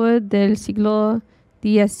Lightwood del siglo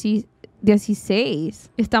XVI?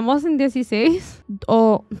 ¿Estamos en 16?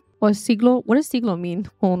 O siglo? What does siglo mean?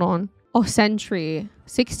 Hold on. Oh, century.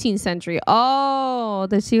 16th century. Oh,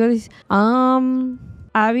 del siglo XVI.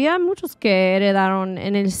 Había muchos que heredaron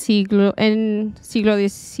en el siglo XVI,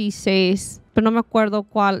 pero no me acuerdo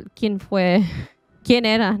quién fue. ¿Quién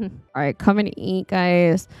eran? All right, come and eat,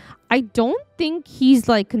 guys. I don't think he's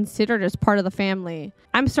like considered as part of the family.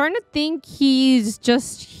 I'm starting to think he's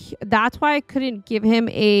just, that's why I couldn't give him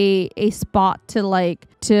a spot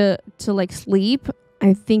to sleep.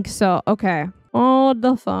 I think so. Okay. Oh,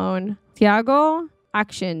 the phone. TIAGO,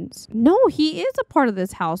 actions. No, he is a part of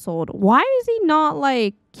this household. Why is he not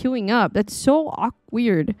like queuing up? That's so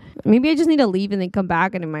weird. Maybe I just need to leave and then come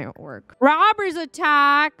back and it might work. Robbers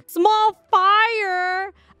attack. Small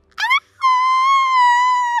fire.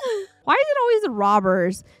 Why is it always the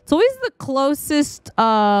robbers? It's always the closest.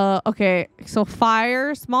 Okay, so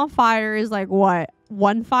fire, small fire is like what?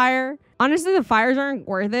 One fire? Honestly, the fires aren't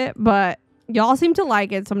worth it, but y'all seem to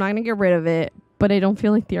like it, so I'm not gonna get rid of it. But I don't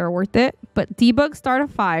feel like they are worth it. But debug, start a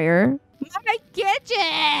fire. My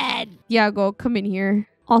kitchen! Yeah, go come in here.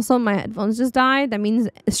 Also, my headphones just died. That means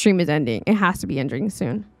the stream is ending. It has to be ending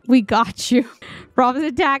soon. We got you. Robbers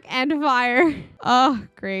attack and fire. Oh,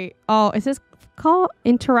 great. Oh, it says call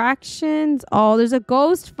interactions. Oh, there's a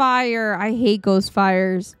ghost fire. I hate ghost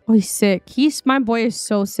fires. Oh, he's sick. My boy is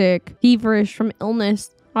so sick. Feverish from illness.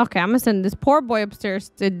 Okay, I'm gonna send this poor boy upstairs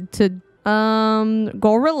to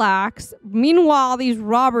go relax. Meanwhile, these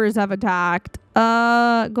robbers have attacked.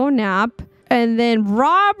 Go nap. And then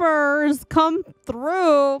robbers come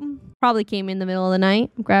through. Probably came in the middle of the night,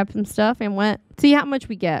 grabbed some stuff and went. See how much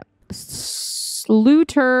we get.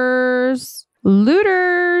 Looters.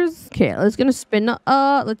 Okay, let's spin.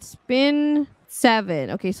 Let's spin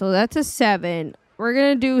 7. Okay, so that's a 7. We're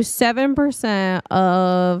gonna do 7%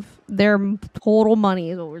 of their total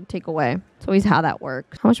money is what we're gonna take away. It's always how that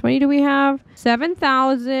works. How much money do we have?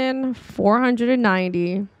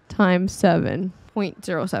 7,490 times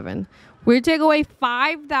 7.07. We're gonna take away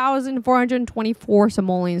 5,424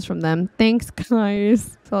 simoleons from them. Thanks,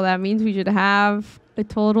 guys. So that means we should have a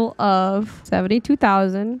total of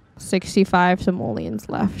 72,065 simoleons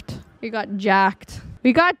left. We got jacked.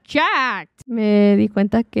 Me di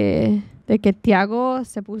cuenta que De que Tiago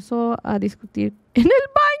se puso a discutir en el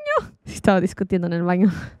baño. Estaba discutiendo en el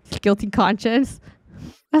baño. Guilty conscience.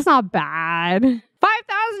 That's not bad.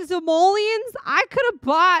 5,000 simoleons? I could have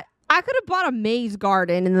bought a maze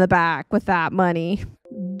garden in the back with that money.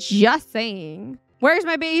 Just saying. Where's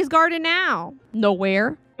my maze garden now?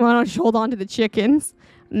 Nowhere. Why don't you hold on to the chickens?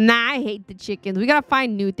 Nah, I hate the chickens. We gotta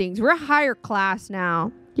find new things. We're higher class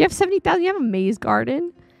now. You have 70,000. You have a maze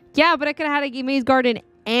garden? Yeah, but I could have had a maze garden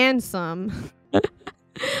and some.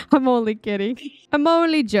 I'm only kidding. I'm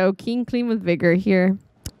only joking. Clean with vigor here.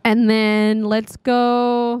 And then let's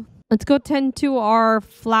go tend to our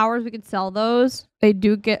flowers. We could sell those. They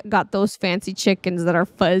do got those fancy chickens that are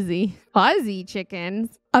fuzzy. Fuzzy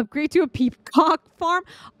chickens. Upgrade to a peacock farm.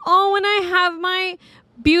 Oh, and I have my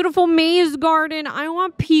beautiful maze garden. I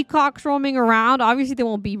want peacocks roaming around. Obviously, they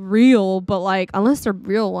won't be real, but like, unless they're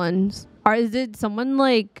real ones. Or did someone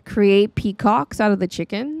like create peacocks out of the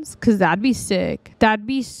chickens? Because that'd be sick. That'd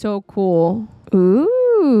be so cool.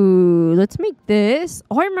 Ooh, let's make this.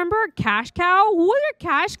 Oh, I remember our cash cow. Who was our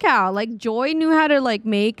cash cow? Like Joy knew how to like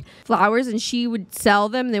make flowers and she would sell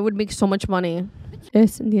them. They would make so much money.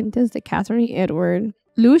 Descendientes de Catherine y Edward.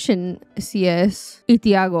 Lucian CS. Y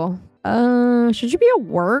Tiago. Should you be at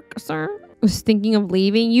work, sir? I was thinking of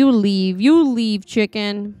leaving. You leave,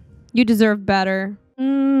 chicken. You deserve better.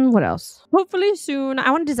 What else? Hopefully soon.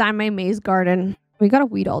 I want to design my maze garden. We gotta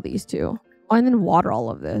weed all these too. Oh, and then water all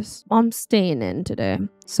of this. I'm staying in today.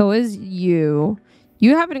 So is you.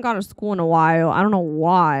 You haven't gone to school in a while. I don't know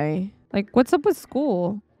why. Like, what's up with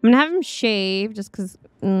school? I'm gonna have him shave just because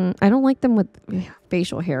I don't like them with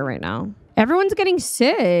facial hair right now. Everyone's getting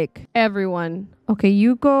sick. Everyone. Okay,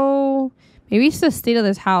 you go. Maybe it's the state of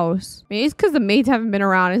this house. Maybe it's because the maids haven't been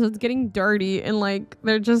around. So it's getting dirty and like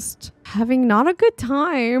they're just having not a good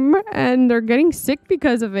time and they're getting sick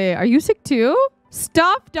because of it. Are you sick too?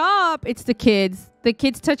 Stuffed up. It's the kids. The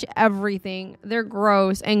kids touch everything. They're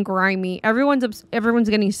gross and grimy. Everyone's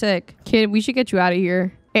getting sick. Kid, we should get you out of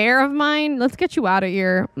here. Heir of mine, let's get you out of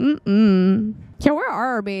here. Yeah, where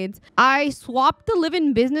are our maids? I swapped the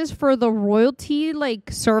live-in business for the royalty like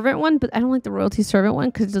servant one, but I don't like the royalty servant one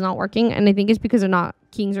because it's not working, and I think it's because they're not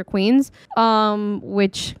kings or queens,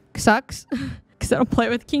 which sucks because I don't play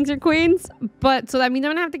with kings or queens. But so that means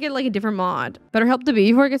I'm gonna have to get like a different mod. Better help the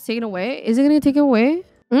baby before it gets taken away. Is it gonna get taken away?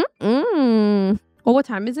 Oh, what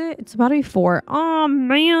time is it? It's about to be 4. Oh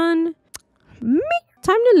man,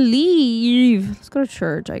 time to leave. Let's go to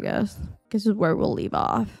church, I guess. This is where we'll leave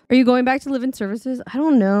off. Are you going back to live-in services? I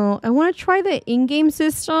don't know. I want to try the in-game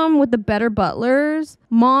system with the Better Butlers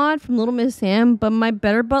mod from Little Miss Sam, but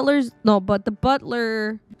the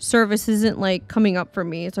butler service isn't like coming up for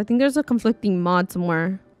me. So I think there's a conflicting mod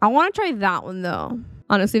somewhere. I want to try that one though.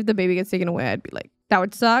 Honestly, if the baby gets taken away, I'd be like, that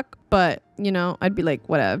would suck. But you know, I'd be like,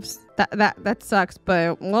 whatevs. That sucks.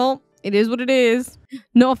 But well, it is what it is.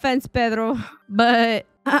 No offense, Pedro, but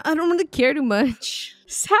I don't really care too much.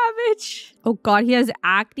 Savage. Oh god, he has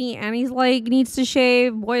acne and he's like needs to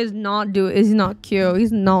shave. Boy is not cute.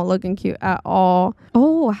 He's not looking cute at all.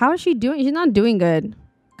 Oh, how is she doing? She's not doing good.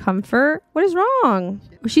 Comfort? What is wrong?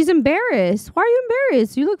 She's embarrassed. Why are you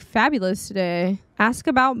embarrassed? You look fabulous today. Ask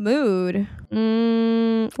about mood.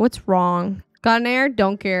 What's wrong? Got an air?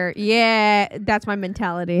 Don't care. Yeah, that's my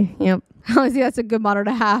mentality. Yep. Honestly, that's a good motto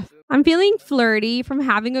to have. I'm feeling flirty from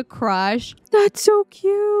having a crush. That's so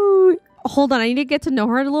cute. Hold on, I need to get to know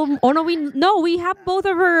her a little. Oh no, we have both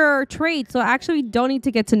of her traits, so actually we don't need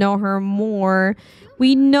to get to know her more.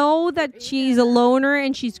 We know that she's a loner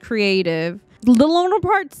and she's creative. The loner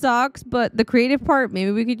part sucks, but the creative part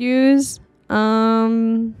maybe we could use.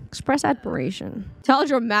 Express admiration. Tell a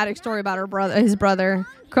dramatic story about his brother.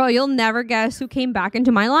 Girl, you'll never guess who came back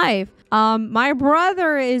into my life. My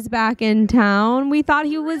brother is back in town. We thought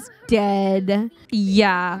he was dead.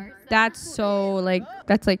 Yeah. That's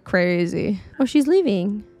like crazy. Oh, she's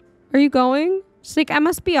leaving. Are you going? She's like, I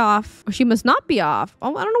must be off. Oh, she must not be off.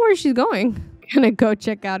 Oh, I don't know where she's going. Gonna go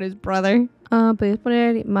check out his brother. Puedes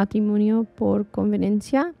poner matrimonio por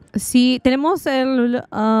conveniencia. Sí, tenemos el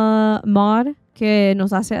mod que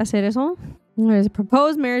nos hace hacer eso. Es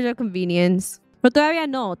proposed marriage of convenience. Pero todavía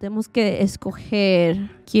no. Tenemos que escoger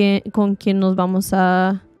con quién nos vamos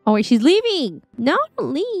a... Oh, wait, she's leaving. No,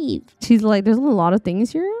 don't leave. She's like, there's a lot of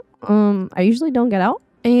things here. I usually don't get out.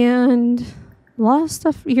 And a lot of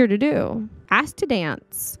stuff here to do. Ask to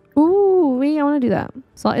dance. Ooh, wait, I want to do that.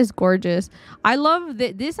 Salt is gorgeous. I love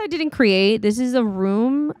this. I didn't create. This is a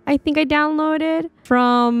room I think I downloaded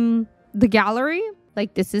from the gallery.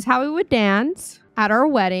 Like, this is how we would dance at our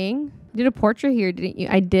wedding. You did a portrait here, didn't you?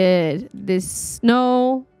 I did.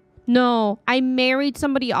 No. I married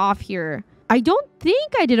somebody off here. I don't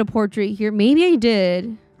think I did a portrait here. Maybe I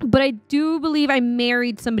did. But I do believe I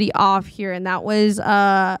married somebody off here, and that was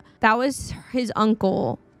his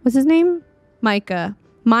uncle. What's his name? Micah.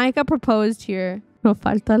 Micah proposed here. No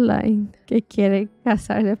falta line. Que quiere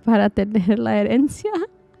casarse para tener la herencia.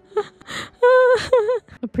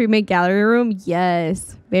 A pre-made gallery room.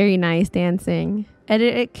 Yes. Very nice dancing.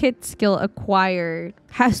 Edit kit skill acquired.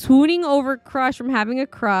 Swooning over crush from having a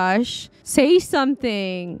crush. Say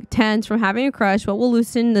something tense from having a crush. What will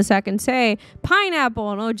loosen the second say?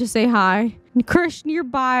 Pineapple. No, just say hi. Crush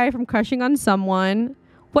nearby from crushing on someone.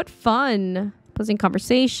 What fun. Pleasant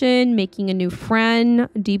conversation. Making a new friend.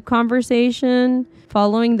 Deep conversation.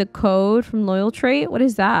 Following the code from loyal trait. What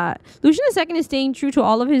is that? Lucian II is staying true to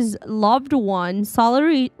all of his loved ones.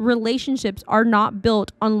 Solid relationships are not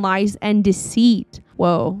built on lies and deceit.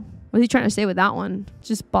 Whoa. What's he trying to say with that one?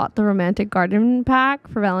 Just bought the romantic garden pack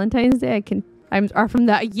for Valentine's Day. I'm from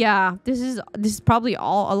that. Yeah, this is probably a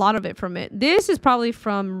lot of it from it. This is probably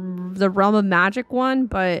from the Realm of Magic one,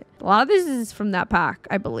 but a lot of this is from that pack,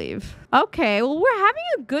 I believe. Okay, well, we're having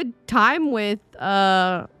a good time with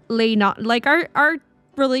Lena. Like our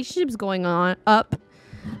relationship's going on up.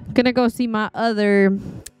 Gonna go see my other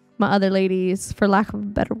ladies, for lack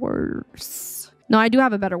of better words. No, I do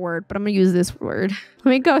have a better word, but I'm gonna use this word.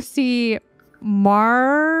 Let me go see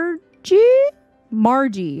Margie.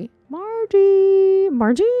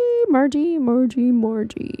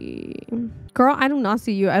 Girl, I do not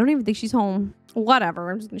see you. I don't even think she's home.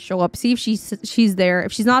 Whatever. I'm just gonna show up, see if she's there.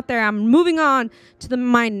 If she's not there, I'm moving on to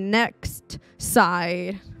my next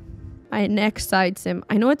side. My next side sim.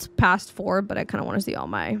 I know it's past 4, but I kind of want to see all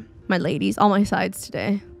my ladies, all my sides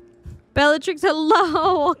today. Bellatrix,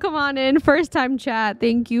 hello. Welcome on in. First time chat.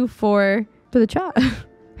 Thank you for the chat. If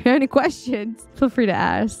you have any questions, feel free to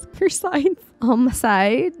ask. Your sides. On my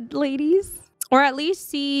side, ladies. Or at least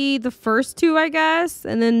see the first 2, I guess.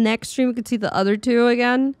 And then next stream, we could see the other 2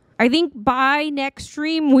 again. I think by next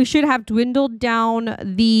stream, we should have dwindled down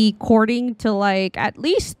the courting to like at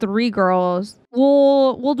least 3 girls.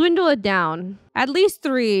 We'll dwindle it down. At least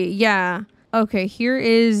 3, yeah. Okay, here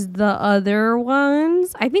is the other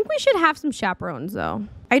ones. I think we should have some chaperones though.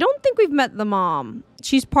 I don't think we've met the mom.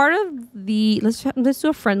 She's part of the... Let's do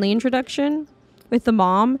a friendly introduction with the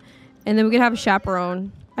mom. And then we could have a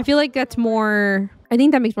chaperone. I feel like that's more... I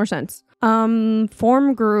think that makes more sense.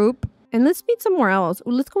 Form group. And let's meet somewhere else.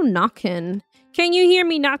 Ooh, let's go knocking. Can you hear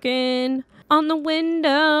me knocking on the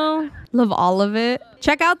window? Love all of it.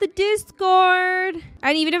 Check out the Discord.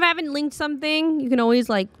 And even if I haven't linked something, you can always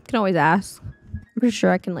ask. I'm pretty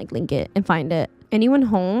sure I can like link it and find it. Anyone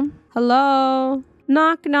home? Hello?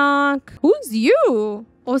 Knock, knock. Who's you?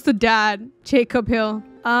 Oh, it's the dad. Jacob Hill.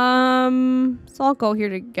 So I'll go here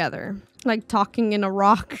together. Like talking in a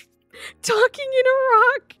rock. Talking in a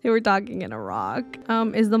rock. They were talking in a rock.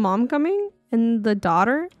 Is the mom coming? And the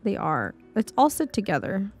daughter? They are. Let's all sit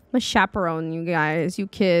together. I'm a chaperone, you guys, you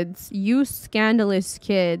kids, you scandalous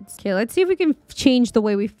kids. Okay, let's see if we can change the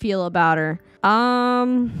way we feel about her.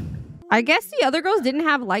 I guess the other girls didn't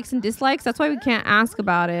have likes and dislikes. That's why we can't ask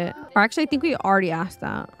about it. Or actually, I think we already asked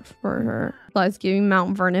that for her. Plus, giving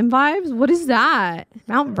Mount Vernon vibes. What is that?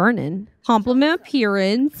 Mount Vernon. Compliment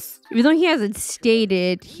appearance. Even though he hasn't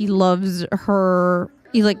stated he loves her,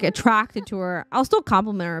 he's like attracted to her, I'll still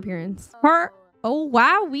compliment her appearance. Her. Oh,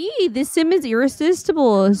 wowee. This sim is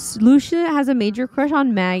irresistible. Lucia has a major crush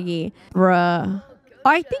on Maggie. Bruh. Oh,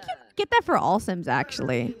 I think you get that for all sims,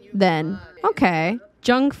 actually. Then. Okay.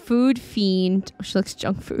 Junk food fiend. Oh, she likes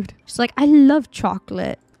junk food. She's like, I love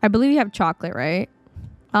chocolate. I believe you have chocolate, right?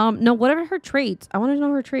 No, what are her traits? I want to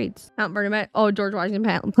know her traits. Mount Vernon. Oh, George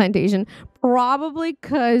Washington Plantation. Probably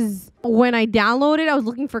because when I downloaded, I was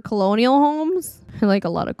looking for colonial homes. I like a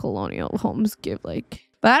lot of colonial homes give like...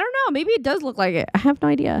 But I don't know. Maybe it does look like it. I have no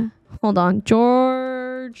idea. Hold on.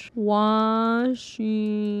 George Washington.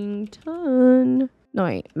 No,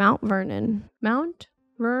 wait. Mount Vernon. Mount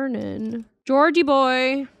Vernon. Georgie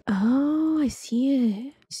boy. Oh, I see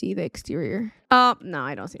it. See the exterior. No,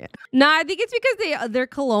 I don't see it. No, I think it's because they're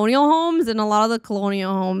colonial homes, and a lot of the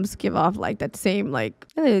colonial homes give off like that same like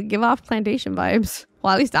they give off plantation vibes.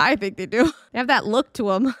 Well, at least I think they do. They have that look to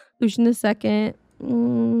them. Lucian II.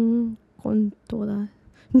 Con todas.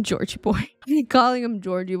 Georgie boy. I'm calling him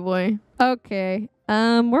Georgie boy. Okay.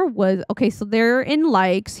 Where was... Okay, so they're in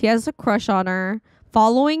likes. He has a crush on her.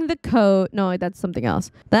 Following the code. No, that's something else.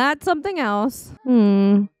 That's something else.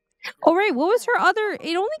 Oh, right. What was her other...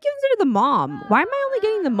 It only gives her the mom. Why am I only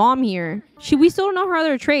getting the mom here? We still don't know her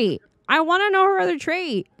other trait. I want to know her other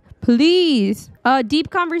trait. Please. Deep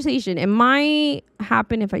conversation. It might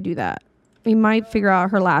happen if I do that. We might figure out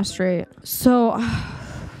her last trait. So...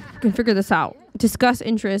 can figure this out. Discuss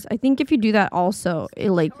interest. I think if you do that also,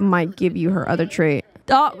 it like might give you her other trait.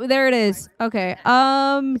 Oh, there it is. Okay.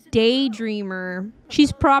 Daydreamer.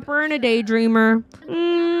 She's proper and a daydreamer.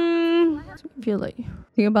 I feel like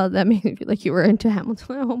think about that makes me feel like you were into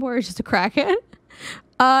Hamilton at home, or just a crackhead.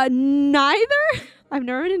 Neither. I've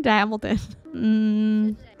never been into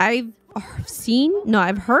Hamilton.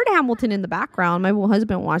 I've heard Hamilton in the background. My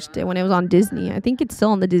husband watched it when it was on Disney. I think it's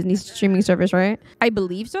still on the Disney streaming service, right? I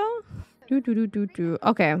believe so.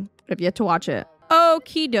 Okay, I've yet to watch it.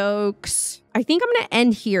 Okie dokes. I think I'm gonna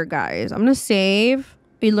end here, guys. I'm gonna save.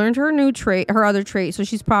 We learned her new trait, her other trait. So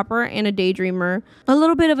she's proper and a daydreamer. A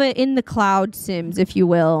little bit of a in the cloud Sims, if you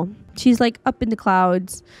will. She's like up in the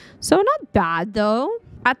clouds. So not bad though.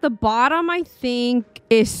 At the bottom, I think,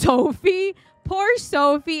 is Sophie. Poor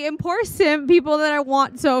Sophie and poor Sim people that I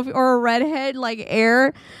want Sophie or a redhead like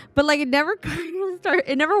Air. But like it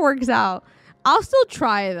never works out. I'll still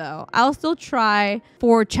try though. I'll still try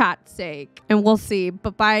for chat's sake and we'll see.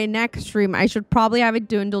 But by next stream, I should probably have it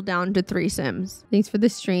dwindle down to 3 Sims. Thanks for the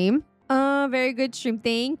stream. Very good stream.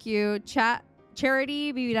 Thank you.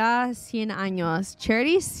 Charity vivirá 100 años.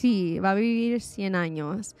 Charity sí, va a vivir 100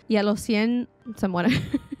 años. Y a los 100 se muere.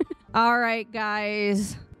 All right,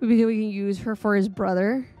 guys. We can use her for his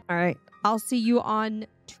brother. All right. I'll see you on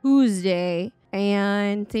Tuesday.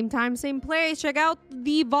 And same time, same place. Check out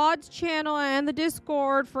the VODs channel and the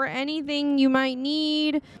Discord for anything you might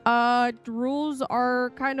need. Rules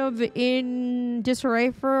are kind of in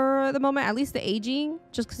disarray for the moment. At least the aging.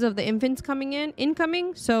 Just because of the infants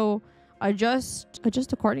incoming. So adjust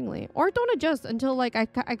accordingly. Or don't adjust until like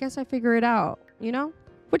I guess I figure it out. You know?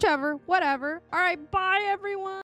 Whichever. Whatever. All right. Bye, everyone.